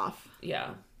killing that off. Yeah.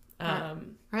 All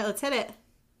right, let's hit it.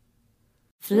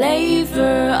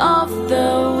 Flavor of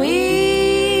the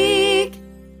week.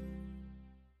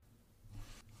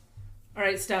 All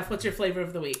right, Steph, what's your flavor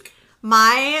of the week?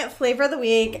 My flavor of the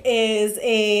week is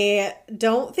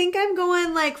don't think I'm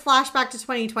going like flashback to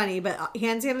 2020, but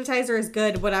hand sanitizer is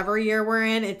good whatever year we're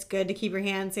in. It's good to keep your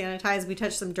hands sanitized. We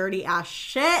touch some dirty ass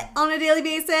shit on a daily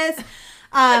basis.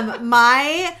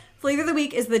 My flavor of the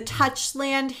week is the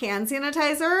Touchland hand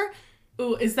sanitizer.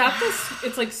 Ooh, is that this?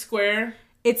 It's like square.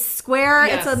 It's square.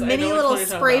 Yes, it's a mini little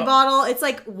spray bottle. It's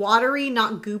like watery,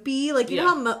 not goopy. Like, you know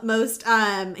how most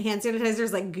hand sanitizer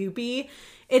is like goopy?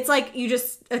 It's like you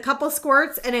just a couple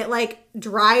squirts and it like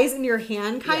dries in your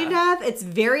hand kind of. It's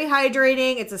very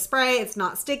hydrating. It's a spray. It's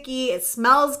not sticky. It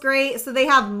smells great. So they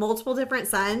have multiple different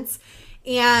scents.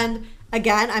 And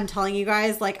again, I'm telling you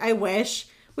guys, like, I wish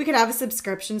we could have a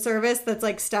subscription service that's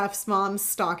like Steph's mom's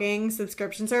stocking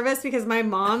subscription service, because my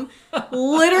mom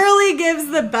literally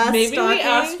gives the best Maybe stocking. we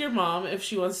ask your mom if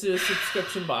she wants to do a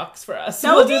subscription box for us.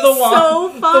 That would be so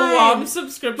fun. The WOM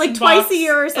subscription like box. Twice a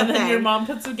year or something. And then your mom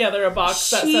puts together a box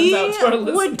that sends out to our listeners.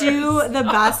 She would do the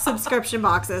best subscription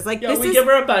boxes. Like, we give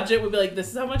her a budget. We'd be like,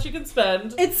 this is how much you can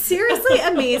spend. It's seriously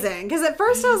amazing. Because at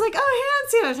first I was like, oh,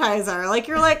 hand sanitizer. Like,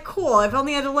 you're like, cool. I've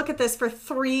only had to look at this for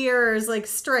 3 years, like,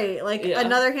 straight. Like,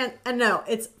 another hand. And no,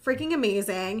 it's freaking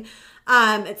amazing.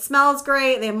 It smells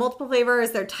great. They have multiple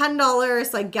flavors. They're $10.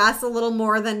 So I guess a little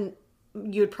more than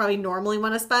you would probably normally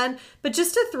want to spend. But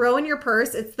just to throw in your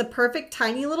purse, it's the perfect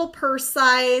tiny little purse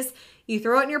size. You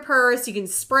throw it in your purse. You can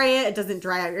spray it. It doesn't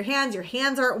dry out your hands. Your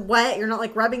hands aren't wet. You're not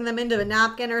like rubbing them into a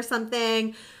napkin or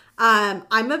something.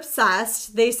 I'm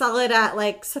obsessed. They sell it at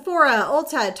like Sephora,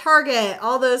 Ulta, Target,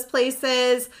 all those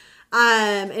places.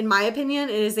 In my opinion,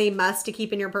 it is a must to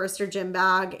keep in your purse or gym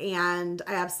bag, and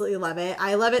I absolutely love it.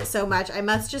 I love it so much. I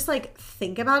must just like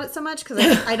think about it so much because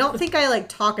I don't think I like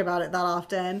talk about it that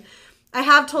often. I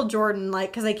have told Jordan,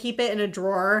 like, because I keep it in a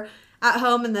drawer at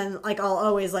home, and then like I'll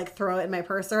always like throw it in my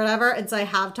purse or whatever. And so I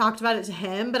have talked about it to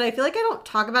him, but I feel like I don't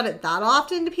talk about it that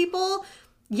often to people.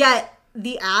 Yet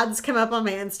the ads come up on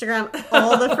my Instagram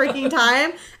all the freaking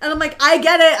time, and I'm like, I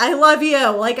get it. I love you.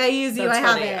 Like, I use you. That's I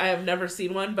funny. have it. I have never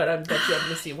seen one, but I bet you I'm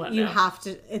gonna see one. You now. have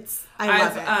to. I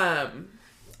love it.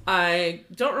 I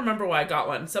don't remember why I got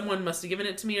one. Someone must have given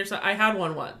it to me or something. I had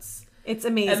one once. It's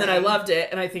amazing. And then I loved it,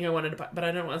 and I think I wanted to buy, but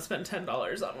I don't want to spend $10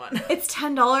 on one. It's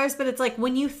 $10, but it's like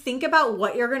when you think about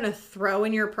what you're going to throw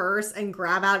in your purse and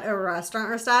grab out at a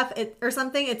restaurant or stuff, or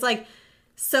something, it's like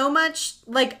so much,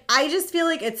 like, I just feel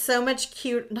like it's so much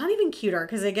cute, not even cuter,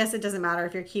 because I guess it doesn't matter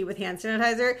if you're cute with hand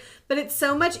sanitizer, but it's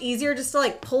so much easier just to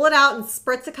like pull it out and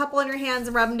spritz a couple in your hands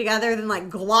and rub them together than like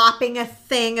glopping a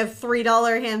thing of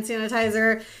 $3 hand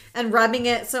sanitizer and rubbing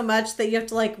it so much that you have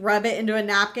to like rub it into a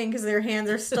napkin because your hands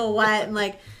are still wet and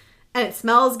like, and it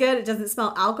smells good. It doesn't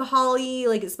smell alcohol-y.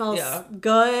 Like, it smells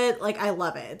good. Like, I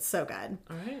love it. It's so good.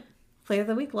 All right. Flavor of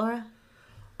the week, Laura.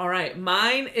 All right.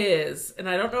 Mine is, and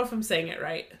I don't know if I'm saying it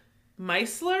right,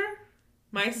 Micellar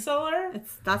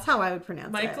That's how I would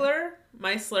pronounce it.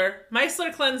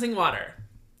 Micellar cleansing water.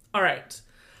 All right.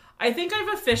 I think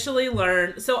I've officially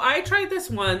learned. So I tried this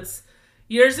once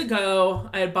years ago.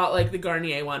 I had bought like the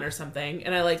Garnier one or something,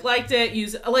 and I like liked it.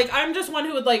 I'm just one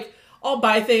who would like, I'll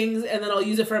buy things and then I'll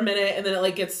use it for a minute and then it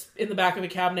like gets in the back of a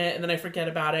cabinet and then I forget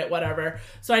about it, whatever.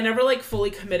 So I never like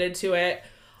fully committed to it.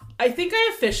 I think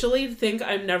I officially think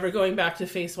I'm never going back to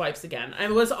face wipes again. I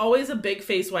was always a big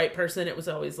face wipe person. It was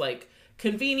always like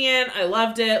convenient. I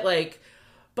loved it. Like,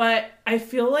 but I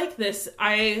feel like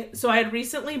I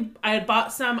had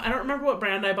bought some, I don't remember what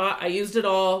brand I bought. I used it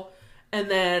all. And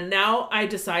then now I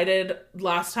decided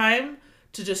last time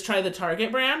to just try the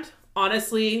Target brand.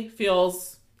 Honestly,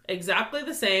 feels exactly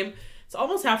the same. It's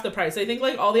almost half the price. I think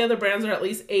like all the other brands are at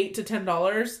least $8 to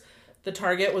 $10. The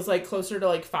Target was like closer to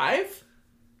like $5.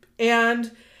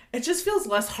 And it just feels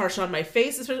less harsh on my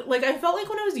face. Especially, like I felt like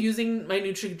when I was using my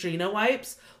Neutrogena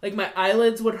wipes, like my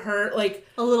eyelids would hurt, like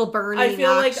a little burning. I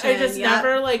feel action. like I just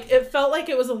never like, it felt like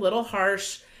it was a little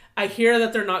harsh. I hear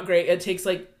that they're not great. It takes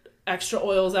like extra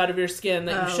oils out of your skin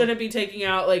that you shouldn't be taking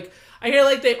out. Like I hear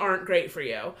like they aren't great for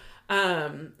you.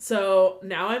 So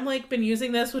now I'm like been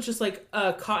using this, which is like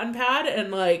a cotton pad,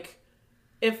 and like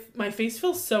if my face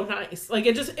feels so nice, like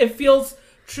it feels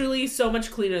truly so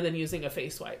much cleaner than using a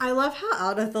face wipe. I love how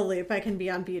out of the loop I can be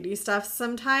on beauty stuff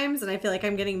sometimes, and I feel like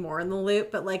I'm getting more in the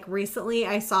loop, but like recently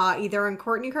I saw either on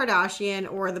Kourtney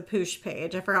Kardashian or the Poosh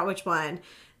page, I forgot which one,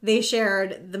 they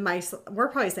shared the we're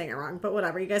probably saying it wrong, but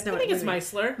whatever, you guys know what I think it's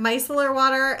Micellar. Micellar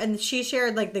water, and she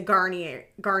shared like the Garnier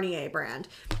brand.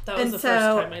 That was the first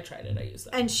time I tried it. I used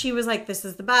that. And she was like, this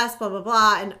is the best, blah, blah,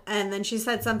 blah. And then she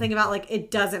said something about like, it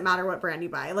doesn't matter what brand you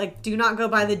buy. Like, do not go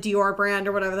buy the Dior brand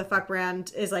or whatever the fuck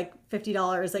brand is like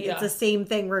 $50. Like, it's the same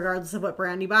thing regardless of what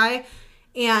brand you buy.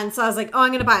 And so I was like, oh, I'm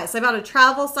going to buy it. So I bought a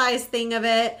travel size thing of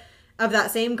it, of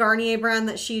that same Garnier brand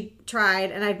that she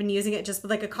tried, and I've been using it just with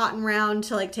like a cotton round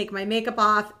to like take my makeup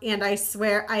off, and I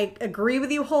swear I agree with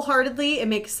you wholeheartedly. It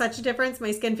makes such a difference.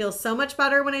 My skin feels so much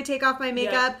better when I take off my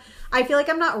makeup. Yep. I feel like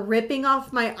I'm not ripping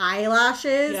off my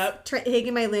eyelashes,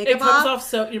 taking my makeup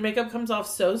off. Your makeup comes off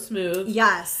so smooth.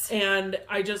 Yes. And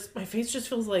my face just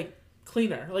feels like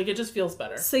cleaner. Like it just feels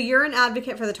better. So you're an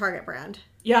advocate for the Target brand.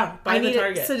 Yeah, buy the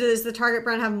Target. So does the Target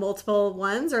brand have multiple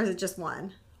ones, or is it just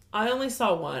one? I only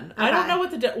saw one. Okay. I don't know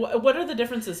what are the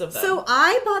differences of them. So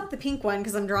I bought the pink one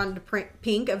because I'm drawn to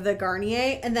pink of the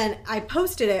Garnier, and then I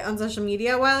posted it on social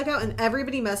media a while ago, and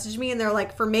everybody messaged me, and they're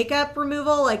like, for makeup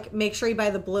removal, like make sure you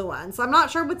buy the blue one. So I'm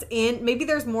not sure what's in. Maybe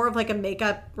there's more of like a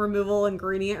makeup removal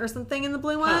ingredient or something in the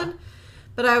blue one.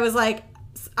 But I was like,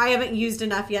 I haven't used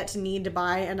enough yet to need to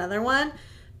buy another one.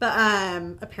 But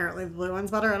apparently the blue one's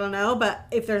better. I don't know. But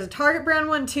if there's a Target brand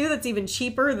one too that's even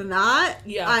cheaper than that,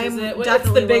 it's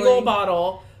the big old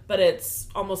bottle, but it's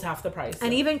almost half the price.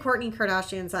 And even Kourtney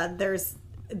Kardashian said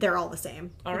they're all the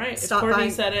same. All right, if Kourtney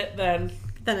said it, then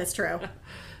it's true.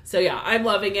 So yeah, I'm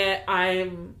loving it.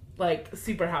 I'm like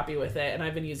super happy with it, and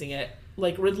I've been using it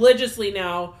like religiously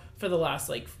now for the last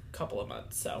like couple of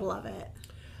months. So love it.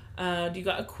 Do you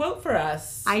got a quote for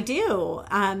us? I do.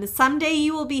 Someday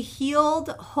you will be healed,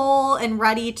 whole, and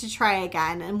ready to try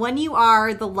again. And when you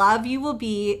are, the love you will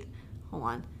be...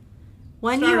 Hold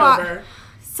on.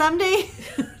 Someday...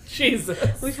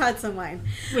 Jesus. We've had some wine.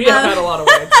 We have had a lot of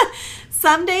wine.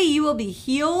 Someday you will be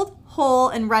healed, whole,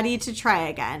 and ready to try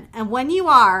again. And when you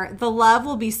are, the love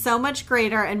will be so much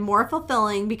greater and more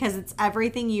fulfilling because it's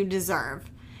everything you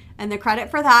deserve. And the credit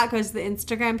for that goes to the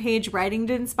Instagram page, Writing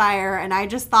to Inspire. And I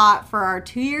just thought for our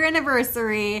 2-year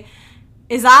anniversary,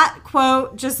 is that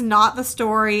quote just not the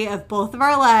story of both of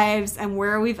our lives and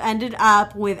where we've ended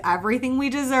up with everything we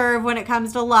deserve when it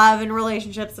comes to love and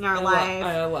relationships in our life?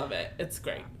 I love it. It's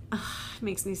great. It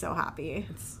makes me so happy.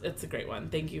 It's a great one.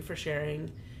 Thank you for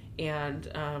sharing. And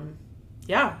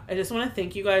I just want to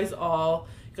thank you guys all.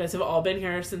 You guys have all been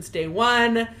here since day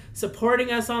one,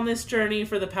 supporting us on this journey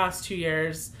for the past 2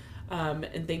 years.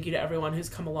 And thank you to everyone who's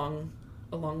come along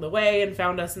the way and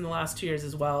found us in the last 2 years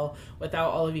as well.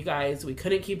 Without all of you guys, we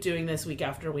couldn't keep doing this week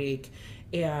after week.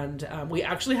 And we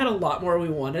actually had a lot more we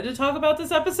wanted to talk about this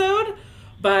episode,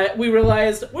 but we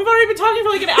realized we've already been talking for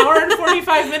like an hour and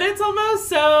 45 minutes almost.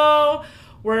 So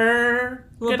we're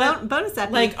bonus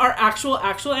episode. Like our actual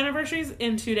anniversaries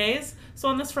in 2 days. So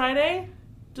on this Friday,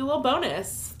 do a little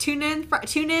bonus. Tune in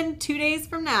 2 days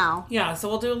from now. Yeah, so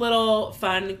we'll do a little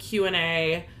fun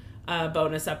Q&A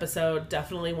bonus episode.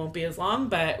 Definitely won't be as long,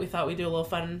 but we thought we'd do a little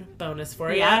fun bonus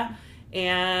for you.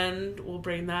 And we'll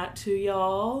bring that to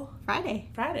y'all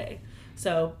Friday.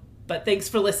 So But thanks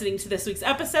for listening to this week's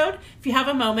episode. If you have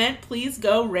a moment, please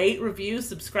go rate, review,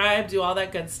 subscribe, do all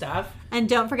that good stuff. And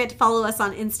don't forget to follow us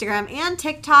on Instagram and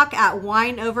TikTok at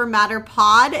Wine Over Matter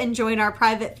Pod and join our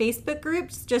private Facebook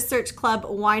groups. Just search Club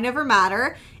Wine Over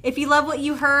Matter. If you love what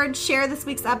you heard, share this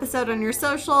week's episode on your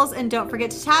socials and don't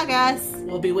forget to tag us.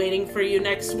 We'll be waiting for you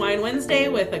next Wine Wednesday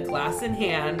with a glass in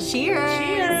hand. Cheers!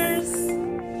 Cheers!